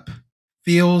Step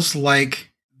feels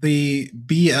like the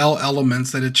BL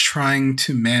elements that it's trying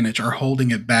to manage are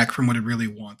holding it back from what it really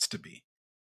wants to be.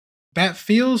 That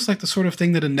feels like the sort of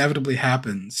thing that inevitably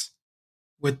happens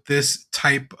with this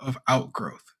type of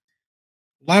outgrowth.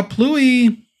 La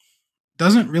Pluie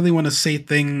doesn't really want to say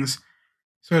things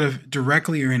sort of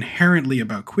directly or inherently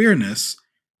about queerness.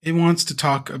 It wants to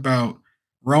talk about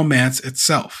romance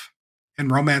itself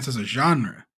and romance as a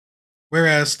genre.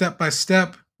 Whereas Step by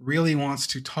Step really wants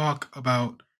to talk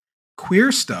about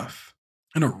queer stuff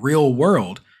in a real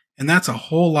world, and that's a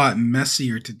whole lot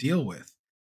messier to deal with.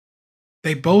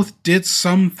 They both did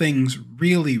some things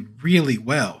really, really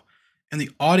well, and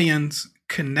the audience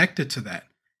connected to that.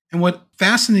 And what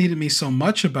fascinated me so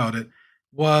much about it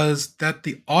was that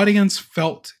the audience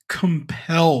felt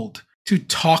compelled to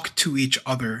talk to each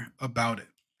other about it.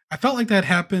 I felt like that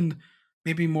happened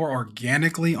maybe more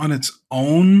organically on its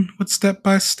own with Step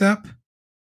by Step.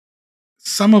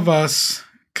 Some of us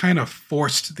kind of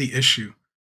forced the issue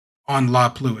on La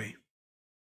Pluie.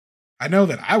 I know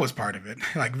that I was part of it,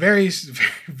 like very,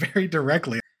 very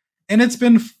directly. And it's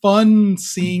been fun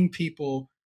seeing people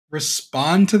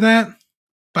respond to that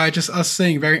by just us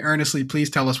saying very earnestly, please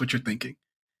tell us what you're thinking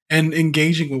and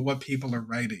engaging with what people are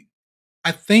writing.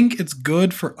 I think it's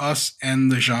good for us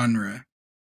and the genre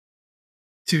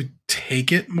to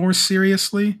take it more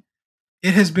seriously.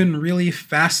 It has been really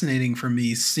fascinating for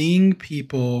me seeing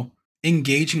people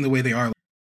engaging the way they are.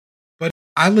 But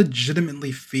I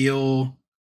legitimately feel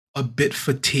a bit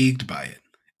fatigued by it.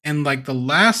 And like the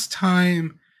last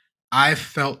time I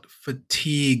felt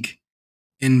fatigue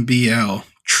in BL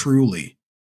truly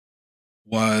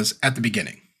was at the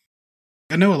beginning.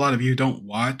 I know a lot of you don't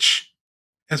watch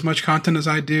as much content as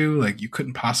I do. Like, you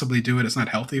couldn't possibly do it. It's not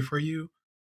healthy for you.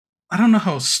 I don't know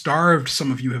how starved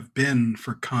some of you have been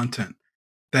for content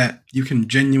that you can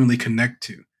genuinely connect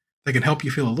to, that can help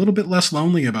you feel a little bit less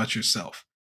lonely about yourself.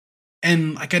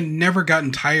 And like, I'd never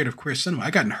gotten tired of queer cinema.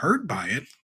 I gotten hurt by it.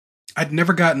 I'd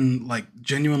never gotten like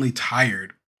genuinely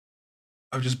tired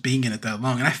of just being in it that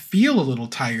long. And I feel a little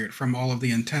tired from all of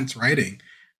the intense writing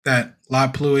that La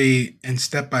Pluie and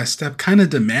Step by Step kind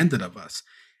of demanded of us.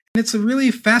 And it's a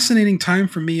really fascinating time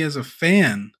for me as a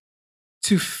fan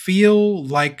to feel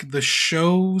like the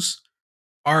shows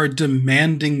are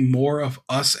demanding more of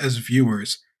us as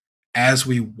viewers as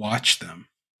we watch them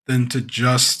than to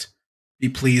just be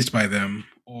pleased by them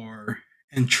or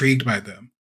intrigued by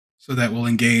them so that we'll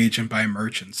engage and buy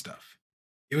merch and stuff.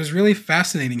 It was really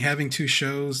fascinating having two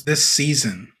shows this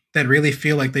season that really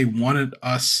feel like they wanted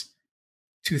us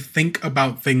to think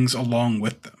about things along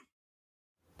with them.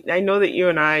 I know that you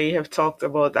and I have talked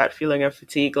about that feeling of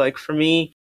fatigue. Like for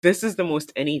me, this is the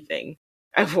most anything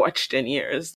I've watched in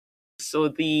years. So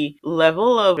the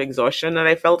level of exhaustion that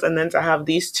I felt, and then to have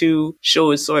these two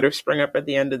shows sort of spring up at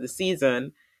the end of the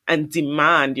season and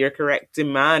demand, you're correct,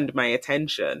 demand my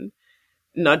attention,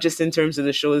 not just in terms of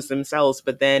the shows themselves,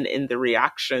 but then in the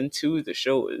reaction to the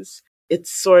shows. It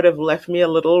sort of left me a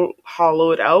little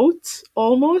hollowed out,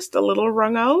 almost a little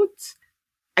wrung out.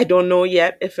 I don't know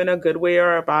yet if in a good way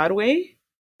or a bad way.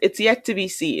 It's yet to be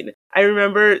seen. I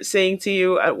remember saying to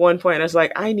you at one point, I was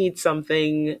like, I need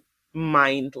something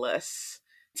mindless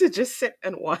to just sit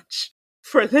and watch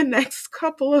for the next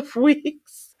couple of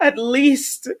weeks, at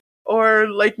least, or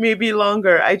like maybe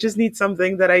longer. I just need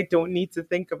something that I don't need to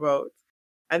think about.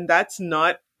 And that's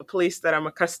not a place that I'm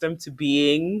accustomed to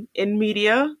being in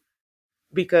media,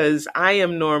 because I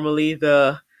am normally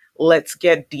the let's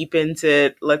get deep into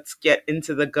it, let's get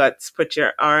into the guts, put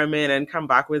your arm in and come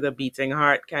back with a beating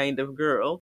heart kind of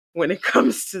girl when it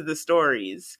comes to the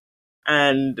stories.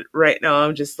 And right now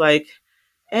I'm just like,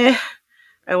 eh,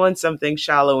 I want something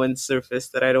shallow and surface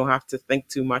that I don't have to think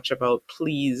too much about,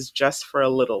 please, just for a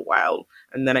little while,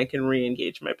 and then I can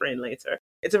re-engage my brain later.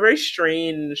 It's a very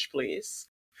strange place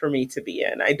for me to be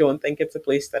in. I don't think it's a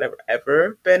place that I've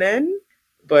ever been in.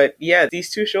 But yeah,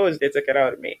 these two shows, they took it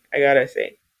out of me, I gotta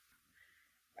say.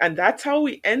 And that's how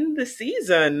we end the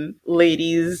season,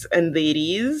 ladies and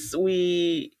ladies.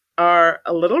 We are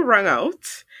a little wrung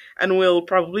out, and we'll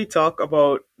probably talk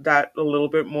about that a little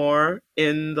bit more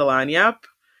in the Lanyap.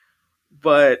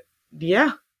 But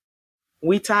yeah,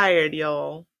 we tired,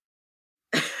 y'all.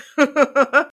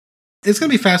 It's going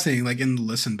to be fascinating, like, in the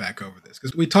listen back over this,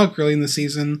 because we talked early in the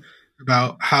season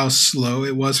about how slow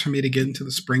it was for me to get into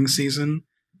the spring season,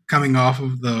 coming off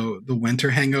of the winter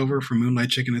hangover from Moonlight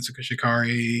Chicken, Itsuka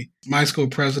Shikari, My School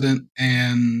President,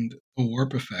 and The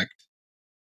Warp Effect.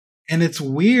 And it's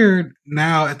weird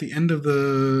now at the end of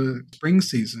the spring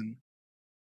season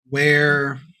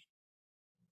where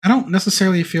I don't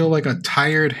necessarily feel like a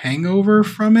tired hangover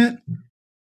from it.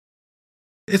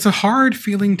 It's a hard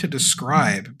feeling to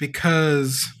describe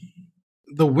because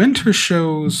the winter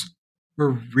shows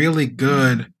were really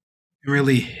good and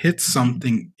really hit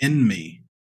something in me.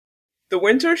 The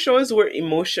winter shows were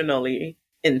emotionally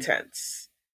intense.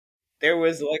 There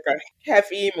was like a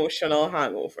heavy emotional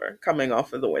hangover coming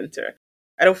off of the winter.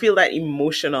 I don't feel that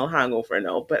emotional hangover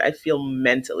now, but I feel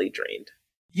mentally drained.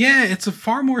 Yeah, it's a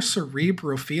far more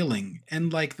cerebral feeling.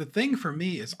 And like the thing for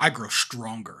me is I grow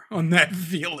stronger on that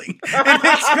feeling. And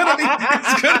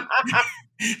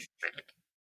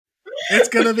it's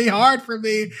gonna be hard for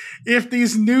me if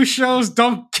these new shows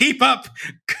don't keep up.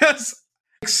 Cause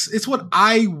it's what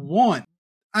I want.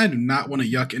 I do not want to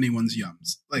yuck anyone's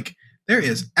yums. Like, there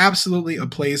is absolutely a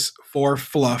place for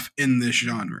fluff in this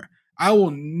genre. I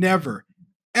will never,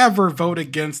 ever vote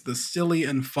against the silly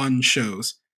and fun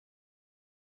shows.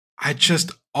 I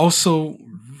just also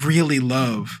really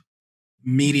love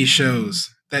meaty shows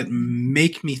that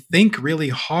make me think really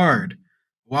hard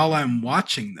while I'm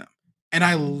watching them. And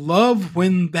I love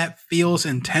when that feels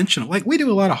intentional. Like, we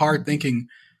do a lot of hard thinking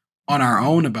on our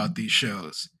own about these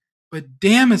shows. But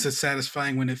damn, is it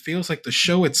satisfying when it feels like the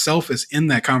show itself is in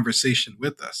that conversation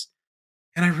with us.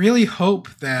 And I really hope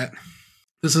that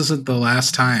this isn't the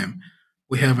last time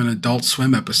we have an Adult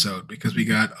Swim episode, because we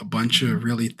got a bunch of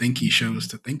really thinky shows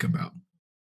to think about.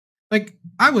 Like,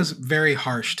 I was very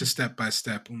harsh to Step by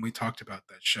Step when we talked about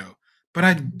that show, but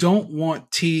I don't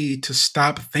want T to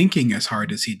stop thinking as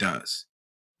hard as he does.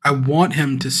 I want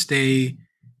him to stay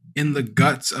in the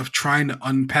guts of trying to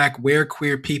unpack where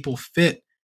queer people fit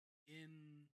in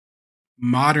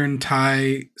modern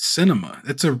Thai cinema.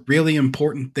 It's a really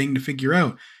important thing to figure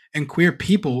out, and queer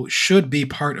people should be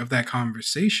part of that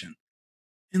conversation.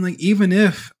 And like, even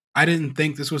if I didn't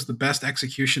think this was the best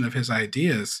execution of his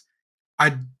ideas,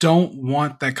 I don't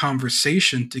want that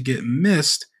conversation to get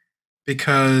missed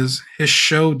because his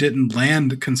show didn't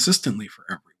land consistently for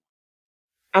everyone.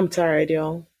 I'm tired,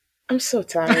 y'all. I'm so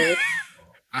tired.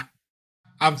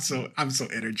 I'm so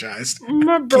energized.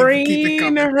 My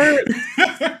brain hurts.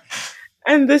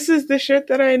 And this is the shit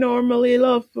that I normally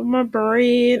love, but my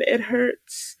brain, it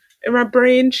hurts. And my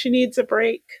brain, she needs a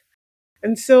break.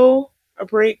 And so, a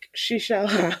break she shall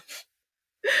have.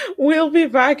 We'll be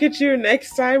back at you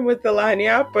next time with the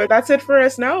Lanyap, but that's it for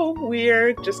us now.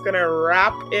 We're just gonna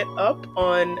wrap it up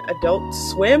on Adult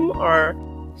Swim, our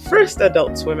first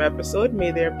Adult Swim episode.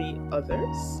 May there be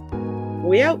others.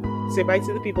 We out. Say bye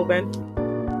to the people, Ben.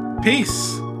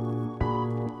 Peace.